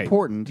 is not okay.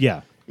 important.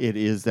 Yeah. It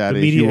is that The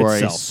if media you are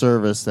itself. a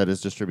service that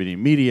is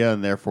distributing media,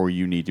 and therefore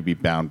you need to be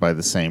bound by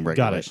the same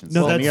regulations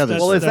No, as any that's- other.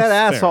 that's- Well, as that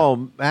that's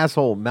fair.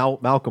 asshole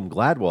Malcolm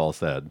Gladwell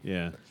said,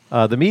 Yeah.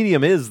 the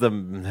medium is the.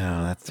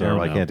 No, that's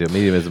terrible. Oh, I no. can't do it.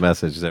 Medium is the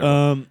message. There.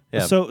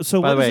 Yeah. So By what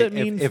the does way, that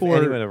mean if for?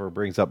 anyone ever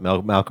brings up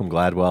Malcolm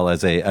Gladwell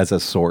as a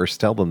source,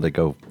 tell them to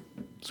go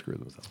screw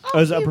themselves. Oh,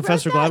 is that He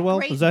Professor wrote Gladwell?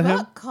 Great Is that him?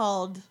 book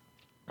called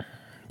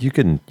You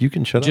can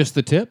shut Just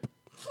the tip?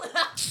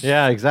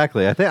 Yeah,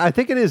 exactly. I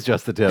think it is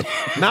just the tip.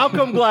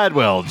 Malcolm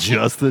Gladwell,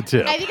 just the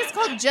tip. I think it's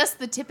called Just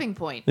the Tipping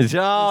Point.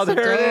 Oh,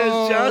 there it is.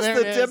 Oh, Just there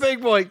the it is. tipping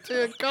point.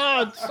 Dear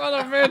God, son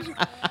of a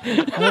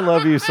bitch. I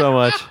love you so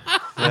much.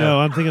 No,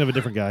 I'm thinking of a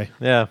different guy.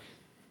 Yeah.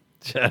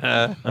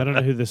 I don't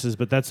know who this is,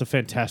 but that's a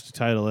fantastic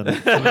title. And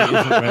somebody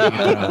isn't writing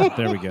it down.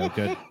 There we go. Good.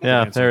 Good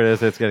Yeah, answer. there it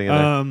is. It's getting in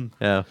there.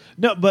 Yeah.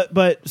 No,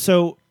 but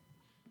so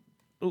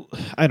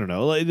I don't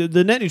know. Like,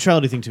 the net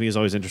neutrality thing to me is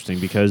always interesting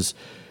because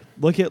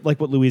look at like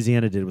what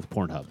Louisiana did with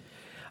Pornhub.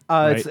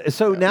 Right.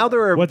 So now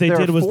there are What they there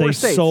did are was 4 they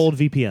states. sold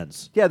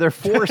VPNs. Yeah, there are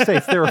 4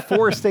 states. There are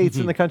 4 states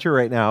in the country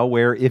right now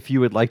where if you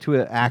would like to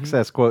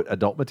access quote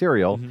adult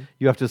material,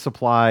 you have to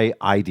supply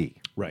ID.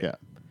 Right. Yeah.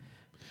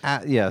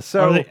 Yeah. Are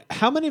So they,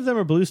 how many of them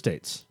are blue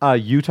states?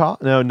 Utah?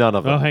 No, none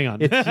of them. Oh, hang on.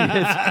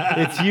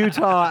 It's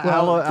Utah,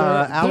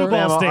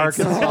 Alabama, ball states.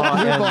 Arkansas,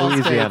 Blue and ball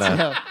states,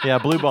 Louisiana. Yeah,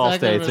 blue ball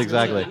Exactly states,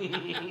 what I was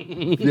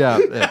exactly.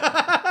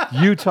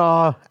 yeah.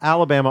 Utah,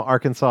 Alabama,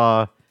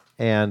 Arkansas,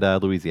 and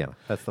Louisiana.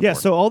 That's the Yeah,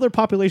 4. so all their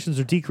populations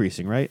are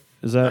decreasing, right?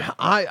 Is that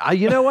I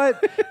you know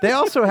what? They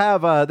also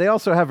have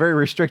very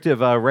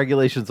restrictive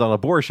regulations on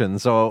abortion.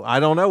 So I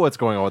don't know what's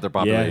going on with their yeah?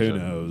 population.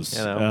 Who knows?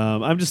 You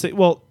know? I'm just saying.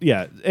 Well,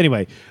 yeah.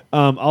 Anyway,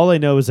 all I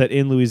know is that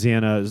in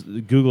Louisiana,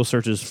 Google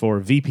searches for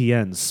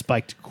VPNs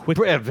spiked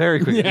quickly. Yeah,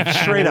 very quickly,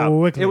 straight up.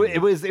 Quickly. It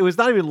was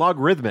not even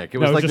logarithmic. It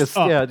was No, like just this.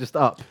 up. Yeah, just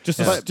up. Just,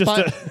 Yeah.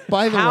 just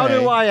by the How way,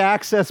 do I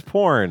access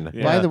porn?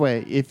 Yeah. By the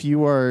way, if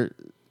you are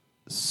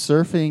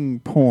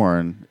surfing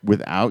porn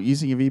without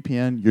using a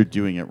VPN, you're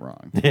doing it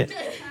wrong.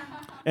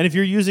 and if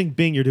you're using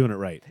Bing, you're doing it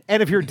right.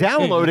 And if you're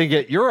downloading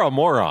it, you're a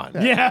moron.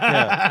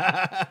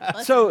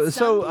 So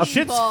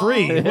Shit's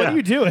free. What are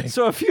you doing?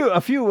 So a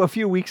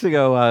few weeks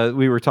ago,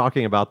 we were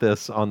talking about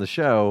this on the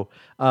show.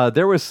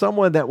 There was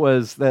someone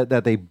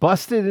that they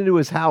busted into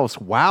his house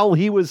while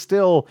he was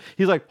still.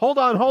 He's like, hold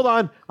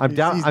on, I'm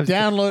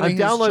downloading his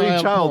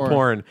child child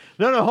porn.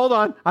 No, hold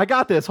on, I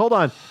got this. Hold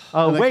on.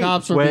 And the Wait,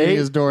 cops are beating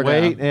his door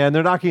wait, down. and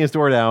they're knocking his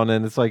door down,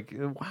 and it's like,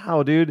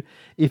 wow, dude,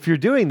 if you're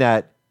doing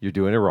that, you're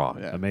doing it wrong.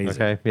 Yeah.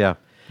 Amazing. Okay, yeah.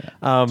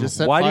 Just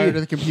set why do fire you- to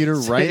the computer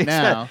right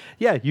now.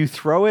 Yeah, you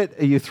throw it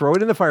in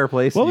the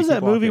fireplace. What and was you that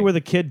keep movie walking. where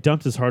the kid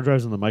dumped his hard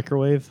drives in the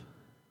microwave?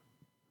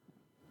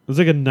 It was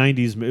like a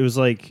 '90s. It was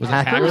like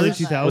Hackers? early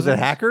 2000s. Was it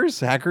Hackers?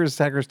 Hackers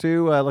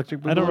 2,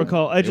 Electric Boogaloo? I don't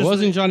recall. I It just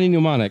wasn't Johnny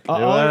Mnemonic.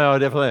 No,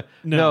 definitely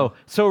No.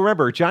 So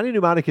remember, Johnny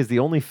Mnemonic is the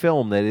only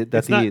film that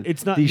It's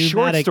not the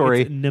short pneumatic,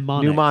 story it's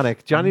mnemonic.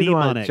 Mnemonic. Johnny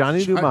Mnemonic.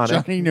 Mnemonic.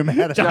 Johnny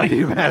Pneumatic.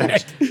 Johnny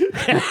Mnemonic.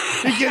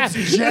 He gets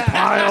jacked.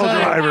 Pile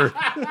driver.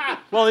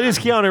 Well, it is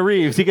Keanu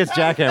Reeves. He gets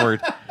jackhammered.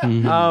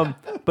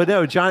 But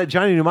no, Johnny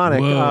Mnemonic.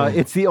 Whoa.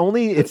 It's the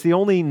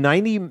only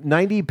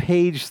 90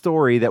 page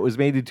story that was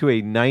made into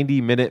a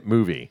 90-minute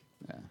movie.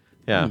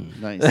 Yeah.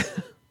 Nice.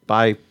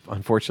 By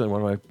unfortunately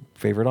one of my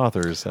favorite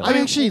authors. I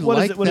actually what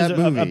is like it- what is that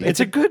it? movie. it's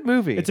a good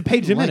movie. It's a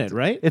page a liked minute, it.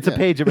 right? It's a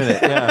page a minute.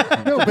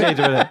 Yeah, No, but page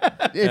a minute.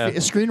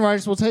 if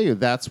screenwriters will tell you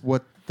that's the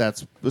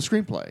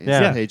screenplay. It's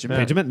Yeah. a page a minute.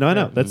 Page a minute. No, I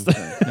know. That's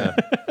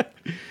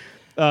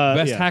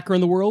Best yeah. hacker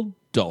in the world,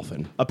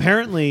 Dolphin.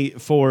 Apparently,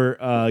 for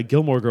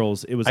Gilmore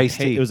Girls, it was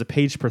Ice-T. it was a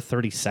page per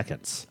 30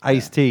 seconds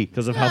Ice-T.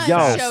 because of how I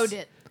fast showed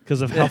it.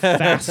 because of how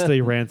fast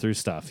they ran through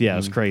stuff. Yeah, it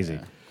was crazy.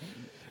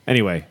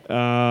 Anyway,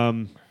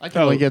 I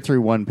can only get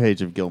through one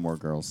page of Gilmore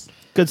Girls.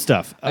 good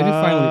stuff. I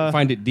do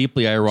find it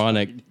deeply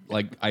ironic.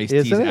 Like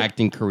Ice-T's Isn't it?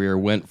 acting career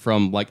went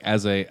from like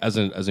as a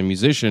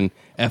musician,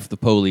 F the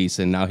police,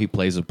 and now he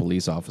plays a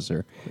police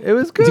officer. It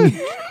was good.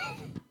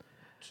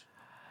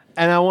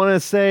 And I want to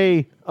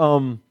say,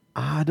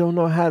 I don't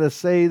know how to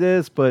say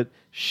this, but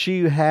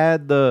she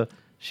had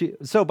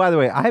So, by the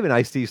way, I have an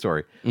Ice-T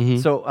story.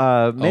 So,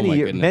 my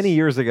goodness. many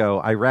years ago,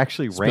 I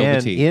actually the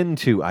ran tea.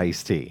 into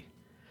Ice-T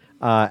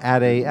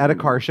at a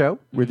car show.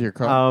 With your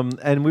car?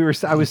 And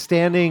I was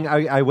standing.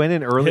 I went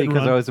in early Hit and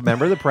because run. I was a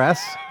member of the press.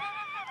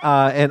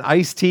 And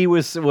Ice-T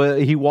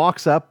he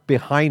walks up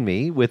behind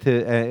me with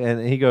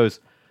and he goes,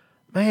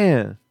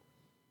 "Man,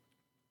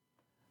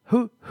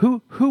 who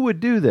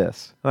would do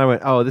this?" And I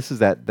went, "Oh, that's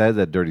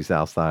that Dirty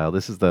South style.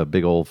 This is the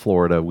big old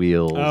Florida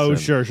wheels." Oh, and-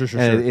 sure.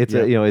 And it's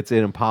Yeah. it's an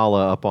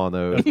Impala up on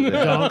those.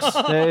 Donks.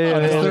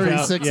 Yeah.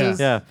 36s?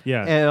 Yeah.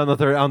 Yeah. And on the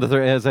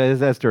third,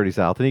 that's Dirty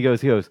South. And he goes,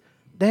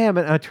 "Damn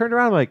it!" And I turned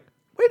around, I'm like,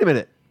 "Wait a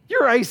minute,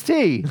 you're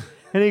Ice-T."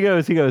 And he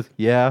goes,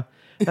 "Yeah."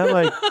 And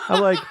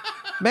I'm like,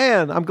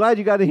 "Man, I'm glad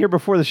you got in here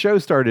before the show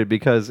started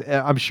because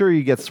I'm sure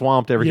you get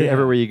swamped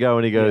everywhere you go."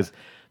 And he goes,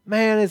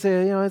 "Man, it's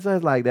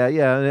not like that."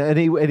 Yeah.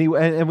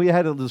 And we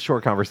had a little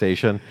short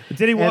conversation.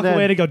 Did he walk then-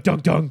 away and go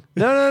dunk dunk?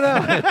 No.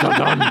 Dun,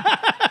 dun.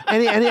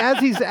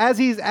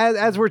 And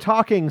as we're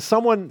talking,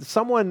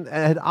 someone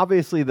had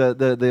obviously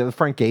the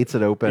front gates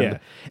had opened, Yeah.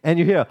 and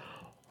you hear,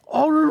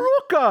 "Oh,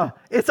 look,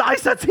 it's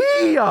Ice-T!"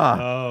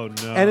 Oh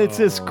no! And it's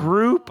this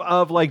group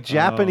of like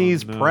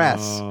Japanese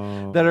press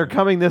that are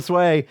coming this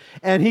way,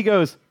 and he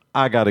goes,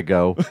 "I gotta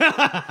go."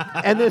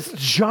 And this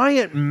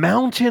giant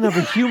mountain of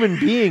a human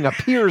being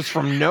appears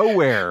from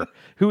nowhere,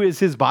 who is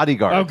his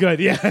bodyguard. Oh, good.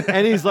 Yeah.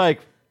 And he's like,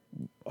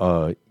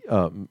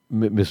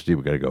 Mr. D,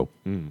 we gotta go.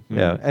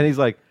 Yeah. And he's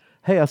like,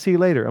 "Hey, I'll see you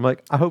later." I'm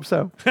like, "I hope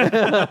so."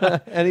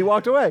 And he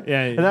walked away.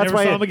 Yeah, and that's never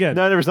why saw him again.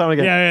 No, I never saw him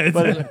again. Yeah,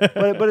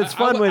 it's- but it's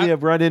fun when you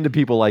run into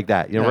people like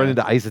that. Run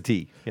into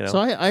Ice-T. So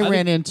I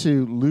ran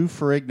into Lou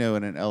Ferrigno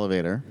in an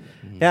elevator.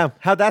 Yeah.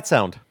 How'd that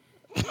sound?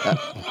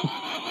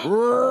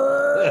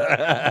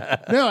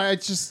 No,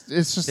 it's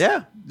just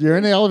Yeah. You're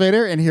in the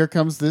elevator, and here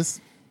comes this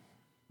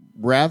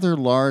rather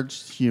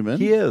large human.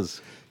 He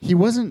is. He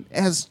wasn't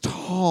as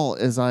tall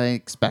as I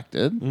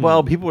expected.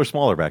 Well, people were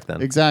smaller back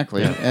then.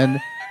 Exactly,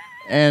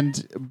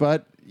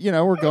 but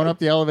we're going up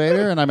the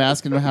elevator, and I'm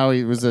asking him how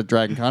he was at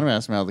Dragon Con. I'm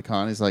asking him how the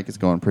con. He's like, "It's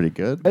going pretty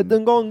good." It's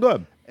been going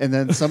good. And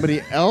then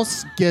somebody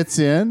else gets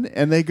in,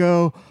 and they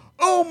go,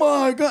 "Oh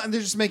my god!" And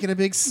they're just making a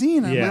big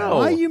scene. I'm Yeah. like,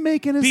 "Why are you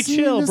making a Be scene?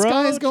 chill, This bro.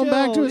 guy's going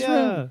back to his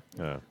Chill,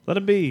 room." Let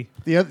him be.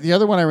 The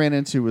other one I ran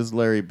into was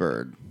Larry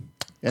Bird.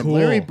 And Cool.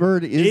 Larry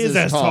Bird is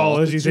as tall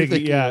as you think.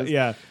 he Yeah, is.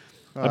 yeah.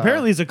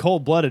 Apparently, he's a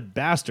cold-blooded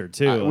bastard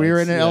too. We were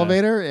in an Yeah.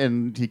 elevator,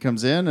 and he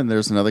comes in, and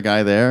there's another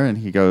guy there, and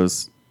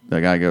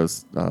the guy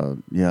goes,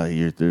 "Yeah,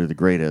 you're the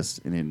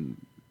greatest." And then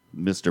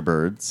Mr.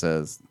 Bird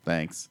says,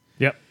 "Thanks."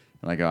 Yep.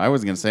 And I go, "I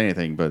wasn't going to say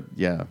anything, but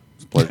yeah,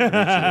 it's a pleasure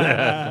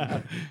to meet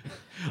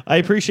you." I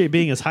appreciate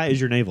being as high as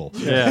your navel.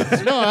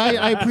 Yeah. No,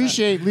 I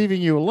appreciate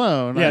leaving you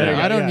alone. Yeah, there you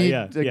I go. don't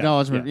Yeah, need yeah,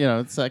 acknowledgement. yeah.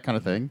 It's that kind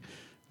of thing.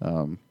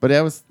 But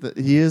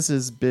he is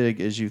as big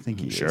as you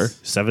think he Sure. is.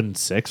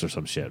 7'6" or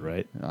some shit,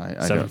 right? I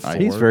 7'4".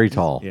 He's very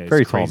tall. Yeah, he's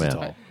very tall crazy man.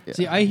 tall.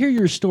 See, I hear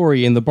your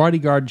story, and the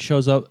bodyguard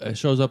shows up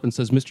and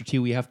says, "Mr. T,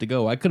 we have to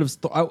go." I could have,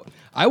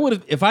 I would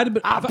have, if I'd have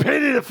been. I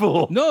pity the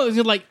fool. No, it's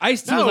like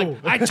Ice-T was like,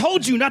 "I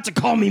told you not to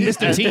call me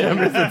Mr. T.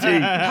 Mr. T.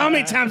 How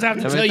many times I have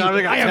to tell many you? times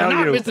I gotta I am tell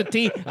not you? Mr.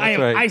 T. I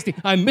am right. Ice-T.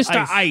 I'm Mr.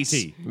 Ice.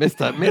 Ice-T.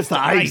 Mr.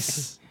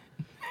 Ice.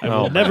 I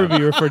will never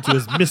be referred to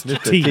as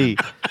Mr. T. T.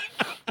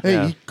 Hey,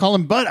 Yeah. you call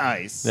him Butt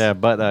Ice. Yeah,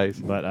 butt ice.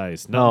 But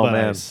ice. Oh No, but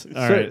man. ice.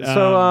 All right.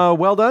 So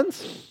well done.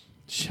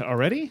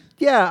 Already?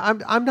 Yeah,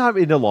 I'm not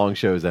into long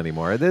shows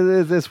anymore.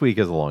 This week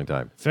is a long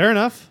time. Fair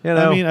enough. You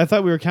know. I mean, I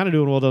thought we were kind of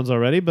doing well done's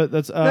already, but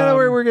that's. No,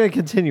 we're going to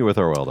continue with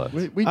our well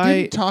done. We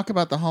didn't talk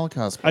about the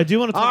Holocaust. I do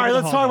want to talk All right,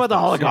 about let's talk about the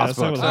Holocaust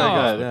Yeah, books. let's talk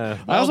about the Very Holocaust.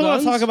 good. Yeah. I also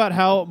want to Well talk about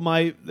how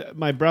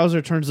my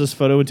browser turns this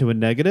photo into a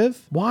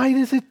negative. Why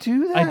does it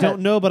do that? I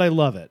don't know, but I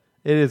love it.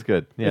 It is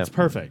good. Yeah. It's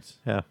perfect.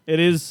 Yeah. It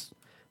is.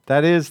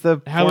 That is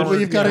the. How Well,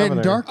 you've got it in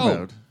governor. dark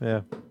mode.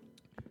 Yeah.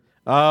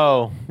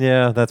 Oh,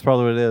 yeah. That's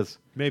probably what it is.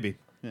 Maybe.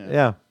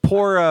 Yeah.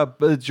 Poor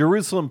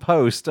Jerusalem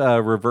Post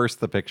reversed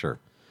the picture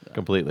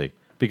completely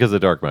because of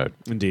dark mode.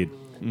 Indeed.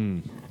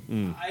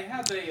 I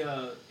have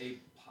a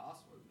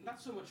possible, not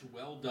so much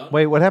well done.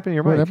 Wait, what happened to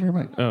your mic? Whatever your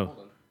mic. Oh.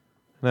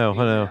 No,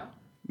 no.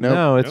 Nope.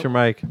 No, it's your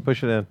mic.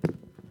 Push it in.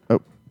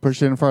 Oh,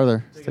 push it in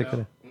farther. Stick it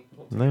in.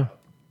 No.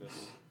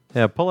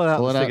 Yeah, pull it out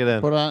Pull and it stick out. it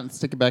in. Put it out and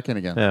stick it back in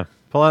again. Yeah.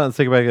 Pull it out and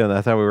stick it back in.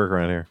 That's how we work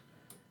around here.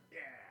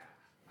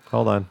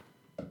 Hold on.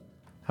 How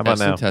about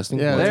now? Testing.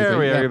 Yeah, There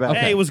we are. You're back.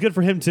 Hey, it was good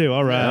for him too.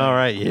 All right. All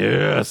right.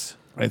 Yes.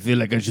 I feel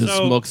like I should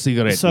So- smoke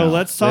cigarettes. So now.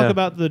 let's talk Yeah.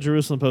 about the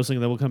Jerusalem posting,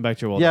 and then we'll come back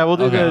to your. Yeah, we'll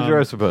do Okay. the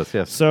Jerusalem Post.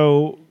 Yes.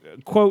 So,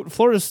 quote,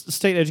 Florida's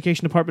State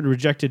Education Department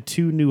rejected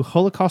 2 new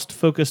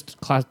Holocaust-focused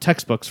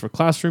textbooks for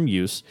classroom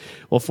use,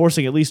 while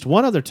forcing at least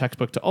one other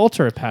textbook to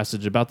alter a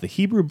passage about the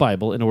Hebrew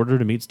Bible in order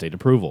to meet state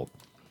approval.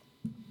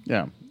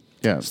 Yeah.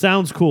 Yeah.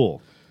 Sounds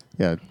cool.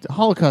 Yeah.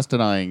 Holocaust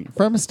denying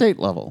from a state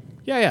level.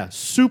 Yeah.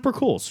 Super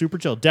cool. Super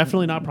chill.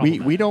 Definitely not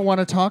problematic. We don't want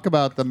to talk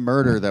about the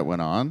murder that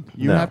went on.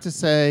 You No. have to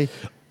say,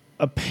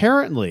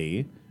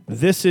 Apparently,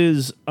 this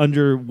is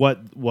under what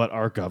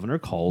our governor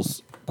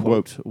calls,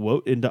 quote,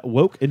 woke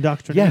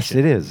indoctrination. Yes,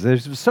 it is.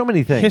 There's so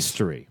many things.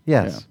 History.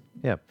 Yes.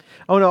 Yeah.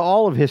 Oh no,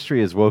 all of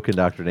history is woke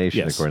indoctrination,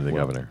 Yes. according to the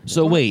governor.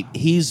 So wait,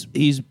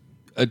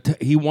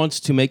 he wants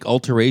to make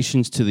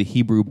alterations to the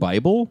Hebrew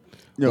Bible,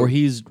 No. or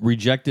he's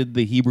rejected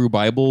the Hebrew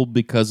Bible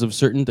because of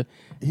certain.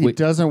 he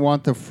doesn't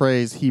want the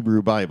phrase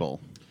Hebrew Bible.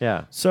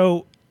 Yeah.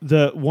 So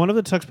one of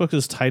the textbooks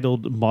is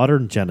titled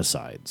Modern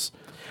Genocides.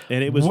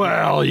 And it was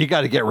Well, you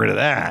got to get rid of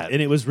that.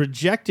 and it was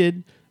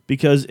rejected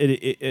because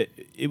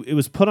it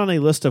was put on a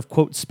list of,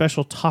 quote,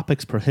 special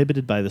topics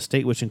prohibited by the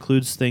state, which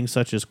includes things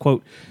such as,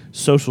 quote,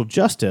 social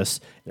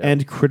justice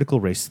and critical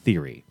race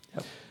theory.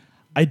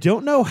 I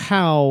don't know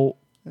how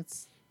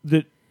That's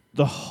the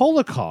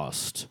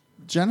Holocaust.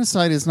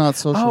 genocide is not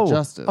social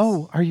justice.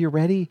 Oh, are you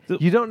ready?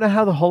 You don't know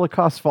how the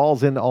Holocaust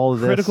falls into all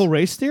of this? Critical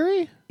race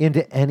theory?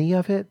 Into any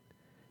of it?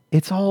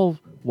 It's all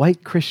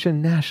white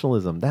Christian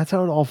nationalism. That's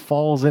how it all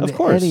falls into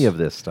course. any of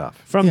this stuff.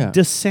 From Yeah.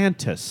 because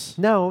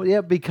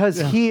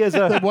DeSantis. he is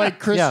a The white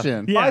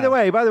Christian. Yeah. Yeah.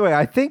 By the way,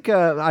 I think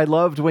I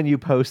loved when you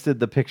posted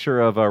the picture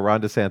of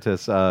Ron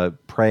DeSantis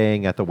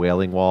praying at the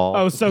Wailing Wall.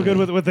 Oh, so good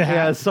with the hat.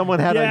 Yeah, someone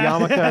had a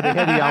yarmulke. They had a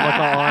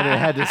yarmulke on. And it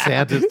had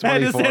DeSantis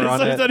 24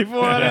 on it.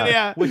 24 on it,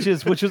 yeah. which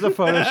is a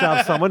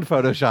Photoshop. Someone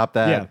photoshopped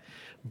that. Yeah.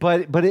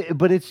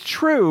 But it's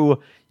true.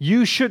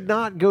 You should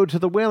not go to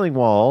the Wailing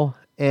Wall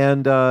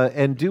and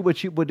do what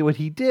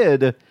he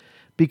did,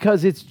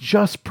 because it's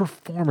just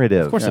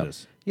performative. Of course it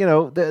is. You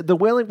know, the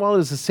Wailing Wall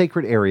is a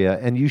sacred area,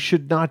 and you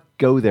should not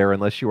go there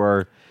unless you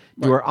are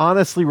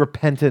honestly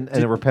repentant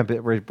and a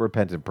repentant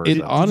person.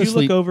 It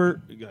honestly, Did you look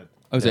over? Go ahead.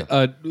 I was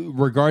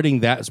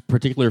regarding that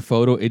particular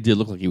photo, it did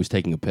look like he was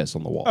taking a piss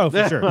on the wall. Oh,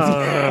 for sure.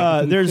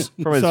 There's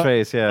From his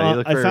face, yeah, he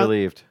looked very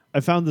relieved. I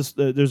found this.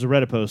 There's a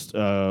Reddit post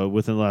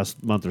within the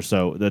last month or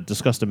so that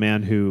discussed a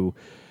man who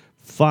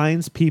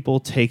finds people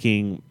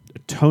taking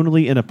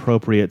tonally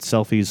inappropriate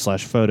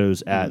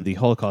selfies/photos at the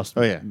Holocaust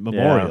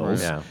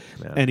memorials, Yeah.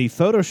 and he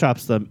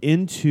photoshops them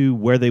into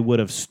where they would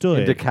have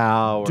stood Into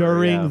Dachau or-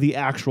 during yeah. the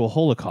actual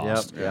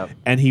Holocaust. Yep.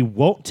 And he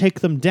won't take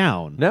them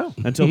down No.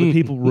 until the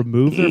people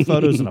remove their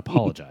photos and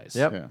apologize.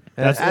 Yep.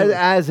 Yeah.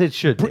 As it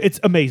should be. It's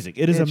amazing.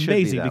 It is It should be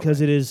amazing that because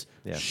way. it is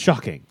Yeah.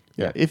 shocking.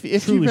 Yeah. If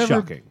Truly you've ever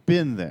shocking.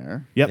 been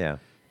there, Yep. Yeah.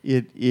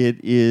 it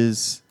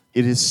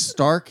is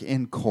stark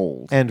and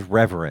cold. And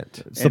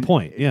reverent. It's the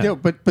point. Yeah. No,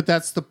 but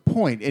that's the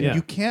point. And Yeah.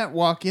 you can't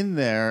walk in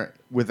there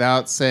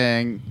without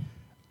saying,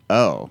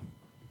 "Oh,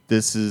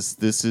 this is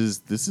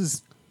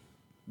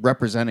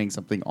representing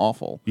something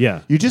awful." Yeah.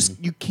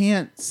 You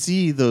can't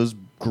see those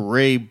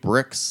gray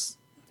bricks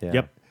Yeah.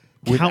 Yep.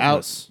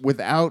 Countless.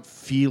 without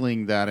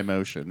feeling that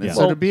emotion. And Yeah.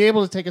 so to be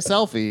able to take a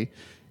selfie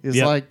is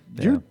Yep. like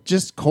you're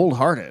just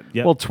cold-hearted.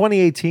 Yep. Well,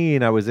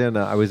 2018, I was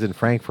in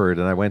Frankfurt,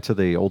 and I went to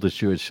the oldest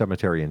Jewish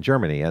cemetery in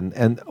Germany,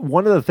 and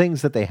one of the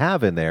things that they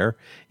have in there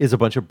is a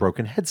bunch of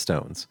broken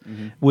headstones,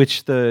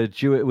 which there's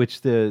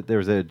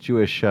a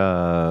Jewish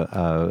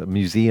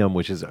museum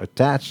which is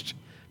attached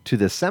to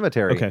this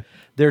cemetery. Okay.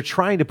 They're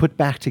trying to put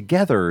back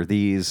together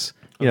these,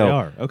 they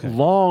are. Okay.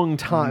 long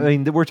time. I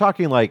mean, we're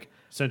talking like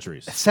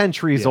Centuries.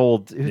 centuries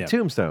old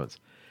tombstones.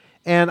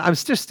 And I'm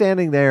just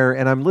standing there,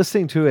 and I'm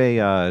listening to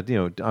I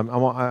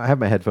have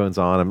my headphones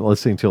on. I'm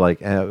listening to like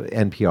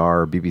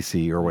NPR or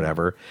BBC or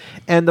whatever.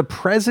 And the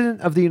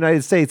president of the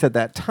United States at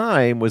that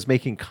time was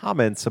making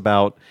comments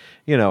about,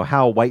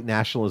 how white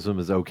nationalism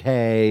is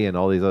okay and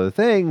all these other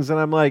things. And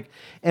I'm like,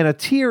 and a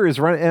tear is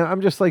running, and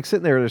I'm just like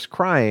sitting there just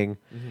crying,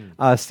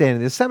 standing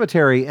in the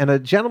cemetery. And a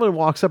gentleman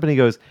walks up and he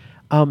goes,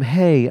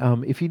 "Hey,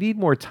 if you need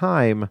more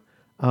time,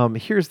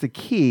 here's the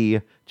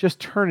key. Just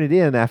turn it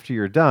in after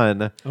you're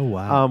done." Oh,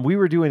 wow. We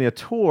were doing a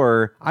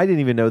tour. I didn't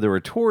even know there were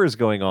tours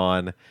going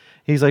on.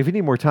 He's like, "If you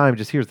need more time,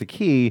 just here's the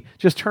key.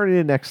 Just turn it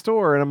in next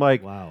door." And I'm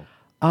like, Wow.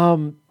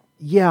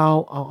 "Yeah,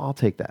 I'll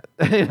take that."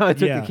 I took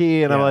the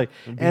key, and I'm like,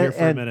 Be here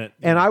for a minute.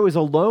 And I was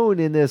alone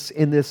in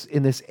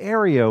this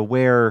area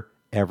where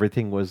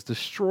everything was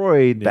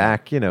destroyed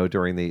back,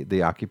 during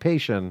the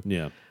occupation.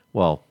 Yeah.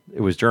 Well,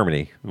 it was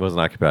Germany. It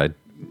wasn't occupied.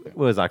 It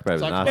was occupied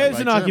by the Nazis. It was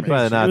an By Germany. occupation.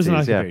 By the It was an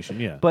Nazis, occupation.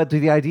 Yeah. But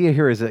the idea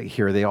here is that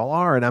here they all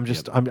are, and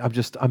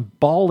I'm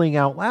bawling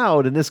out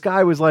loud. And this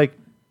guy was like,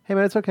 "Hey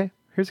man, it's okay.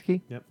 Here's the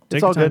key. Yep. It's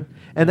Take all your time." good."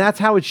 And that's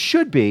how it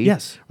should be.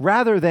 Yes.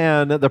 Rather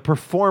than the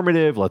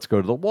performative. Let's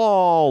go to the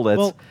wall.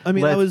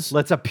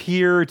 Let's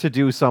appear to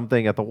do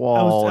something at the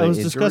wall. I was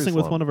in discussing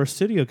with Jerusalem. one of our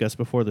studio guests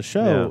before the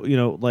show.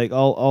 Like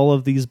all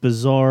of these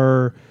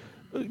bizarre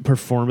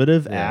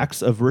performative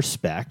acts of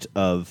respect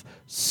of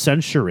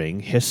censoring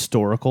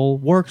historical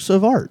works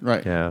of art,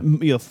 Right.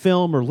 Yeah.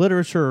 Film or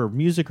literature or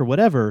music or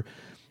whatever,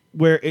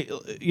 where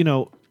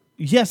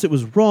yes, it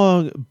was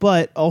wrong,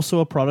 but also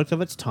a product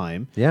of its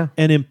time,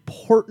 and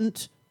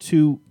important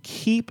to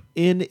keep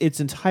in its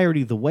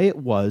entirety the way it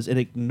was and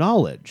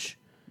acknowledge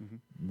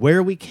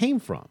where we came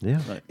from. Yeah.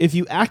 Right. If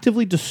you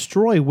actively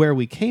destroy where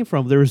we came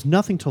from, there is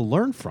nothing to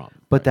learn from.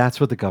 But that's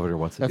what the governor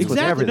wants to do. with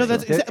Exactly. No,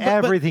 everything. that's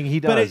everything he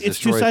does. But it's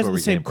two destroys sides where of the we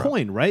same came from.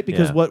 coin, right?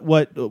 Because Yeah.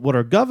 what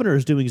our governor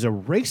is doing is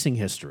erasing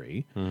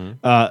history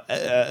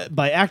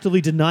by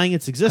actively denying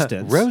its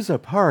existence. Rosa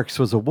Parks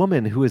was a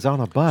woman who was on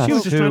a bus. She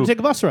was just trying to take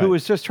a bus ride. Who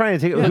was just trying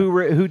to take.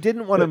 Who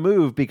didn't want to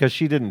move because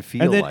she didn't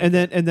feel and then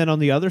like. and then on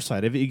the other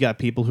side of it, you got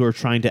people who are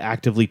trying to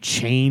actively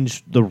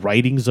change the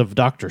writings of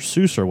Dr.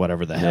 Seuss or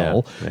whatever the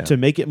hell to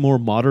make it more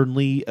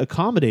modernly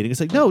accommodating. It's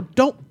like, no,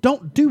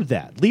 don't do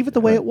that. Leave it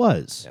the way it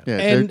was. Yeah,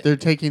 And- they're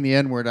taking the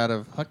N word out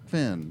of Huck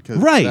Finn because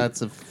Right.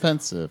 that's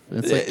offensive.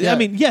 It's like, I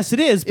mean, yes, it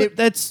is, but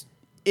that's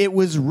it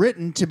was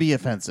written to be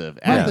offensive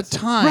at the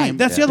time. Right,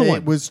 that's the other one.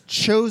 It was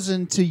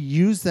chosen to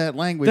use that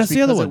language That's because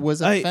the other one. it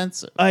was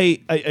offensive. I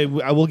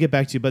will get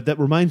back to you, but that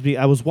reminds me.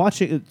 I was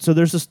watching. So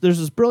there's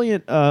this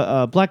brilliant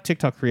black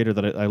TikTok creator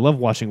that I love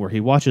watching, where he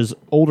watches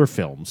older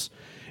films,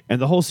 and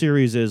the whole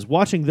series is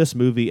watching this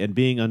movie and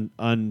being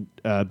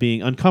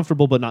being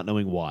uncomfortable but not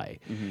knowing why,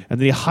 and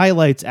then he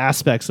highlights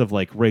aspects of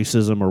like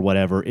racism or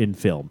whatever in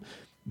film.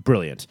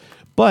 Brilliant,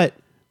 but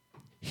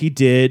he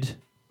did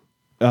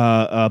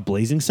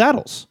Blazing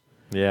Saddles.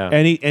 yeah.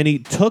 And he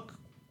took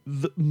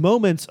the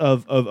moments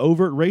of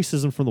overt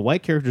racism from the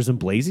white characters in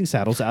Blazing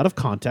Saddles out of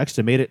context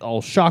and made it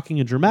all shocking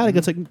and dramatic.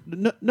 It's like,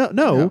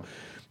 no.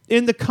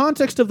 In the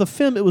context of the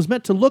film, it was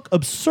meant to look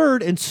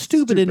absurd and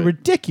stupid and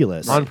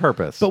ridiculous. On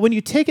purpose. But when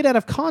you take it out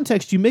of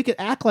context, you make it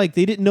act like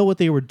they didn't know what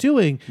they were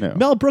doing. No.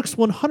 Mel Brooks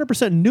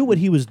 100% knew what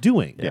he was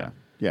doing. Yeah.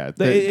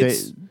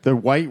 It's- The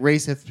white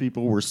racist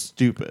people were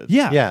stupid.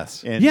 Yeah.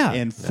 Yes.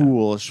 And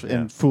foolish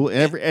and fool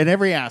in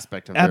every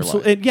aspect of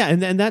Absolutely, their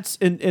life. and that's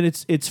and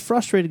it's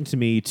frustrating to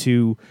me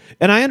to,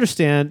 and I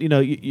understand,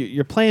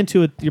 you're playing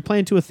to a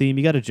theme,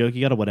 you got a joke,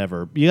 you got a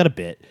whatever, you got a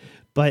bit,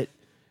 but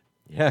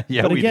yeah,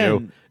 but we again-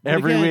 do. but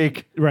Every again-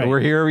 week. right. We're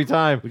here every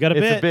time. we got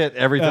It's a bit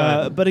every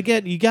time. But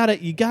again, you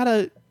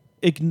gotta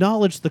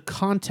acknowledge the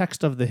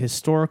context of the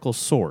historical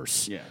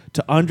source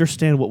to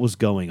understand what was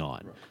going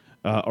on.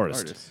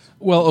 Artist.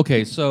 Well,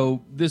 okay,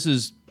 so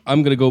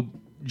I'm going to go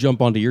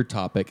jump onto your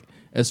topic.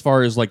 As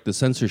far as like the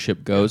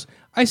censorship goes,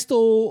 I'm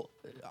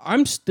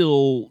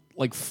still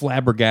like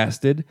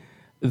flabbergasted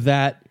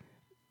that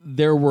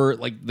there were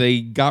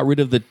they got rid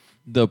of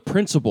the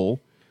principal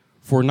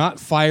for not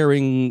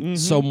firing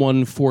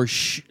someone for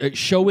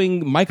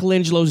showing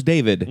Michelangelo's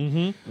David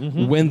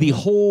when the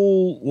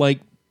whole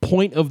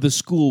point of the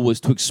school was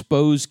to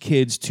expose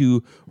kids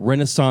to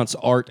Renaissance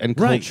art and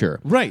culture.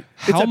 Right.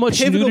 How It's a much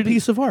pivotal nudity-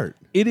 piece of art.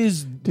 It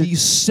is the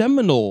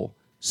seminal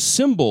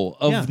symbol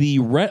of the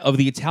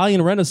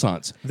Italian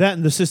Renaissance. That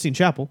and the Sistine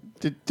Chapel.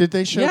 Did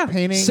they show Yeah.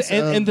 paintings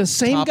And the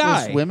same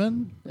topless guy.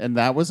 women, and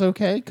that was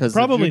okay? Because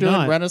Probably if you're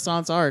doing not.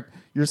 Renaissance art,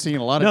 you're seeing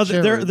a lot No, of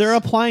they're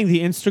applying the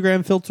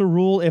Instagram filter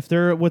rule. If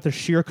they're with a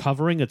sheer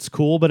covering, it's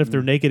cool, but if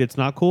they're naked, it's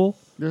not cool.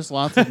 There's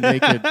lots of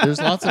naked.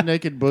 There's lots of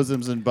naked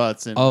bosoms and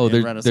butts in, Oh, in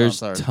there's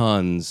Renaissance art.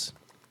 tons.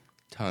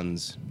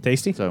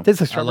 Tasty. So, This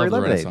is I strawberry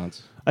love the lemonade.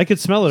 Renaissance. I could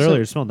smell it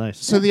earlier. It smelled nice.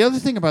 so the other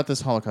thing about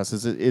this Holocaust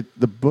is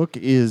the book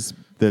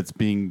that's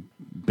being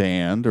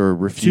banned or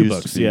refused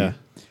books, to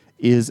be,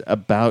 is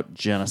about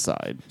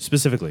genocide,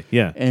 Specifically,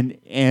 yeah. and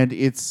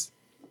it's.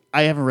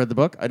 I haven't read the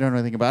book. I don't know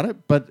anything about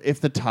it. But if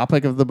the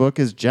topic of the book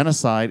is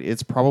genocide,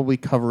 it's probably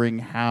covering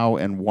how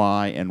and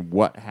why and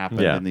what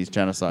happened in these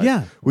genocides.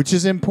 Yeah. Which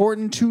is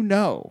important to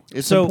know.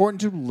 It's So-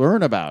 important to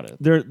learn about it.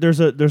 There's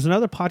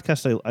another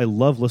podcast I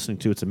love listening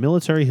to. It's a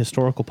military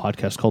historical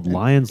podcast called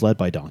Lions Led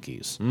by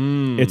Donkeys.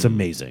 It's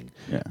amazing.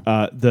 Yeah.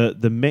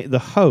 The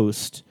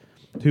host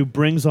who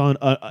brings on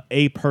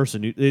a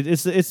person.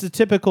 It's the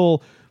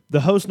typical. The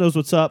host knows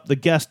what's up. The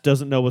guest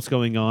doesn't know what's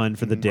going on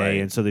for the day,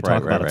 Right. and so they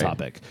talk Right, about right. a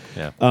topic.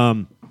 Yeah.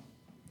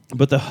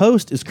 But the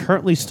host is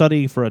currently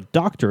studying for a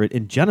doctorate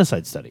in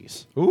genocide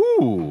studies.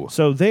 Ooh.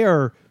 So they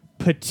are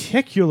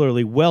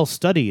particularly well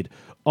studied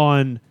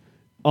on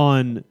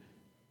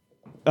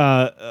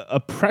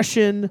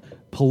oppression,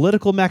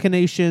 political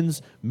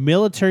machinations,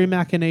 military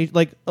machinations,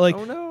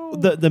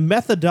 the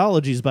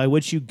methodologies by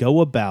which you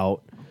go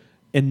about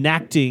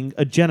enacting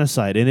a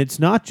genocide, and it's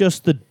not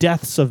just the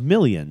deaths of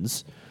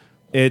millions.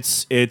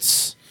 It's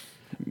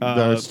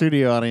The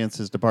studio audience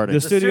is departing.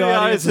 the studio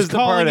audience is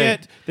calling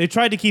departing. it. They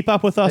tried to keep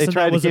up with us, They and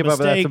tried that to was keep a up,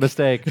 but that's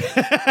mistake. a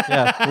mistake.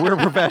 Yeah, we're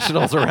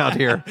professionals around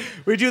here.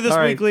 We do this All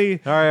right. weekly.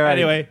 All right.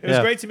 Anyway, it was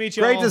Yeah. great to meet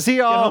you. Great all. to see you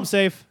Get all. home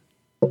safe.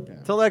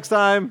 Till next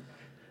time.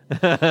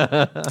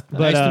 But,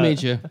 Nice to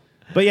meet you.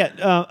 But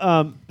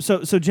yeah,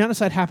 so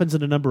genocide happens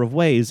in a number of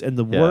ways, and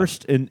the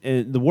worst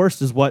the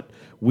worst is what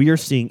we are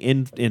seeing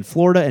in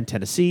Florida and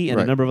Tennessee and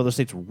a number of other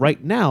states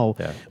right now,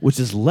 which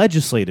is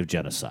legislative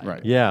genocide.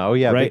 Right. Yeah. Oh,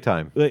 yeah. Right? Big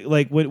time.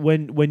 Like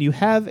when you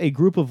have a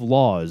group of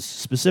laws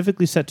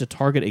specifically set to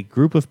target a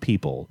group of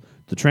people,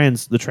 the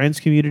trans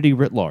community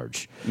writ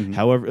large.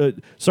 However,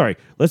 sorry,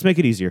 let's make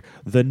it easier.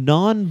 The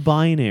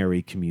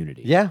non-binary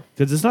community. Yeah.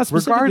 Because it's not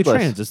specifically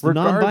Regardless. trans; it's the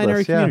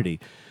non-binary community.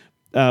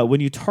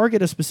 When you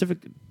target a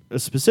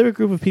specific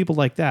group of people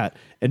like that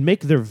and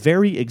make their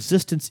very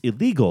existence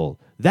illegal,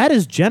 that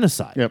is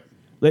genocide. Yep.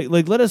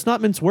 Like let us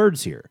not mince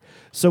words here.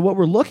 So what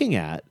we're looking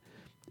at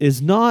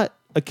is not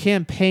a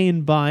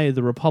campaign by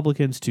the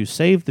Republicans to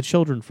save the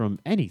children from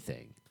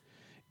anything.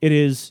 It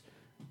is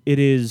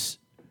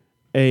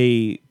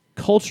a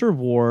culture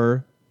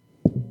war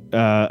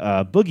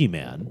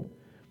boogeyman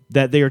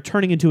that they are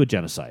turning into a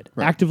genocide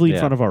actively in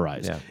front of our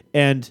eyes. Yeah.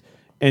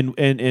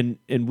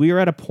 And we are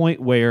at a point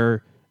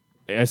where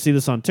I see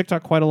this on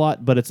TikTok quite a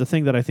lot, but it's a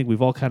thing that I think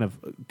we've all kind of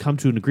come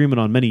to an agreement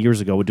on many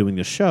years ago with doing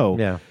this show.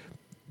 Yeah.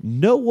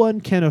 No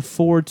one can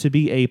afford to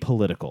be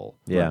apolitical.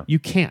 Yeah. You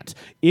can't.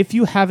 If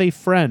you have a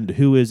friend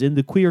who is in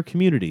the queer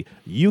community,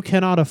 you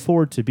cannot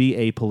afford to be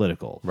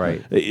apolitical.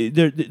 Right.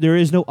 There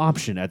is no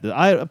option at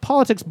the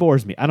politics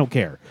bores me. I don't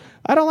care.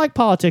 I don't like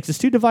politics. It's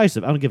too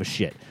divisive. I don't give a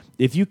shit.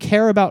 If you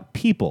care about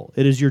people,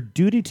 it is your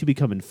duty to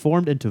become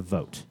informed and to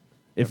vote.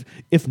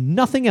 If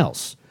nothing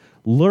else,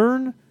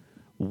 learn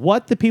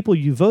what the people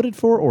you voted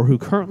for or who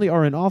currently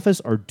are in office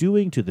are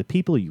doing to the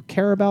people you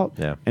care about,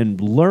 and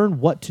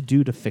learn what to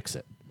do to fix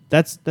it.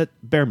 That's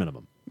bare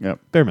minimum. Yep.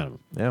 Bare minimum.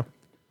 Yeah.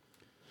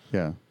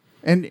 Yeah.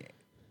 And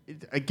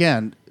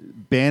again,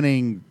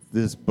 banning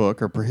this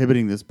book or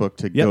prohibiting this book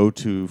to go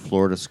to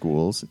Florida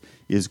schools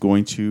is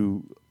going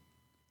to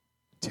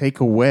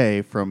take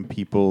away from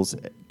people's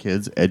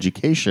kids'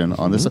 education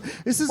on this.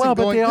 This isn't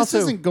this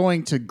isn't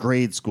going to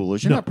grade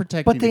schoolers. You're not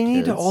protecting. But they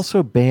need to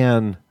also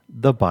ban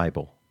the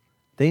Bible.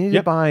 They need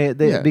to buy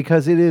it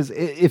because it is.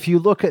 If you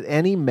look at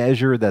any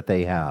measure that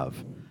they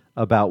have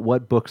about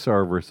what books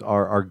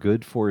are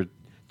good for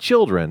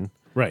children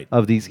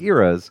of these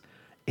eras,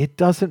 it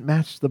doesn't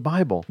match the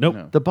Bible. Nope.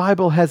 No. The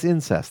Bible has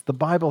incest. The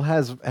Bible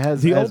has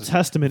the Old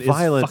Testament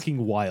violence. is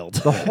fucking wild.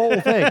 The whole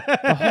thing.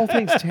 The whole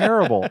thing's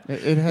terrible.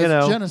 It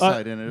has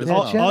genocide in it as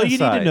well. All you need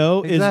to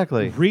know is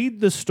Exactly.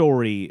 read the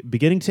story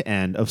beginning to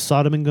end of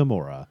Sodom and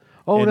Gomorrah.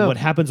 Oh, and what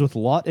happens with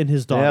Lot and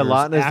his daughters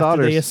Lot and his after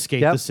daughters. they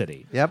escape the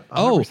city. Yep. 100%.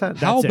 Oh, how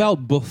That's it.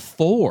 about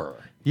before?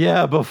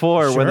 Yeah,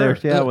 before when Sure.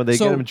 they when they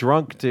So- get them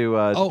drunk to.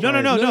 No.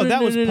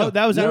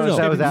 That was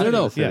after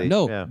No, the city.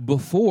 Yeah.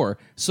 Before.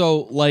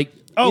 So like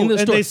Oh, in the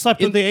and story, they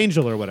slept with the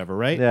angel or whatever,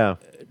 right? Yeah.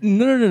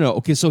 No.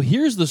 Okay, so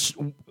here's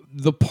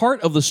the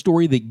part of the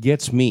story that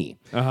gets me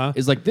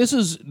is like this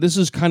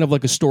is kind of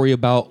like a story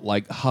about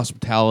like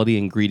hospitality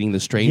and greeting the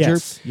stranger.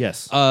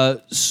 Yes.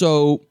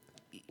 So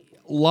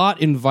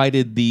Lot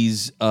invited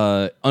these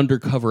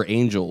undercover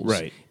angels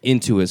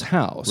into his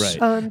house. Right.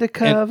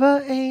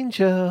 Undercover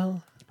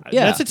angel.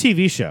 Yeah. That's a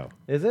TV show.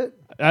 Is it?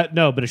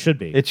 No, but it should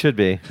be. It should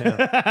be.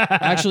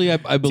 Actually,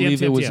 I believe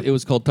TM. it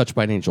was called Touched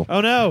by an Angel.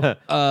 Oh no.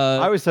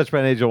 I was touched by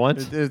an angel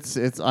once.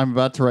 It's. I'm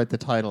about to write the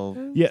title.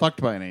 Yeah.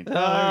 Fucked by an angel.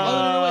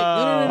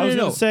 I was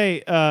going to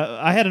say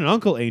I had an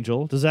uncle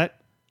angel. Does that?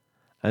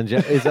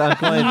 Is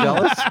Uncle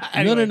Angelus?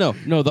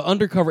 No. The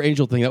undercover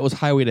angel thing, that was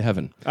Highway to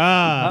Heaven.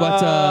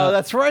 But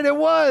that's right. It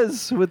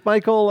was with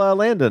Michael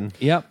Landon.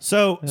 Yep.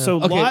 So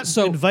Okay, Lot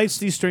invites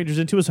these strangers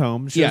into his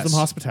home, shows them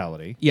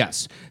hospitality.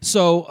 Yes.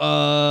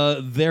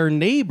 So their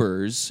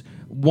neighbors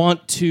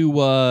want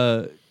to.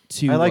 I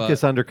like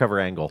this undercover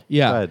angle.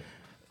 Yeah. Go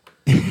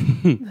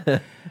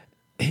ahead.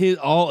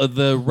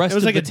 The rest. It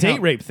was of like the a town,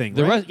 date rape thing,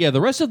 The right? rest,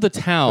 the rest of the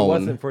town. It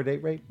wasn't for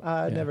date rape.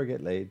 Never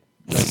get laid.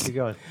 Keep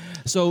going.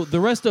 So the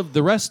rest of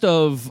the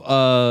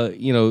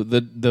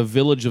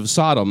village of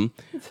Sodom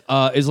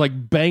is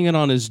like banging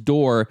on his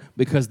door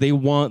because they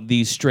want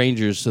these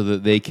strangers so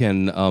that they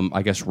can,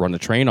 I guess, run a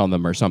train on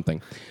them or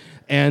something.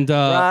 And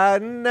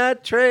riding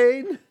that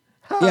train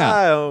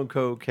high on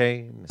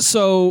cocaine.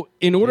 so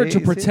in order to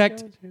Easy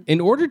protect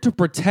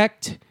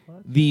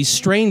these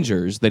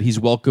strangers that he's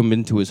welcomed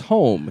into his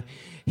home,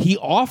 he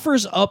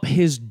offers up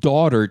his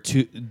daughters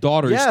to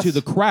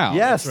the crowd.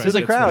 Yes, That's to the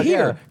right. crowd.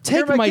 Here, Yeah. take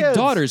Here are my kids.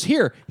 daughters.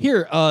 Here,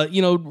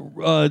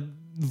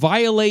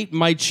 violate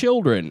my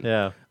children.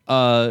 Yeah.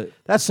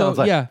 That Sounds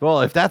like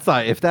well, if that's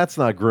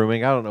not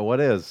grooming, I don't know what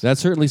is. that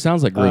certainly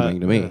sounds like grooming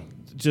to me.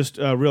 Just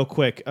real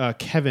quick,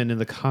 Kevin in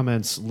the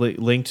comments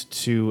linked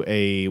to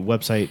a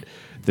website,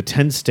 The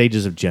 10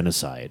 Stages of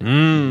Genocide,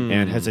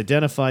 and has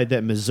identified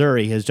that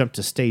Missouri has jumped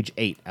to stage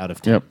 8 out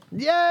of 10. Yep.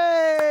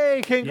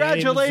 Yay!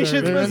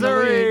 Congratulations, Missouri.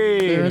 Missouri.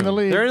 They're in the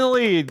lead. They're in the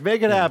lead.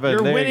 Make it happen.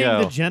 You're there winning you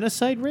go. the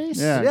genocide race?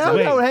 Yeah. Yeah,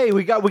 Wait. no, hey,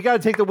 we got to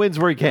take the wins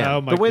where we can.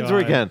 Oh, my the wins where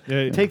we can. God.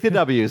 Yeah. Take the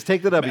W's.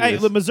 Take the W's. Hey,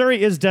 look,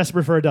 Missouri is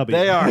desperate for a W.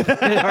 They are.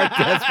 They are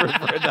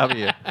desperate for a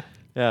W.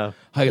 Yeah.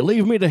 Hey,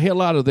 leave me the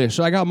hell out of this.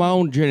 I got my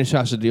own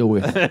genocide to deal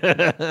with.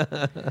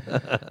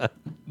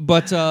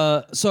 But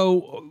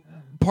so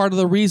part of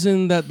the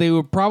reason that they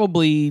were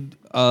probably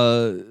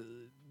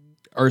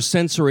are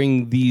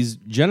censoring these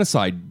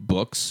genocide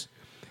books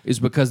is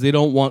because they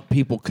don't want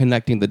people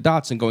connecting the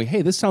dots and going,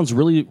 hey, this sounds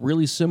really,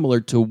 really similar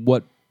to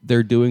what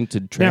they're doing to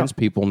trans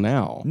people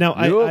now. Now,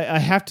 I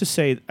have to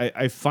say,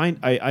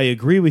 I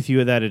agree with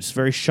you that it's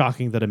very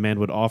shocking that a man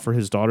would offer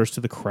his daughters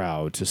to the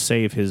crowd to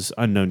save his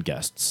unknown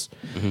guests.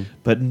 Mm-hmm.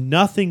 But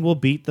nothing will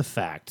beat the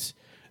fact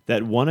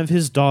that one of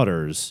his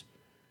daughters,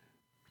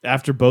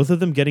 after both of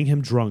them getting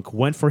him drunk,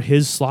 went for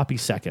his sloppy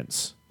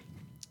seconds.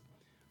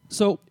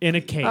 So in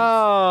a cave.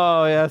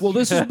 Oh yes. Well,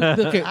 this is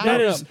okay.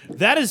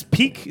 That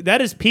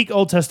is peak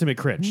Old Testament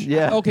cringe.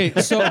 Yeah. Okay,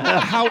 so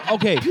how?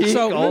 Okay,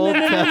 so Old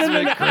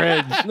Testament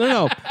cringe.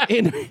 No.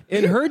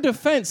 In her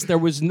defense,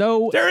 there is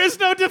no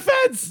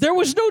defense. There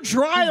was no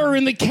dryer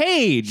in the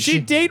cage. She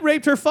date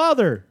raped her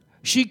father.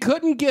 She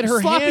couldn't get her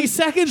Sloppy hand.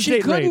 seconds She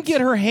date couldn't raped. get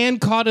her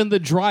hand caught in the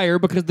dryer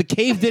because the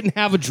cave didn't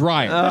have a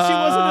dryer. She wasn't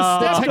a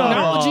the stepdaughter.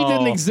 technology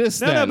didn't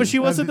exist No, then. but she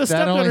wasn't the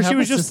That only stepdaughter. She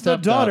was happens just to the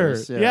daughter.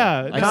 stepdaughters,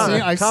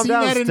 Yeah. I've Calm seen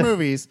down, that in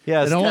movies.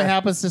 Yes, it only Cal-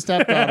 happens to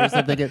stepdaughters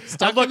that they get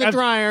stuck Look, in the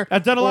dryer.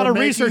 I've done a lot or of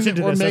research making-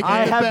 into or this, making okay?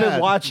 I it have been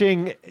bad.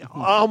 watching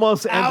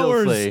almost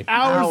endlessly.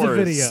 Hours of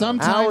video.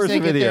 Sometimes Hours they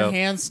of get video. their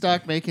hands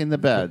stuck making the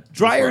bed.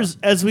 Dryers,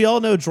 as we all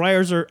know,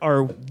 dryers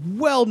are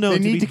well known They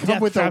to need be to come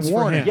death with a traps for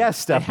warning. him.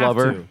 Yes, They have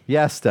steplover. to.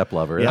 Yes, steplover.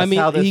 That's I mean,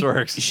 how this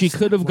works. She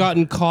could have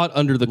gotten caught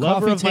under the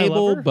Lover coffee of my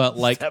table, lover? but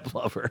like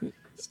Steplover.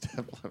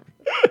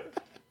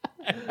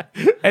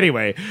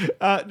 Anyway,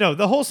 no,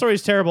 the whole story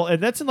is terrible,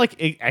 and that's in like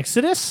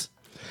Exodus.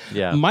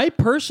 Yeah. my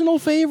personal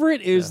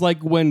favorite is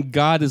like when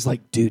God is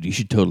like, dude, you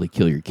should totally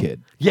kill your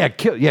kid. Yeah.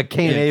 Cain and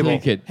Kill Abel. your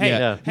kid. Hey,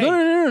 yeah. hey,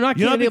 No, not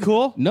you know Cain what'd be and Abel.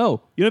 cool?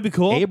 No, You know what'd be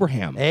cool?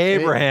 Abraham.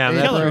 Abraham.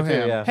 That's Abraham.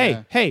 true,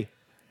 yeah. Hey,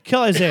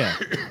 kill Isaiah.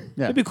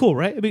 Yeah. It'd be cool,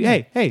 right? It'd be,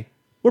 hey,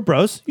 we're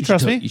bros. You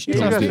trust me? You should You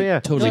totally trust do me, it. yeah.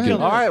 Totally Go do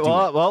ahead. it. All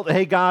right. Do Well,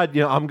 hey, God,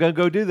 I'm gonna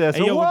go do this.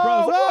 Hey, yo, we're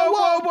bros.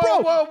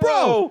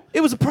 Whoa. It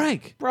was a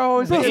prank.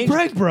 Bro, It was a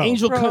prank, bro.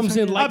 Angel Bro, comes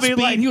in like I mean,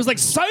 speed. like- He was like,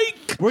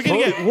 psych. We're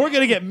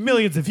gonna get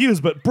millions of views,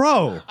 but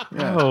bro,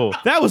 Oh.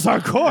 that was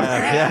hardcore.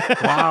 Yeah.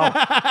 Wow.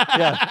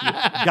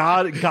 Yeah.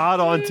 God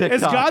on TikTok.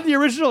 Is God the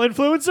original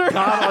influencer?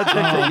 God on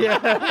TikTok.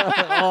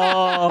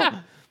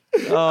 Yeah.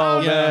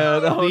 Oh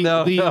man. Oh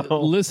the no.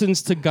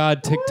 listens to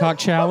God TikTok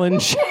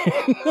challenge.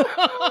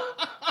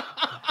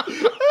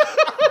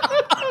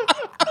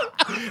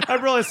 I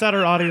realized that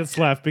our audience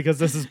left because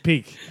this is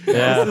peak.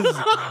 Yeah.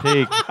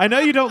 Peak. I know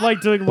you don't like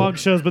doing long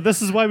shows, but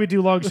this is why we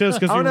do long shows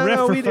because we riff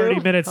for 30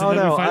 minutes and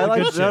then we find a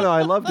good shit. No,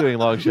 I love doing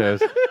long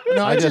shows.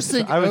 No, I just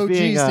think I was OG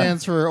being,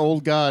 stands for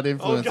old God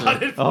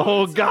influencer.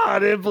 Oh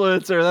God,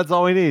 influencer. That's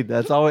all we need.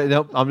 That's all.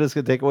 Nope. I'm just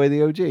gonna take away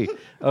the OG.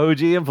 OG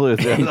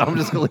influencer. I'm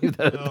just gonna leave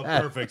that. At Oh,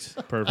 that.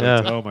 perfect.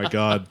 Yeah. Oh my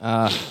god.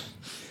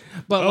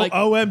 But like,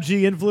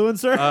 OMG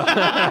influencer.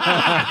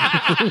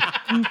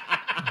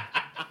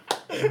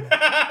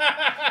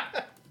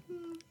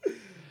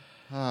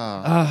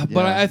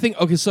 but I think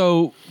okay.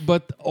 So,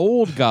 but the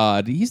old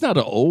God, he's not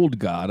an old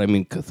God. I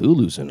mean,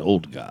 Cthulhu's an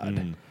old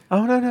God.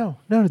 Oh no.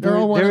 They're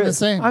all one and the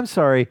same. I'm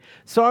sorry.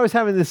 So I was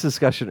having this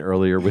discussion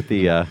earlier with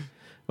the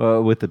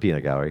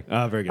peanut gallery.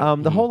 Very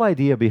good. The whole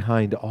idea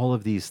behind all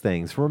of these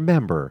things.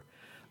 Remember,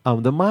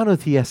 the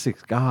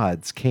monotheistic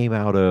gods came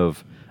out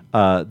of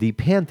the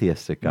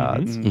pantheistic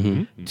gods,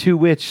 to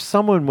which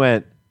someone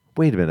went,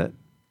 "Wait a minute.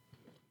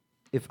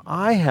 If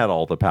I had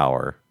all the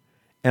power,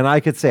 and I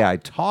could say I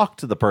talked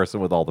to the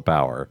person with all the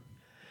power,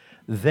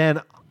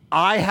 then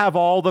I have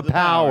all the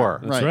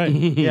power." That's right.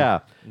 Yeah.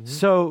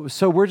 So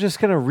we're just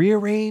going to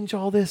rearrange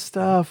all this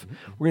stuff.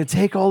 We're going to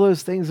take all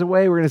those things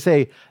away. We're going to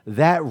say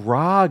that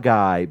Ra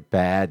guy,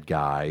 bad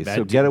guy.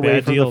 So get away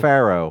bad from deal. the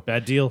Pharaoh.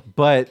 Bad deal.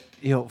 But,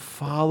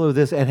 follow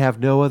this and have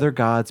no other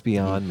gods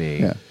beyond me.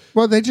 Yeah.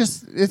 Well,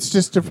 it's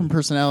just different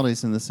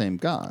personalities in the same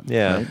God.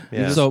 Yeah, Right?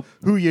 yeah. So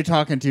Who you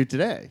talking to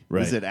today?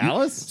 Right. Is it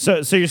Alice?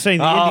 So you're saying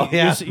the Oh,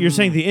 yeah. you're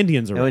saying the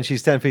Indians are And when right.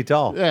 she's 10 feet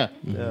tall. Yeah.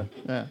 Yeah.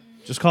 Yeah.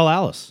 Just call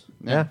Alice.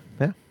 Yeah.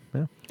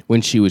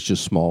 when she was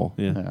just small.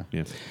 Yeah.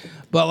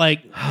 But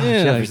like,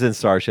 yeah, Jefferson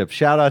Starship.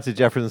 Shout out to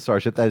Jefferson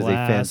Starship. That is a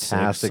Classic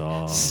fantastic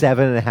song.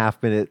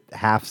 7.5 minute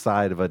half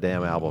side of a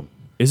damn album.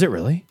 Is it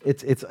really?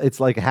 It's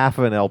like half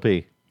of an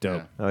LP.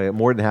 Dope. Oh, yeah,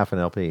 more than half an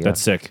LP. Yeah.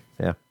 That's sick.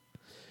 yeah.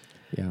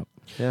 yeah.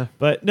 Yeah.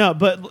 But no,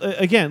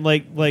 again,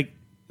 like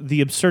the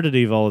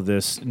absurdity of all of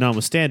this,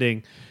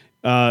 notwithstanding,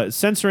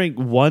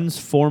 censoring one's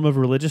form of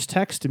religious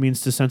text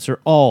means to censor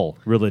all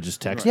religious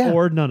text Yeah.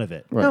 or none of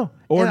it. No,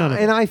 Or and, none of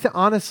and it. I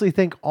honestly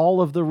think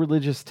all of the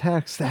religious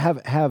texts have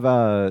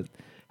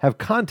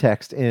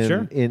context in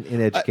Sure.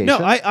 in education. No,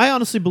 I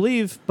honestly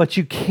believe. but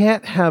you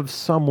can't have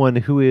someone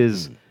who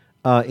is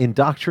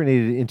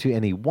indoctrinated into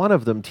any one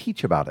of them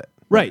teach about it.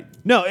 Right.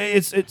 No,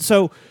 it's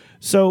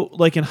so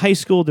like in high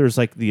school, there's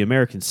like the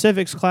American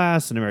civics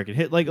class and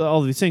American like all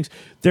of these things.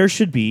 There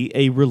should be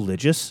a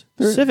religious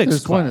civics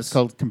There's class. one. It's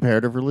called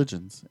comparative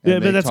religions. Yeah,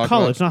 And but they that's talk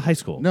college, about- not high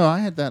school. No, I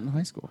had that in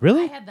high school. I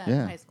Really? had that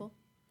Yeah. in high school.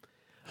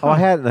 Oh, I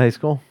had it in high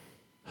school.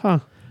 Huh.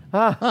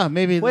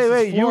 Maybe this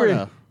Wait, is you were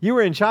Florida. you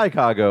were in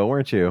Chicago,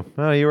 weren't you?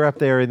 Oh, you were up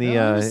there in the.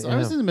 I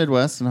was in the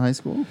Midwest in high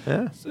school.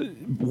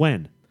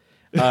 When?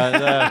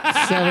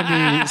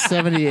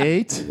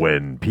 78.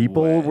 When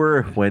people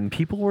were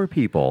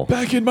people.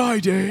 Back in my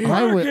day.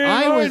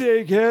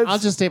 I'll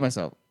just state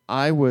myself.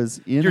 I was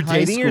in You're high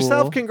dating school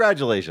yourself?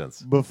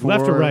 Congratulations. before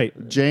Left or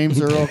right? James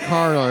Earl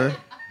Carter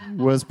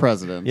was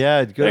president.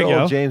 Yeah, good There you old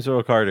go. James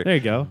Earl Carter. There you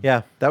go.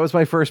 Yeah, that was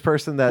my first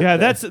person that. Yeah,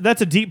 that's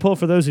a deep pull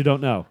for those who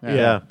don't know.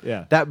 Yeah.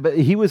 Yeah. But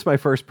he was my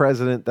first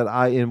president that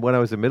when I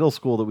was in middle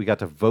school that we got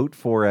to vote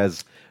for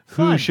as who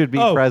Fun. should be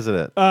Oh,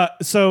 president.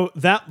 So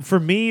that for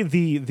me,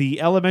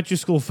 the elementary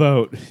school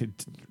vote,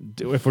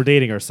 if we're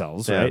dating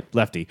ourselves, Yeah. right,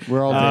 lefty,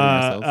 We're all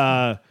dating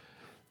ourselves.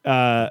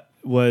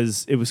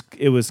 was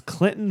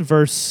Clinton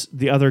versus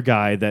the other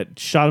guy that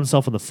shot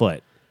himself in the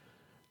foot.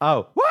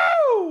 Oh,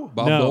 woo!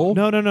 Bob no,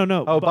 Dole?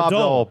 no. Oh, Bob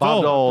Dole.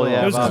 Bob Dole,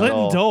 yeah, it was Bob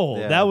Clinton Dole.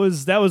 Yeah. That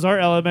was our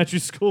elementary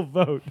school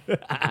vote.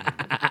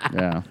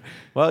 Yeah.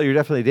 Well, you're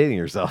definitely dating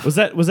yourself. was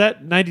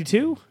that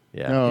 92?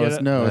 Yeah. No, it's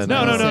No, 96.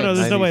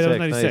 there's no way. That was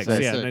 96.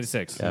 96. Yeah,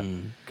 96. Yeah.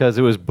 Because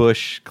it was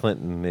Bush,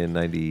 Clinton in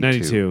 92.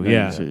 92.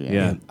 Yeah. 92, yeah.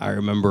 Yeah. I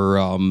remember.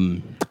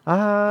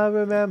 I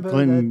remember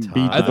Clinton the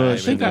beat the time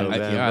Bush. in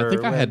I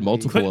think I had November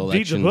multiple Clinton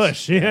beat the elections.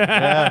 Bush.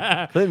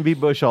 Yeah. Clinton beat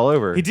Bush all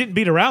over. He didn't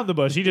beat around the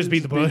bush. He just beat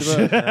the bush.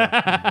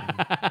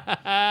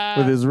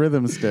 With his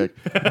rhythm stick.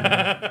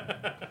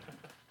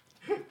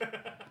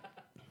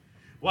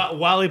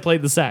 while he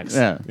played the sax.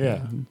 Yeah.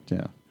 Yeah.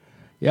 Yeah.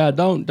 Yeah,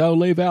 don't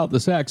leave out the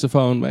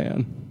saxophone,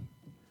 man.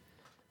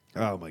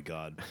 Oh my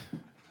God.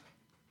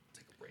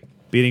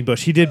 Beating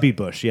Bush. He did beat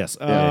Bush. Yes.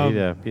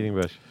 Yeah, beating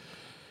Bush.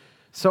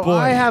 So boy,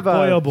 I have a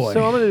boy, oh boy.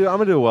 So I'm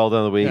gonna do a well done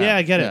of the week. Yeah,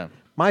 I get Yeah. it.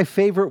 My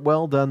favorite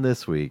well done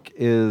this week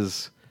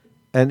is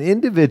an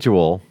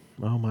individual.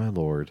 Oh my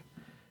lord,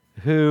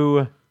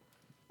 who,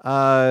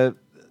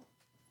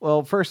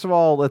 well, first of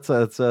all, let's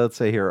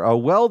say here, a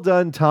well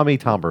done Tommy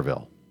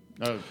Tuberville.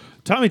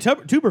 Tommy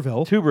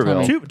Tuberville.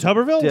 Tuberville.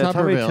 Tuberville? Yeah,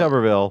 Tommy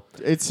Tuberville.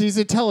 Tuberville. He's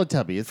a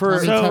Teletubby. It's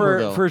For Tommy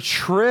Tuberville. for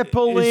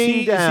tripling Is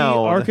he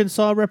down.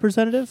 Arkansas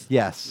representative?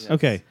 Yes.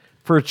 Okay.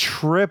 For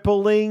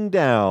tripling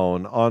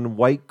down on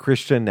white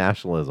Christian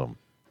nationalism.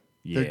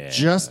 They're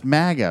just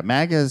MAGA.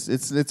 MAGA's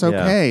it's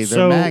okay. They're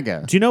So,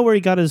 MAGA. do you know where he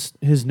got his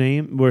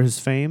name, where his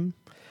fame?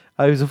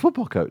 He was a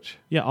football coach.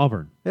 Yeah,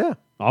 Auburn. Yeah.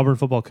 Auburn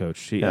football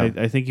coach. Yeah.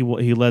 I think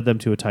he led them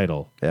to a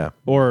title. Yeah.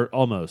 Or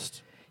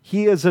almost.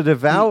 He is a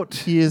devout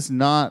He is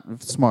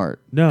not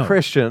smart. No.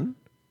 Christian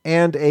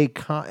and a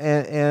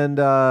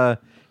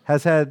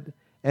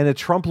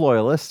Trump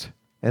loyalist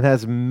and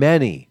has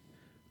many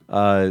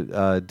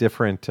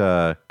different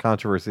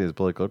controversies in his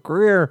political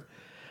career.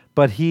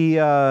 But he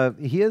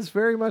is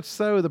very much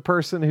so the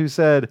person who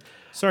said,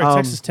 Sorry,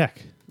 Texas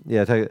Tech.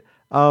 yeah,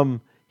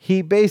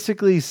 he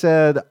basically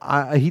said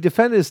he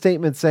defended his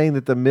statement saying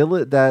that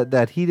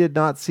that he did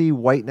not see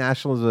white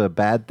nationalism as a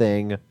bad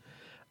thing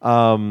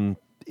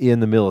in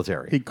the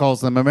military. He calls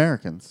them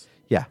Americans.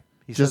 Yeah,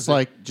 he Just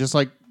says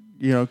like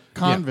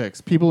convicts,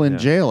 people in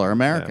jail are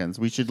Americans.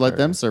 We should let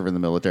them serve in the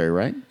military,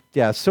 right?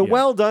 yeah. So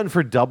well done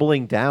for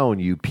doubling down,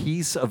 you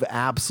piece of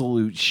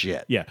absolute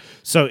shit. Yeah.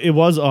 So it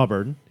was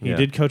Auburn. He Yeah.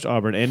 did coach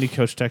Auburn and he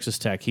coached Texas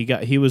Tech.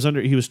 He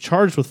was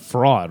charged with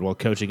fraud while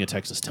coaching at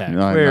Texas Tech.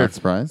 No, I'm Weird. not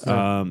surprised.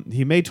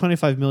 He made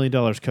 $25 million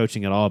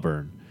coaching at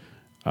Auburn.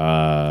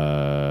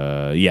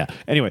 Yeah.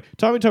 Anyway,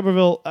 Tommy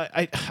Tuberville,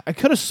 I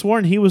could have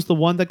sworn he was the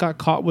one that got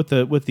caught with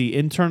the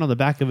intern on the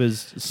back of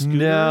his scooter.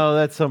 No,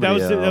 that's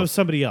somebody else. That was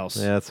somebody else.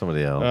 Yeah, that's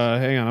somebody else.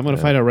 Hang on, I'm going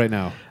to find out right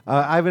now.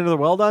 I have another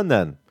well done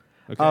then.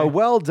 Okay.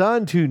 Well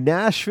done to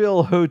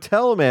Nashville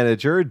hotel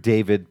manager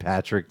David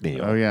Patrick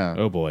Neal. oh yeah.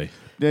 Oh boy.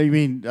 Yeah, you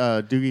mean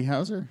Doogie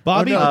Howser?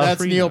 Bobby Oh, no,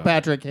 that's Petrino. Neil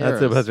Patrick Harris.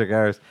 That's it, Patrick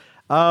Harris.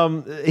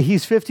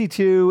 He's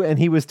 52 and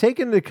he was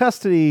taken into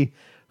custody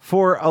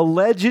for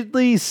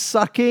allegedly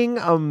sucking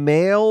a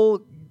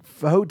male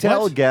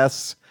hotel What?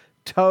 guest's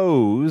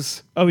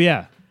toes Oh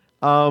yeah.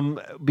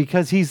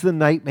 because he's the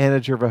night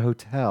manager of a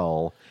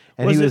hotel.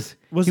 And Was he it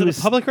was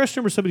a public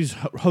restroom or somebody's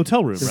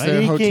hotel room? It's Right.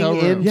 their sneaking hotel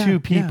room. into Yeah,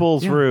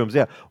 people's yeah. rooms.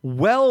 Yeah.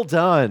 Well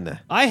done.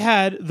 I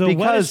had the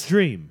Because- wettest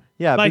dream.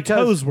 Yeah, my because-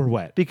 toes were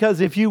wet.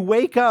 Because if you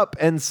wake up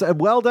and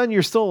well done,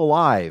 you're still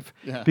alive.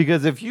 Yeah.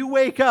 Because if you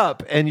wake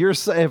up and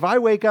if I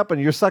wake up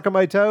and you're sucking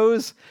my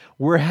toes,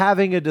 we're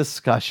having a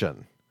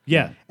discussion.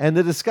 Yeah. And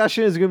the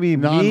discussion is going to be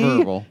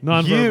Nonverbal. me,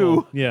 Nonverbal,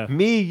 you, yeah.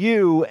 me,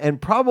 you,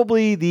 and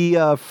probably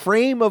the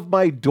frame of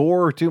my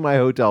door to my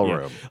hotel Yeah.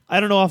 room. I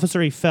don't know,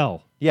 officer. He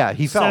fell. Yeah,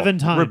 he fell 7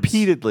 times.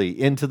 repeatedly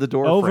into the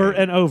door Over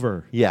frame. and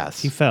over.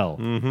 Yes. He fell.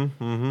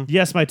 Mm-hmm.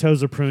 Yes, my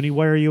toes are pruny.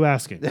 Why are you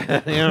asking?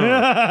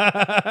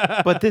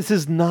 But this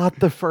is not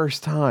the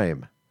first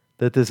time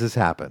that this has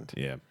happened.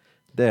 Yeah.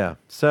 Yeah.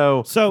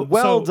 So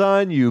well so-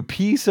 done, you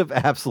piece of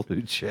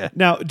absolute shit.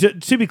 Now,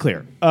 to be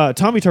clear,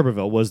 Tommy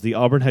Tuberville was the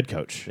Auburn head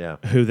coach, Yeah.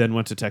 who then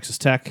went to Texas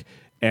Tech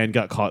and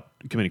got caught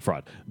committing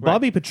fraud.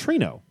 Bobby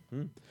Petrino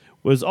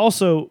was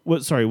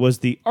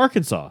the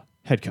Arkansas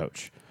head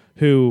coach,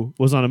 who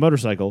was on a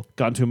motorcycle,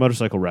 got into a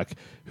motorcycle wreck,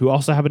 who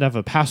also happened to have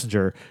a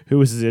passenger who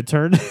was his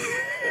intern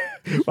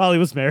while he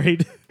was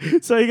married.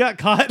 So he got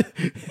caught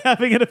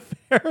having an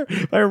affair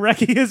by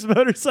wrecking his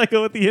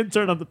motorcycle with the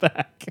intern on the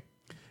back.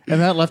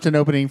 And that left an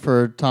opening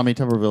for Tommy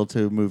Tuberville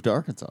to move to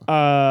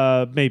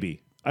Arkansas.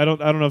 Maybe. I don't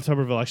know if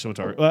Tuberville actually went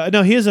to Arkansas.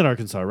 No, he is in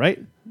Arkansas, right?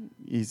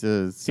 He's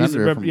a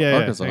senator from yeah,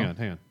 Arkansas. Hang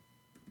on.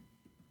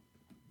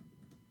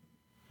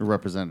 A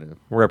representative.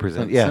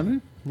 Yeah.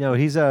 Senator? No,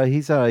 he's a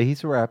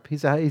rep.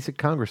 He's a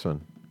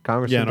congressman.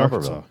 Congressman Yeah, in Tuberville.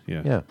 Arkansas.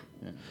 Yeah. Yeah.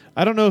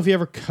 I don't know if he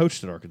ever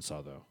coached at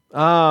Arkansas, though.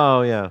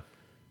 Oh yeah.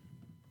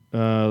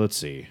 Let's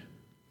see.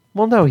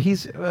 Well, no,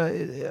 he's.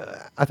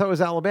 I thought it was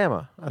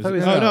Alabama. I thought it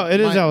was. Oh, no, it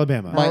is My-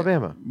 Alabama.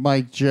 Alabama.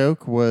 My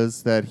joke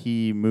was that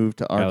he moved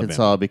to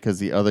Arkansas Alabama. because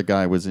the other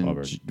guy was Auburn,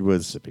 was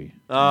Mississippi.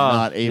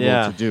 not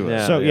able to do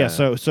it. Yeah.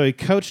 So he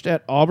coached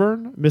at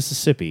Auburn,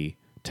 Mississippi,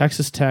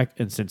 Texas Tech,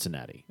 and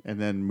Cincinnati. And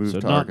then moved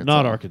So to not Arkansas.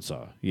 not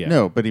Arkansas. Yeah.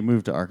 No, but he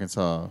moved to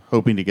Arkansas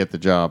hoping to get the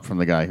job from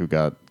the guy who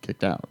got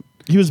kicked out.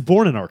 He was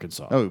born in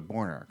Arkansas. Oh,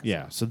 born in Arkansas.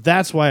 Yeah, so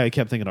that's why I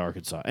kept thinking of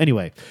Arkansas.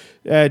 Anyway,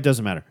 it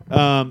doesn't matter.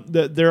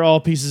 They're all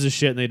pieces of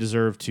shit, and they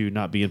deserve to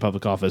not be in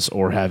public office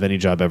or have any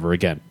job ever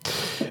again.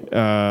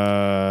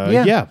 Yeah.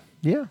 Yeah.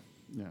 Yeah.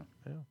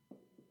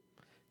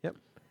 Yep.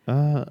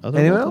 Other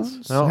Anyone local else?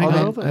 ones? No, Hang other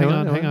on, local- hang on,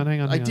 anyone? hang on,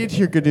 hang on. I did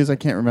hear good news. I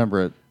can't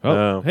remember it.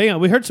 Oh, hang on.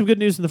 We heard some good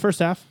news in the first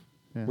half.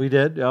 We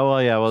did. Oh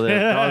well, yeah. Well,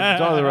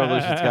 Dawn of the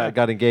Revolutions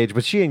got engaged,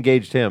 but she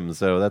engaged him,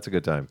 so that's a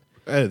good time.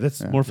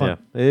 That's more fun.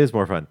 Yeah, it is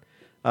more fun.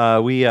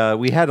 We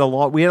had a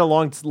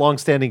long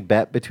standing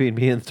bet between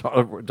me and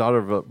Daughter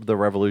of the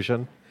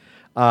Revolution,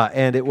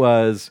 and it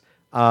was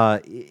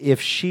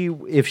if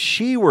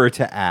she were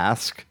to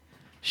ask,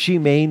 she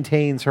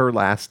maintains her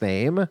last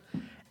name,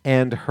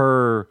 and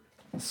her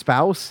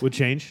spouse Would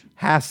change.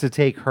 has to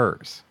take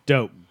hers,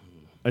 Dope.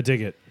 I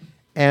dig it.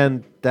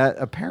 and that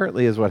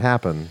apparently is what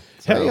happened.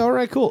 So- Hey, all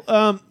right, cool.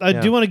 I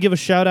do want to give a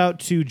shout out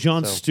to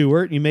Jon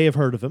Stewart. You may have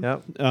heard of him.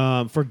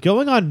 Yep. For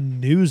going on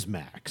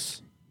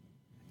Newsmax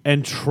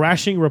and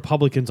trashing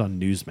Republicans on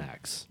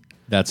Newsmax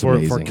That's for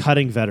amazing.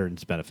 cutting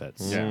veterans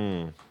benefits.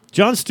 Yeah.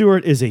 Jon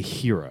Stewart is a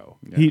hero.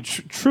 He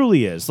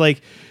truly is.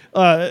 Like,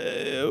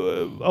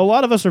 a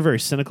lot of us are very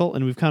cynical,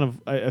 and we've kind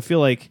of, I feel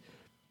like,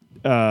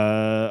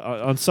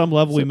 on some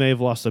level, we may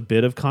have lost a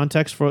bit of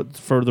context for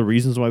the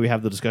reasons why we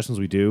have the discussions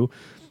we do.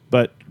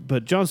 But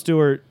Jon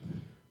Stewart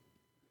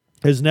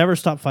has never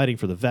stopped fighting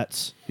for the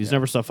vets. He's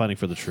never stopped fighting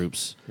for the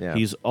troops. Yeah.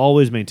 He's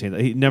always maintained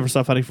that. He never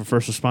stopped fighting for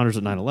first responders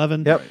at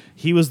 9/11. Yep.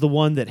 He was the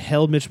one that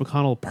held Mitch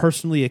McConnell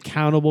personally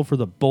accountable for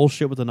the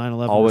bullshit with the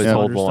 9/11 Always responder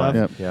hold stuff. one.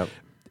 Yep. Yep.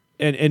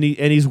 And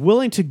he's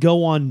willing to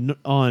go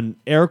on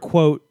air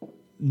quote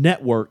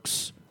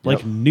networks like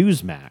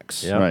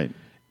Newsmax Yep. Right.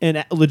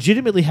 and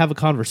legitimately have a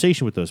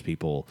conversation with those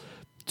people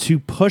to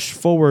push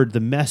forward the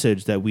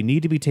message that we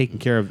need to be taking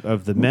care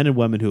of the men and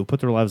women who have put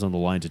their lives on the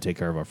line to take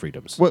care of our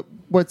freedoms.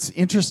 What's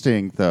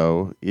interesting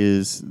though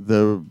is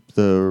the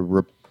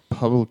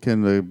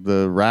Republican,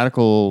 the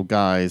radical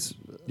guys.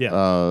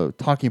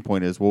 Talking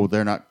point is, well,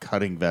 they're not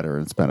cutting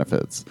veterans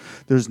benefits.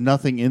 There's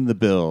nothing in the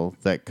bill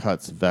that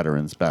cuts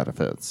veterans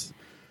benefits.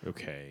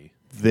 Okay.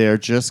 They're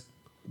just,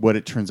 what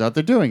it turns out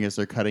they're doing is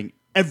they're cutting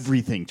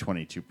everything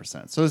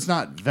 22%. So it's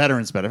not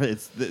veterans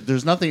benefits.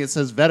 There's nothing that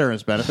says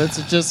veterans benefits.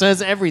 It just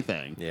says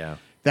everything. Yeah.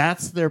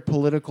 That's their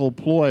political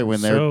ploy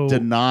when they're So-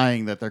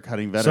 denying that they're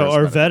cutting veterans So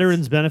are benefits.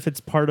 veterans benefits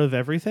part of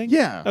everything?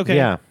 Yeah. Okay.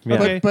 Yeah. Yeah.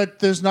 Okay. But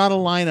there's not a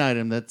line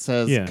item that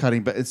says Yeah.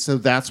 cutting. But so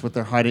that's what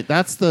they're hiding.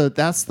 That's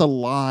the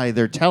lie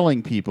they're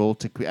telling people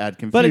to add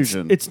But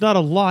confusion. it's not a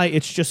lie.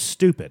 It's just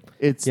stupid.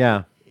 It's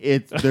Yeah.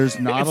 There's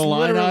not It's a line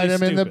literally item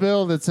in the stupid.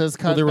 bill that says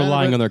cut. Well, they're relying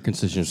benefit. on their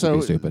constituents So to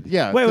be stupid.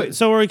 yeah. Wait.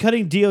 So are we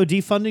cutting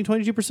DoD funding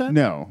 22%?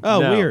 No. Oh,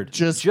 No. weird.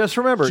 Just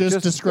remember,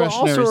 discretionary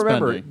also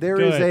remember, spending. there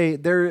Go is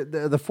ahead.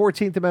 the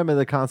 14th Amendment of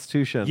the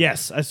Constitution.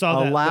 Yes, I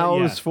saw that.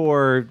 allows Yeah.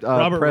 for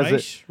Robert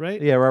President, Reich,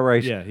 right? Yeah, Robert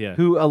Reich. Yeah.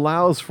 Who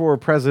allows for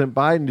President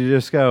Biden to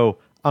just go,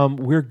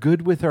 we're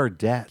good with our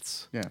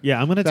debts.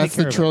 Yeah, I'm going to take That's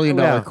care the of it. $1 trillion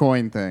Yeah.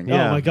 coin thing. Oh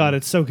Yeah. my god,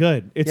 it's so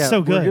good. It's Yeah,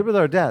 so We're good. good with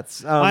our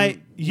debts.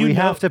 You we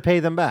know- have to pay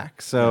them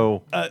back,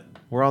 so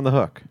we're on the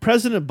hook.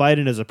 President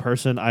Biden as a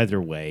person,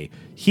 either way,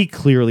 he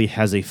clearly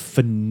has a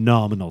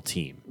phenomenal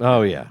team.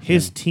 Oh yeah,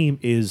 His team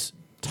is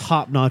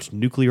top-notch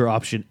nuclear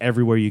option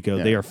everywhere you go.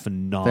 Yeah. They are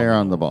phenomenal. They're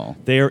on the ball.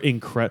 They are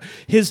incredible.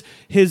 His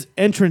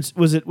entrance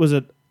was it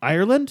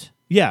Ireland?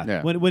 Yeah.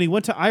 Yeah. When he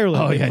went to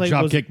Ireland. Oh, he yeah, played-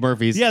 Dropkick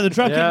Murphys. Yeah, the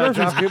Dropkick Yeah,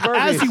 Murphys. Dropkick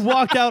Murphys. As he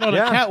walked out on a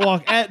Yeah.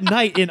 catwalk at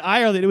night in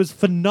Ireland, it was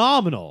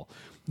phenomenal.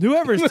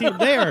 Whoever's team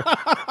there,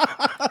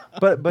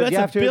 but that's you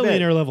a have to admit,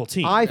 billionaire level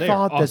team. I They are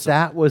thought awesome.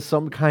 that was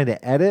some kind of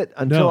edit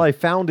until No. I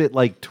found it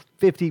like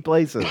 50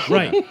 places.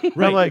 Right.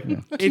 I'm like,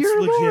 It's dear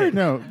legit. Lord.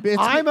 No,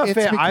 I'm a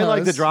fan. I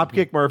like the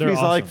Dropkick Murphys.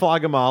 I like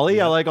awesome.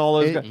 Flogamali. I like all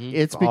those guys.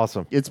 It's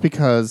awesome. It's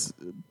because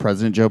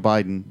President Joe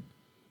Biden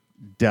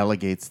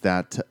delegates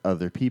that to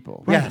other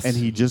people. Yes. And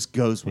he just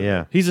goes with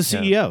Yeah. it. He's a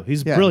CEO.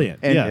 He's Yeah. brilliant.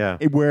 And yeah.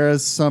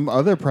 Whereas some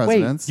other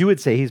presidents, Wait, you would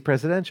say he's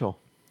presidential.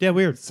 Yeah,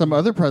 weird. some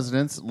other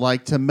presidents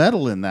like to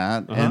meddle in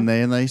that, and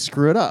they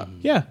screw it up.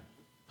 Yeah.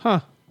 Huh.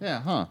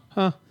 Yeah,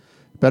 huh?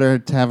 Better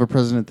to have a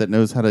president that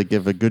knows how to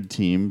give a good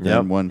team than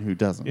Yep. one who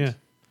doesn't. Yeah.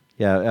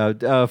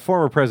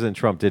 Former President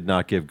Trump did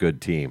not give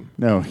good team.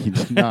 No, he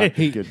did not.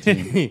 Good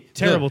team.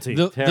 Terrible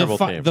team. Terrible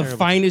team. The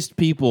finest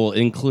people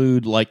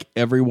include like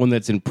everyone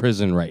that's in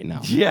prison right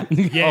now. Yeah.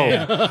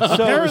 Yeah.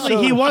 Apparently,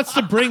 he wants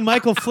to bring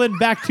Michael Flynn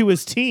back to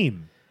his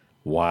team.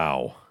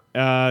 Wow.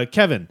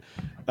 Kevin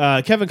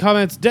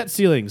comments debt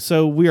ceiling.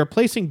 So we are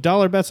placing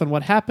dollar bets on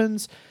what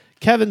happens.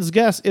 Kevin's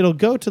guess, it'll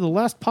go to the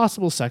last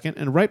possible second,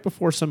 and right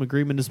before some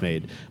agreement is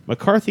made,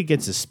 McCarthy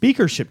gets his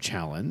speakership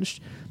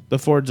challenged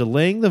before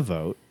delaying the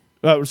vote.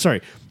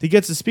 He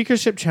gets his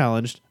speakership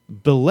challenged,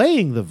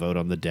 delaying the vote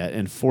on the debt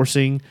and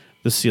forcing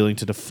the ceiling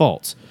to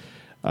default.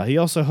 He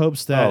also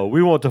hopes that...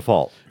 we won't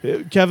default.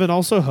 Kevin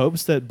also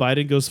hopes that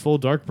Biden goes full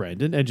Dark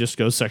Brandon and just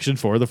goes Section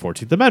 4 of the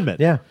 14th Amendment.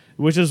 Yeah.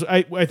 Which is,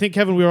 I think,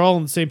 Kevin, we are all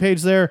on the same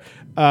page there.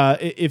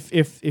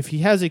 If he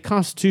has a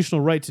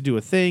constitutional right to do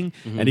a thing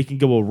and he can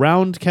go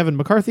around Kevin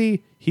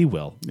McCarthy, he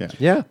will.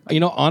 Yeah.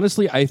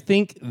 Honestly, I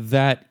think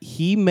that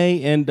he may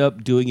end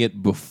up doing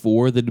it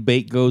before the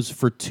debate goes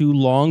for too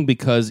long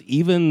because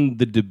even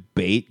the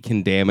debate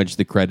can damage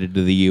the credit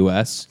of the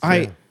U.S.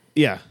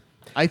 Yeah.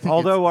 I think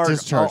Although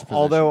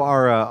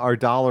our our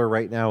dollar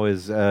right now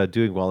is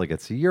doing well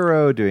against the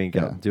euro, doing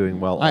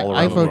well all around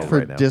I the vote world for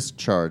right now.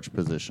 discharge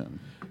petition.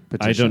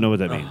 I don't know what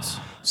that means.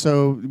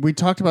 So we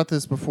talked about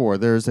this before.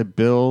 There's a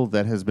bill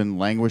that has been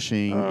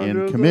languishing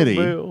in committee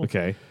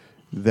Okay.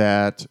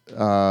 that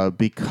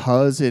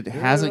because it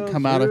hasn't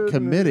come out of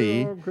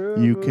committee,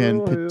 you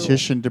can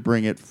petition to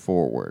bring it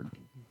forward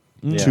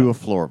to a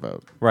floor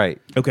vote. Right.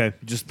 Okay.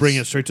 Just bring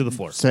it straight to the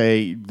floor.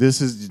 Say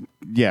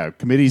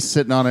committee's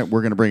sitting on it.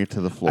 We're going to bring it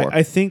to the floor.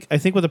 I think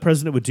what the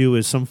president would do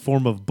is some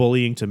form of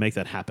bullying to make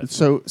that happen.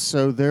 So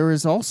there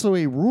is also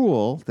a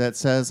rule that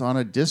says on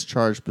a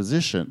discharge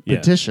petition,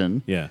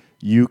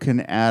 you can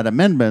add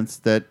amendments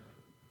that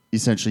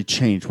essentially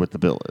change what the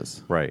bill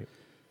is. Right.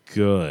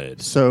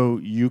 Good. So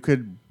you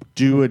could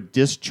do a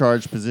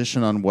discharge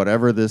position on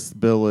whatever this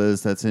bill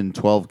is that's in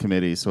 12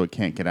 committees, so it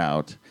can't get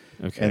out.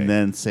 Okay. And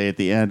then say at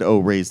the end,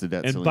 raise the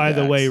debt ceiling. And by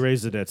the way,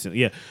 raise the debt ceiling.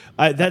 Yeah.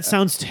 That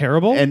sounds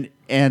terrible.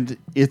 And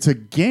it's a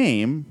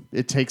game.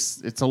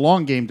 It's a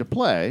long game to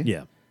play.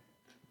 Yeah.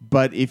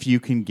 But if you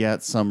can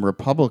get some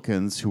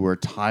Republicans who are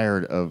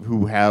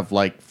who have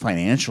like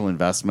financial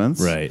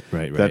investments, Right.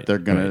 that they're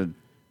going to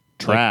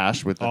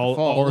trash with the default,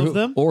 all of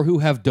them? or who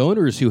have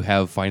donors who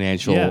have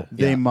financial.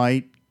 they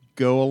might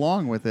go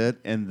along with it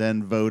and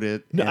then vote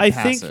it. No, and I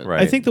pass think it.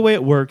 Right. I think the way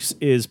it works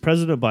is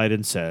President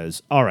Biden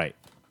says, "All right,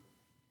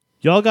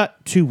 y'all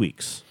got 2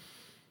 weeks.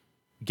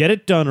 Get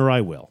it done, or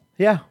I will."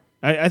 Yeah.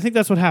 I think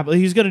that's what happened.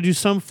 He's going to do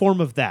some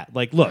form of that.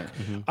 Like, look,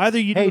 either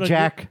you. Hey, do it on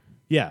Jack.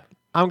 yeah.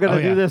 I'm going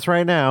to do this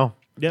right now.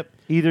 Yep.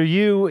 Either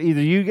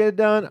you get it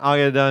done, I'll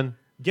get it done.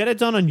 Get it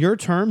done on your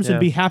terms and Yeah.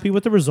 be happy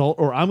with the result,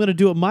 or I'm going to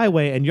do it my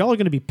way, and y'all are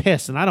going to be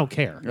pissed, and I don't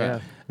care. Yeah.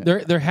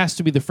 There has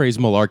to be the phrase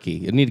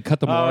malarkey. You need to cut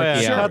the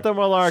malarkey out. Cut the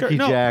malarkey, Sure,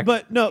 no, Jack.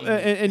 But no,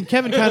 and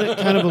Kevin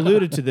kind of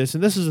alluded to this,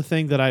 and this is the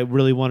thing that I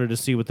really wanted to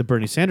see with the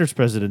Bernie Sanders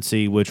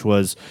presidency, which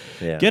was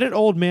get an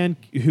old man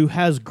who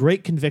has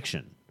great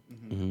conviction.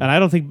 And I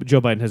don't think Joe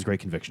Biden has great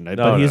conviction,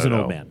 but he is an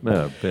old man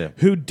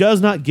who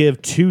does not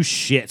give two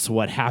shits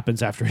what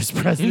happens after his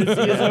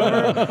presidency is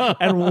over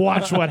and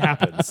watch what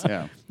happens.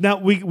 Yeah. Now,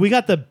 we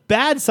got the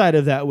bad side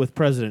of that with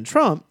President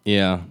Trump,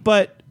 Yeah.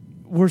 but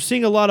we're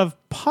seeing a lot of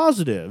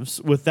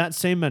positives with that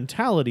same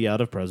mentality out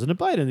of President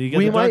Biden. You get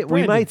We the dark might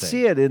branding thing.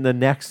 see it in the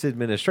next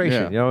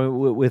administration. Yeah. You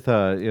know, with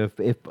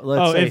if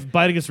let's say if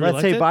Biden gets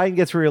let's say reelected? Biden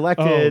gets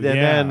reelected,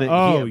 and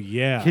then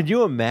yeah. Can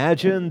you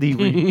imagine the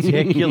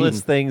ridiculous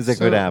things that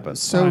could happen?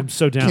 So I'm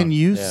so down. Can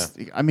you?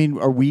 I mean,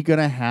 are we going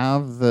to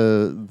have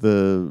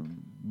the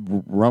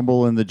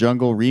Rumble in the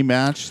Jungle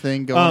rematch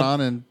thing going on?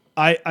 And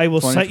I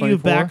will cite you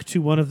 2024? back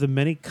to one of the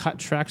many cut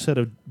tracks out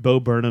of Bo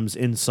Burnham's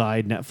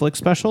Inside Netflix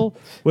special,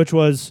 which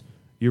was,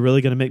 "You're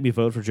really going to make me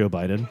vote for Joe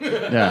Biden?"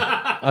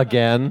 yeah,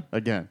 Again,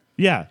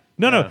 Yeah.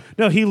 No.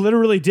 He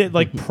literally did,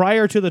 like,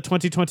 prior to the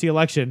 2020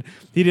 election,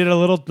 he did a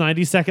little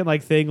 90-second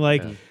thing,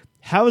 like,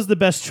 how is the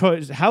best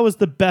choice? How is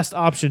the best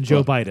option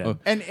Joe Biden?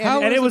 and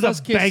it was a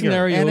banger.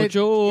 Scenario, And it-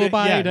 Joe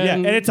Biden. Yeah,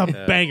 and it's a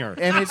banger.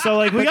 And so,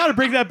 like, we got to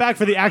bring that back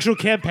for the actual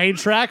campaign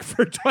track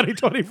for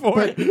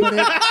 2024.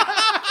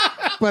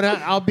 but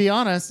I'll be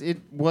honest, it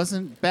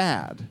wasn't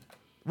bad.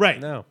 Right.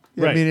 no.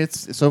 Right. I mean,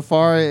 it's so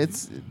far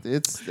it's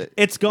gone.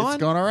 It's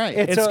gone all right.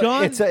 It's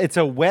gone. It's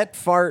a wet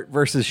fart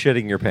versus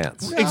shitting your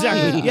pants.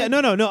 Exactly. Yeah.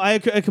 No. I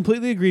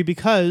completely agree,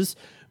 because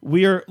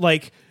we are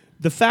like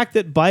the fact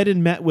that Biden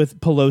met with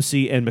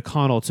Pelosi and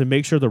McConnell to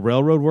make sure the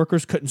railroad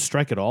workers couldn't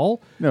strike at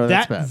all. No,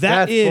 that's bad.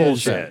 That's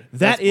bullshit.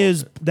 That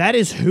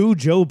is who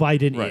Joe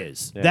Biden Right.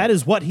 is. Yeah. That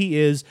is what he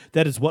is.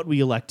 That is what we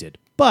elected.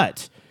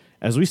 But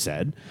as we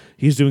said,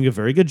 he's doing a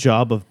very good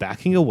job of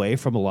backing away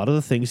from a lot of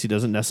the things he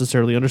doesn't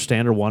necessarily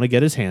understand or want to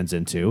get his hands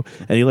into,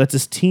 and he lets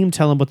his team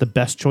tell him what the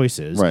best choice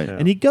is, Right.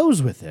 and he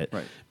goes with it.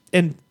 Right.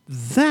 And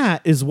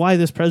that is why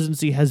this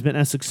presidency has been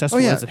as successful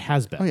as it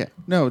has been. Oh yeah.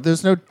 No,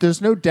 there's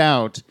no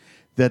doubt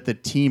that the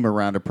team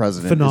around a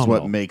president Phenomenal.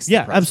 is what makes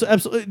yeah, the president.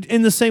 absolutely.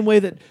 In the same way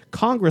that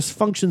Congress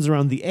functions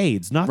around the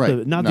aides, not Right.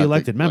 not Not the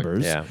elected the-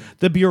 members. Yeah.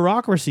 The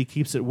bureaucracy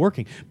keeps it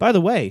working. By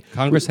the way,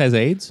 Congress has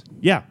AIDS?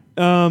 yeah,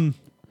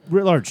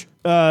 writ large.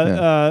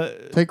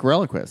 Take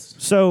Reliquist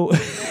So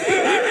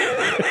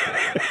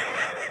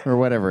or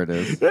whatever it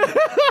is.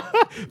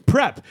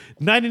 PrEP,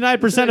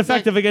 99%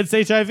 effective against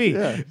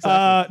HIV.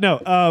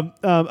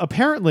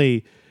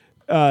 Apparently,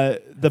 the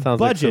Sounds like some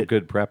budget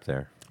good prep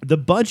there. the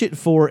budget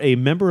for a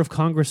member of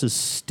Congress's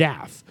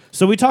staff.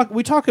 So we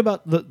talk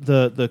about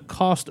the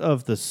cost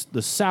of the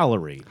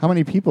salary. How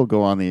many people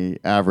go on the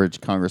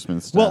average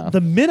congressman's staff? Well,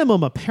 the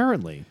minimum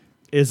apparently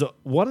is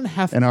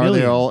 $1.5 and are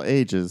million. they all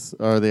ages?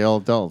 Are they all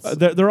adults?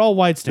 They're all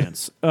wide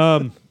stance.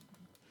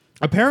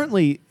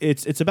 Apparently,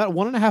 it's about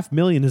 $1.5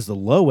 million is the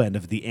low end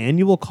of the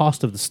annual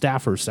cost of the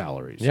staffer's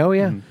salaries. Oh,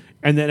 yeah.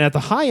 And then at the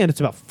high end, it's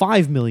about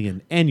 $5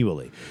 million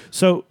annually.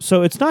 So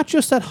it's not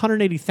just that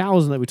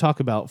 $180,000 that we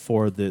talk about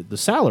for the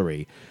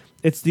salary;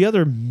 it's the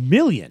other $1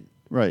 million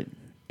Right.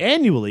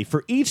 annually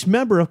for each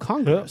member of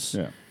Congress.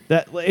 Yeah.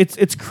 That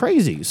it's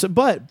crazy. So,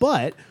 but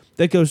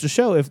that goes to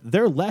show if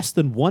they're less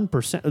than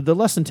 1%, the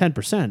less than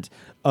 10%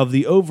 of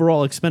the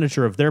overall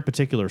expenditure of their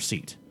particular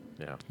seat.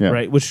 Yeah. Yeah.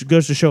 Right, which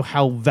goes to show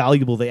how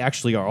valuable they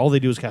actually are. All they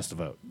do is cast a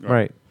vote.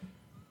 Right.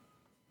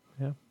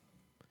 Yeah.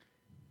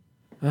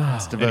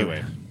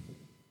 Anyway,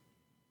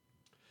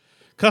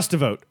 cast a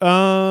vote.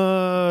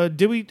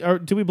 Did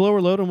we blow our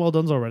load on well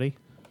done's already?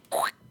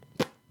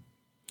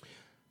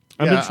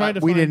 I've been trying to.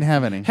 we find- didn't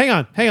have any. Hang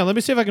on. Let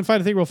me see if I can find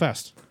a thing real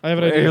fast. I have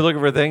an idea. You're looking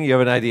for a thing? You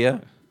have an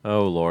idea?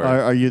 Oh, Lord.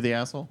 Are you the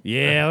asshole?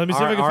 Yeah, let me see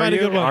if I can Are find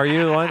you, a good one. Are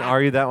you the one?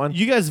 Are you that one?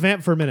 You guys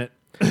vamp for a minute.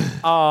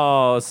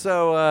 Oh,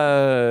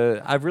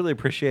 so I've really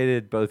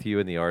appreciated both you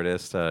and the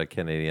artist,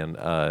 Canadian,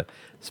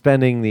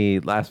 spending the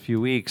last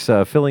few weeks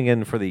filling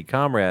in for the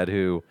comrade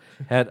who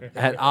had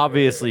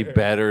obviously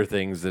better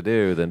things to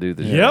do than do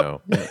the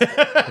show.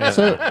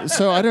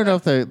 So I don't know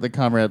if the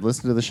comrade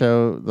listened to the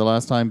show the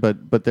last time,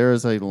 but there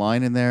is a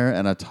line in there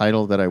and a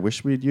title that I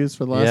wish we'd used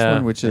for the last Yeah,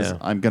 one, which is yeah.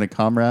 "I'm gonna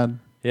comrade."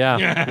 Yeah,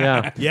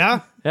 yeah, Yeah.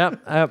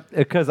 yeah.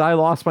 Because I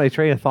lost my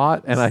train of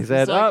thought and I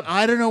said, It's like, "Oh,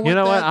 I don't know what you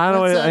know what? that- I don't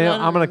know. what's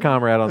that? I'm going to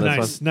comrade on this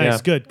Nice, one. nice,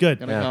 Yeah. good.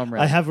 Gonna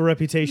comrade. I have a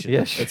reputation.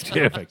 Yes, you It's do.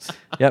 perfect.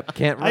 Yep,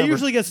 can't remember. I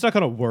usually get stuck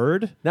on a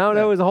word. no,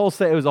 it was a whole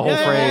it was a whole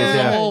Yeah, phrase. yeah,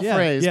 Yeah, The whole yeah,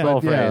 phrase. yeah. but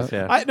whole yeah. phrase.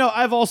 Yeah,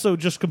 I've also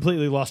just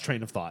completely lost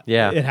train of thought.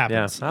 yeah, It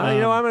happens. Yeah.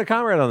 You know, I'm going to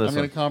comrade on this I'm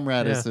one. gonna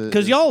comrade Yeah. is a-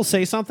 Because y'all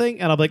say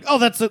something, and I'm like, oh,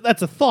 that's a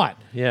thought.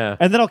 Yeah.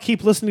 And then I'll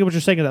keep listening to what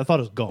you're saying, and that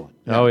thought is gone.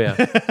 Oh yeah.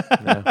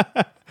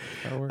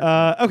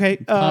 Okay.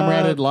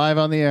 comraded live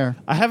on the air.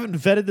 I haven't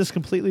vetted this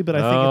completely, but I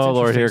think Oh, it's interesting.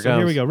 Lord, here it So here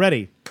comes. we go.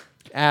 Ready?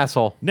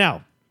 Asshole.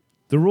 Now,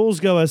 the rules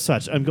go as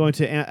such. I'm going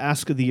to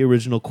ask the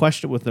original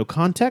question with no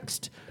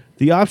context.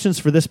 The options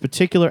for this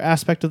particular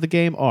aspect of the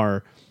game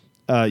are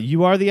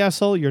you are the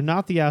asshole, you're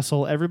not the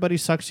asshole, everybody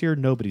sucks here,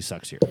 nobody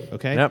sucks here.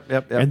 Okay?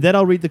 Yep. And then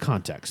I'll read the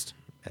context.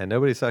 And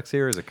nobody sucks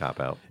here is a cop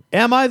out.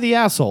 Am I the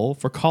asshole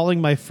for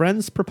calling my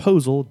friend's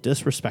proposal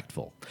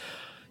disrespectful?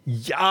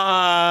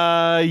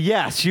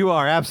 Yes, you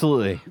are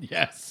absolutely.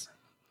 Yes.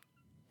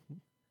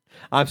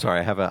 I'm sorry.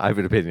 I have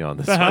an opinion on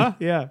this. Uh-huh.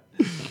 Yeah.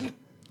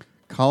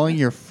 Calling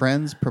your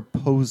friend's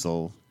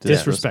proposal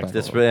Disrespectful.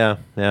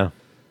 disrespectful. Yeah.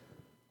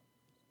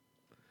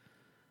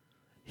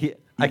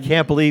 I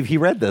can't believe he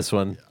read this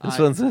one. This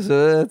one's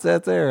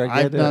that's there. I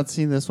I've can't do not it.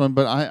 seen this one,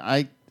 but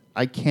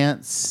I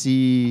can't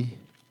see.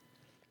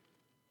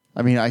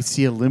 I mean, I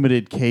see a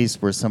limited case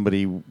where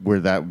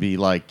that would be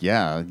like,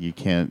 yeah, you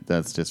can't.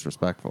 That's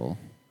disrespectful.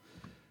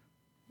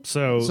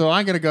 So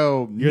I'm gonna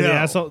go. You're no. the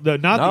asshole? No, not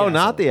the No, asshole.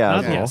 not the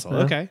Not the asshole. asshole.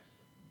 Yeah. Okay.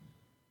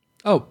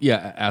 Oh,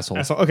 yeah, asshole.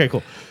 Asshole. Okay,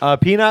 cool.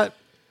 Peanut.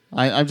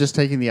 I'm just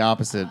taking the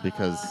opposite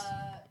because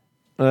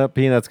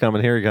Peanut's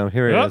coming. Here he comes.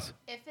 Here Yep. he is.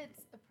 If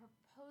it's a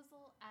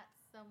proposal at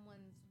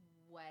someone's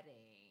wedding,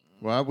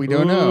 well, we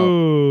don't know.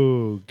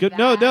 Ooh, good.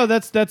 No,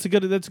 That- that's a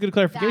good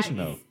clarification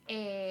though.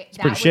 it's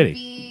pretty shitty.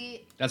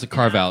 Be, That's a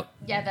carve out.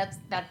 Yeah,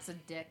 that's a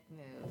dick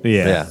move.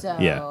 Yeah. So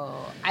Yeah.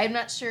 I'm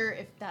not sure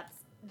if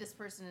this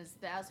person is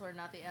the asshole or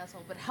not the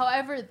asshole, but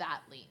however that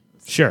leans.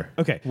 Sure.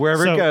 Okay.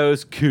 Wherever So, it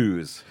goes,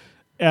 coos.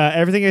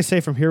 everything I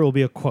say from here will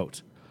be a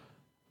quote.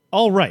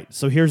 All right.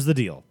 So here's the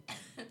deal.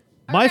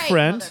 My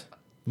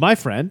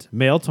right, friend,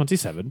 male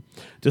 27,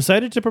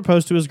 decided to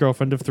propose to his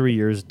girlfriend of 3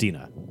 years,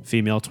 Dina,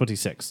 female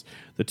 26.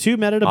 The two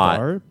met at a Hot.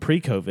 bar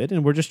pre-COVID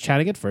and were just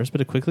chatting at first,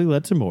 but it quickly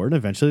led to more, and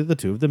eventually the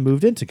two of them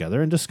moved in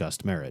together and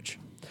discussed marriage.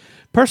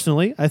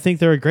 Personally, I think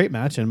they're a great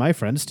match, and my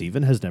friend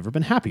Steven has never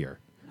been happier.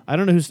 I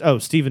don't know who's... Oh,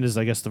 Steven is,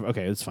 I guess...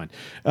 Okay, it's fine.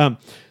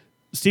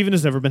 Steven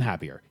has never been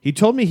happier. He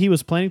told me he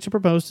was planning to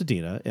propose to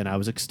Dina, and I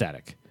was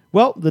ecstatic.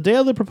 Well, the day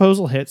of the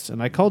proposal hits,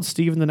 and I called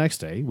Steven the next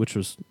day, which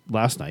was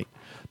last night,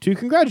 to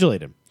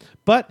congratulate him.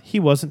 But he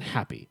wasn't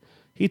happy.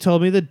 He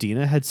told me that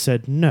Dina had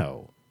said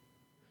no.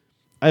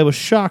 I was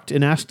shocked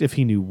and asked if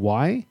he knew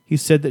why. He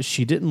said that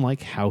she didn't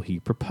like how he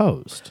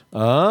proposed.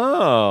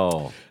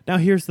 Oh. Now,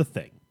 here's the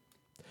thing.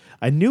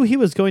 I knew he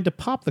was going to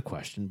pop the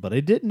question, but I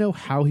didn't know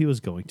how he was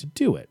going to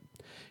do it.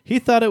 He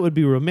thought it would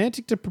be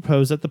romantic to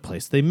propose at the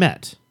place they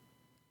met,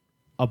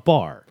 a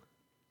bar.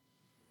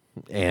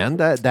 And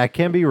that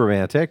can be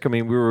romantic. I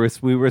mean, we were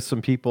with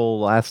some people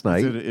last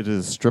night. It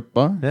is a strip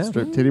bar? Yeah.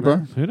 Strip titty bar?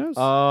 Who knows?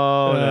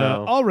 Oh,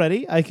 no.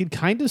 Already, I could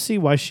kind of see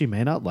why she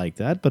may not like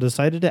that, but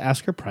decided to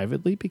ask her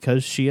privately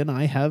because she and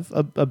I have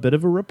a bit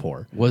of a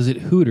rapport. Was it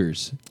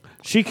Hooters?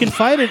 She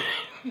confided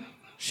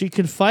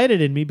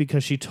in me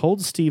because she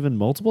told Steven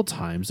multiple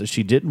times that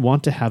she didn't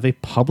want to have a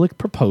public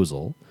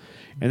proposal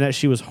and that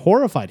she was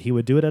horrified he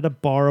would do it at a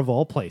bar of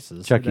all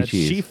places. Chuck E. And that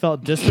Cheese. she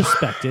felt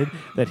disrespected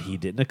that he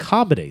didn't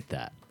accommodate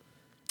that.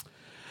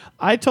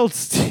 I told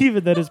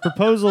Steven that his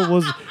proposal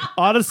was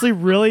honestly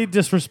really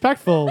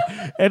disrespectful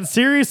and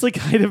seriously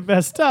kind of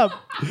messed up,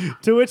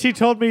 to which he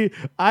told me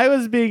I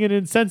was being an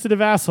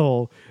insensitive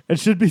asshole and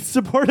should be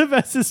supportive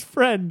as his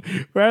friend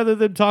rather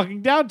than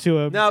talking down to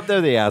him. No, they're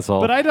the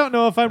asshole. But I don't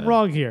know if I'm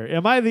wrong here.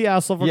 Am I the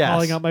asshole for Yes.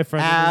 calling out my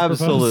friend? in his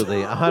proposal?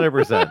 Absolutely.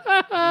 100%.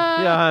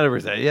 Yeah,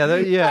 100%. Yeah,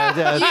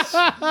 that's, You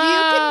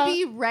can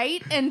be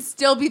right and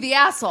still be the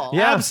asshole.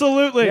 Yeah.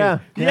 Absolutely. Yeah.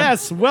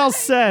 Yes. Well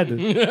said.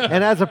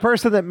 and as a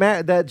person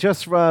that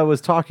just was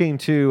talking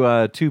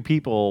to two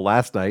people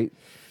last night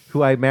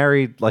who I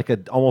married like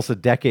almost a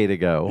decade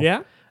ago.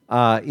 Yeah.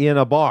 In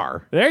a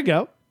bar. There you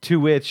go. To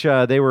which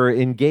they were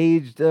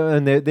engaged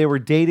and they were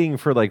dating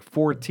for like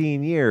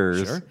 14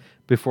 years Sure.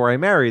 before I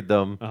married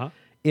them. Uh-huh.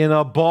 In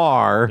a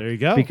bar. There you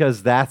go.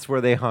 Because that's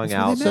where they hung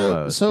out the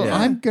most. So Yeah.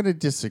 I'm going to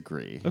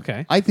disagree.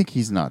 Okay. I think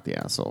he's not the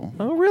asshole.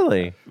 Oh,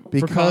 really?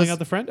 Because For calling out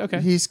the friend?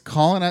 Okay. He's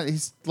calling out.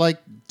 He's like,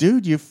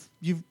 dude, you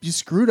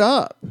screwed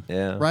up.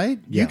 Yeah. Right?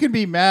 Yeah. You can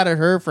be mad at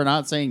her for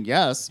not saying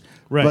yes.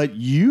 Right. But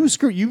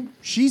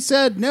she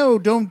said, no,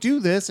 don't do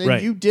this. And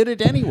Right. you did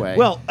it anyway.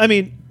 Well, I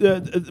mean,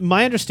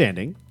 my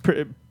understanding,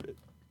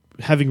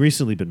 having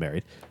recently been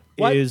married,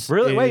 What? is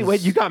Really? is-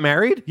 Wait, you got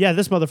married? Yeah,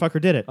 this motherfucker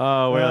did it.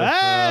 Oh, really? Hey,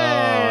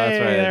 that's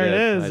right, I there did. it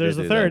I is. did There's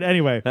do a third. that.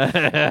 Anyway,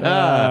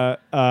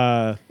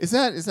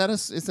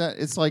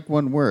 it's like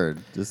one word.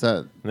 Is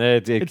that?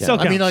 It still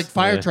I mean, counts. like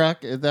fire Yeah.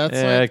 truck. That's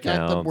Yeah, like it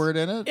got the counts. word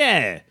in it.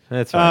 yeah,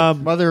 That's right.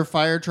 Mother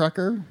fire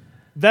trucker.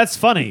 that's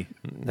funny.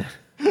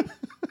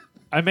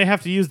 I may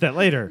have to use that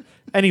later.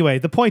 Anyway,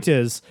 the point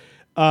is,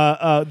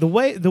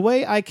 the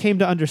way I came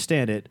to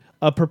understand it,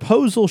 a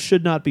proposal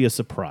should not be a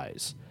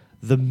surprise.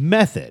 The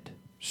method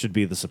should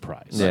be the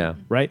surprise. Yeah.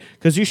 Right?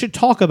 Because you should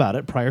talk about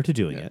it prior to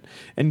doing it.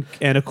 And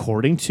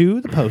according to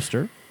the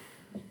poster,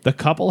 the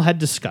couple had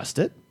discussed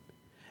it,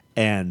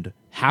 and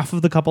half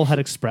of the couple had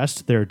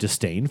expressed their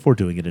disdain for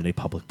doing it in a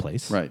public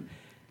place. Right.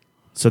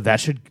 So that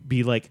should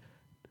be like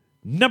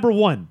number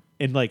one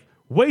in like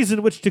ways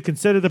in which to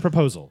consider the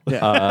proposal.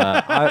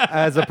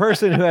 As a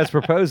person who has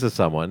proposed to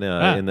someone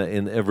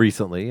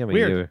recently, I mean,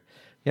 Weird.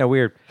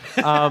 weird.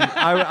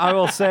 I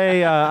will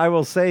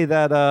say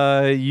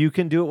that you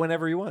can do it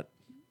whenever you want.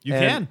 You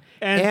And- can.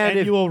 And and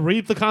if- you will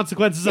reap the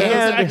consequences of those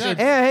actions.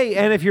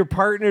 And if your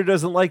partner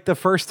doesn't like the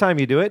first time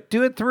you do it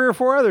 3 or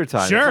 4 other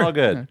times. Sure. It's all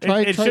good.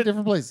 Try It should-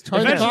 different places. Try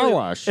the car Eventually-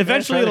 wash.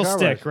 Eventually Yeah, try it'll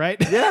the car stick,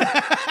 right?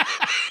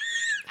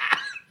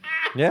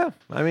 Yeah.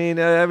 I mean,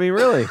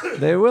 really,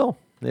 they will.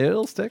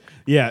 It'll stick.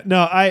 Yeah. No,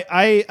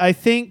 I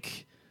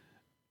think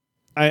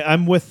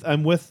I'm with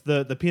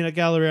the peanut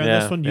gallery on Yeah,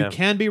 this one. yeah. You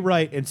can be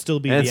right and still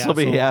be And the still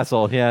be the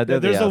asshole. Yeah, they're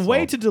the There's a way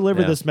asshole. to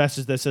deliver Yeah. this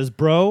message that says,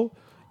 bro,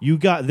 you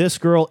got this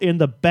girl in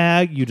the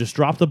bag. You just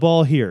dropped the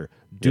ball here.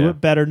 Do Yeah. it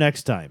better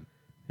next time.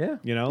 Yeah.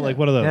 You know, like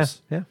one of Yeah.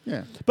 those. Yeah.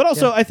 Yeah. But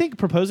also, I think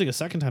proposing a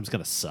second time is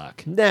going to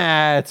suck.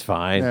 Nah, it's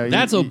fine. No,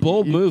 That's a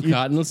bold move,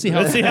 Cotton. Let's see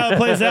how. Let's see how it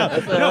plays out.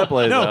 how it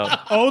plays out.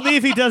 Only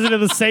if he does it in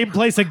the same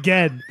place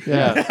again.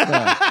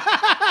 Yeah.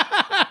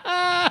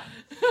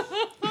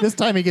 This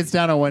time he gets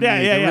down on one knee.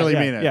 They really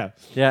mean it. Yeah.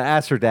 Yeah,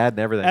 ask her dad and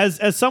everything.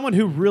 As someone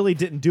who really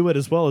didn't do it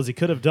as well as he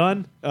could have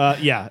done,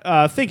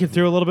 think it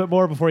through a little bit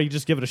more before you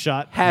just give it a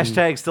shot.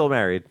 Hashtag still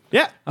married.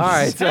 Yeah. All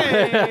right. So,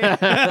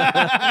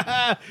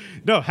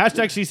 No,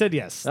 hashtag she said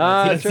yes.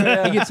 that's right,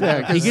 yeah. He gets,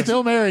 Yeah, 'cause he's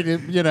still married,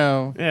 you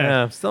know.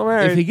 Yeah, still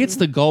married. if he gets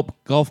the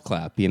golf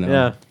clap, you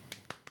know.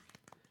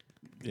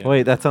 Yeah.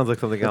 Wait, that sounds like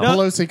something else.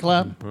 Pelosi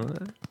clap.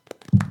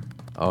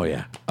 Oh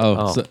yeah.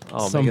 Oh,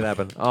 Make it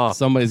happen. Oh,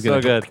 somebody's so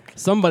gonna good.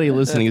 Somebody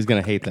listening is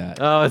gonna hate that.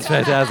 Oh, it's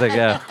fantastic.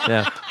 Yeah,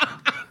 yeah.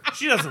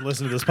 She doesn't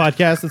listen to this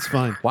podcast. It's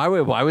fine. Why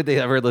would they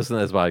ever listen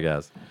to this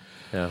podcast?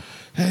 Yeah.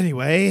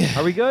 Anyway.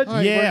 Are we good?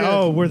 right, Yeah. we're good.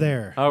 Oh, we're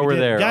there. Oh, We we're did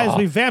it. there. Guys, Oh.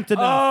 we vamped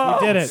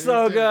enough. We did it.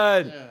 So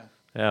good.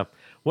 Yeah.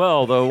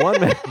 Well, the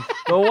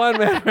one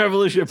man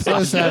revolution So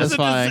podcast.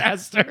 satisfying.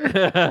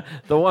 Disaster.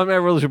 The One Man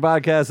Revolution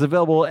podcast is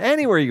available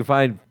anywhere you can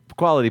find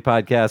quality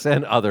podcasts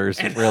and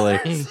others. Really,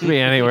 it could be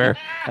anywhere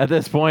at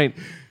this point.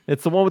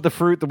 It's the one with the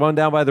fruit, the one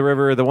down by the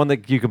river, the one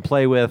that you can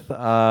play with.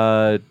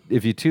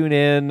 If you tune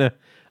in,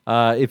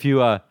 if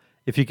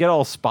you get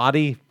all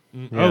spotty.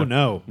 Oh,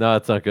 no. No,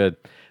 it's not good.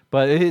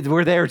 But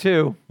we're there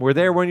too. We're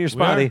there when you're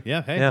spotty.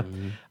 Yeah, hey.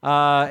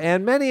 Yeah.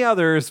 And many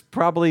others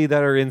probably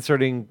that are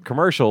inserting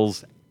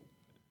commercials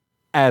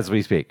as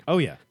we speak. Oh,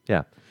 yeah.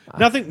 Yeah.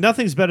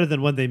 Nothing's better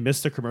than when they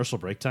miss the commercial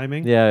break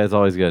timing. Yeah, it's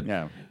always good.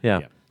 Yeah. Yeah.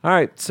 Yeah. All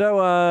right.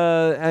 So,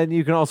 and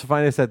you can also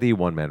find us at the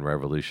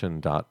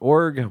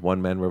onemanrevolution.org.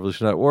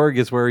 Onemanrevolution.org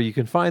is where you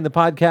can find the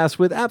podcast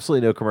with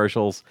absolutely no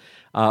commercials,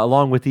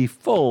 along with the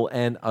full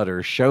and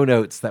utter show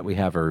notes that we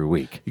have every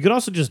week. You can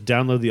also just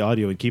download the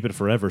audio and keep it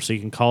forever so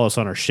you can call us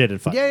on our shit in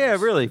 5 years. Yeah,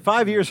 really.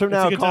 5 years from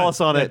now, a good call time. us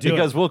on Yeah, it do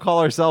because it. we'll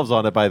call ourselves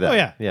on it by then. Oh,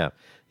 yeah. Yeah.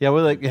 Yeah,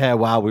 we're like, yeah,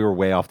 wow, we were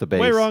way off the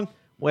base. Way wrong.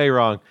 Way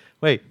wrong.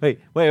 Wait.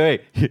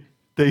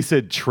 They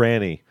said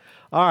tranny.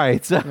 All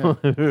right, so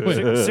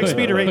 6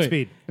 speed or 8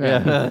 speed.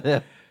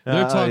 They're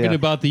talking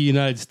about the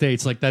United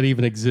States like that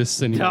even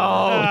exists anymore.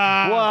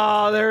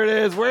 wow, there it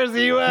is. Where's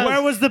the U.S.?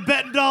 Where was the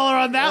bet dollar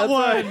on that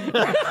one?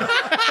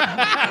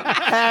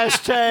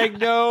 Hashtag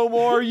no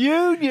more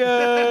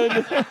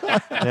union.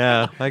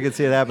 Yeah, I can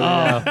see it happening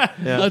now.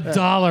 Yeah. A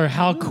dollar,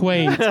 how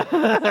quaint.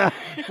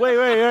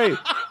 Wait.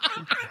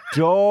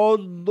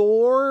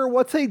 Dolor?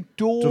 What's a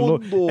dolor?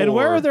 And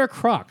where are their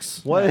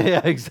Crocs? What?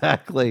 Yeah,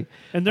 exactly.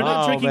 And they're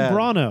not drinking man.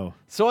 Brano.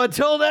 So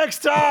until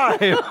next time,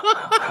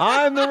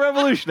 I'm the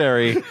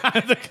revolutionary.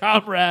 The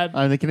comrade.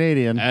 I'm the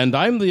Canadian. And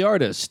I'm the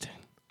artist.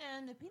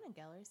 And the peanut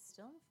gallery's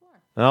still on the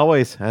floor.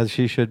 Always, as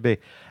she should be.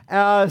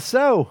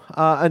 So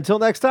until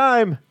next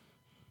time,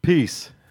 peace.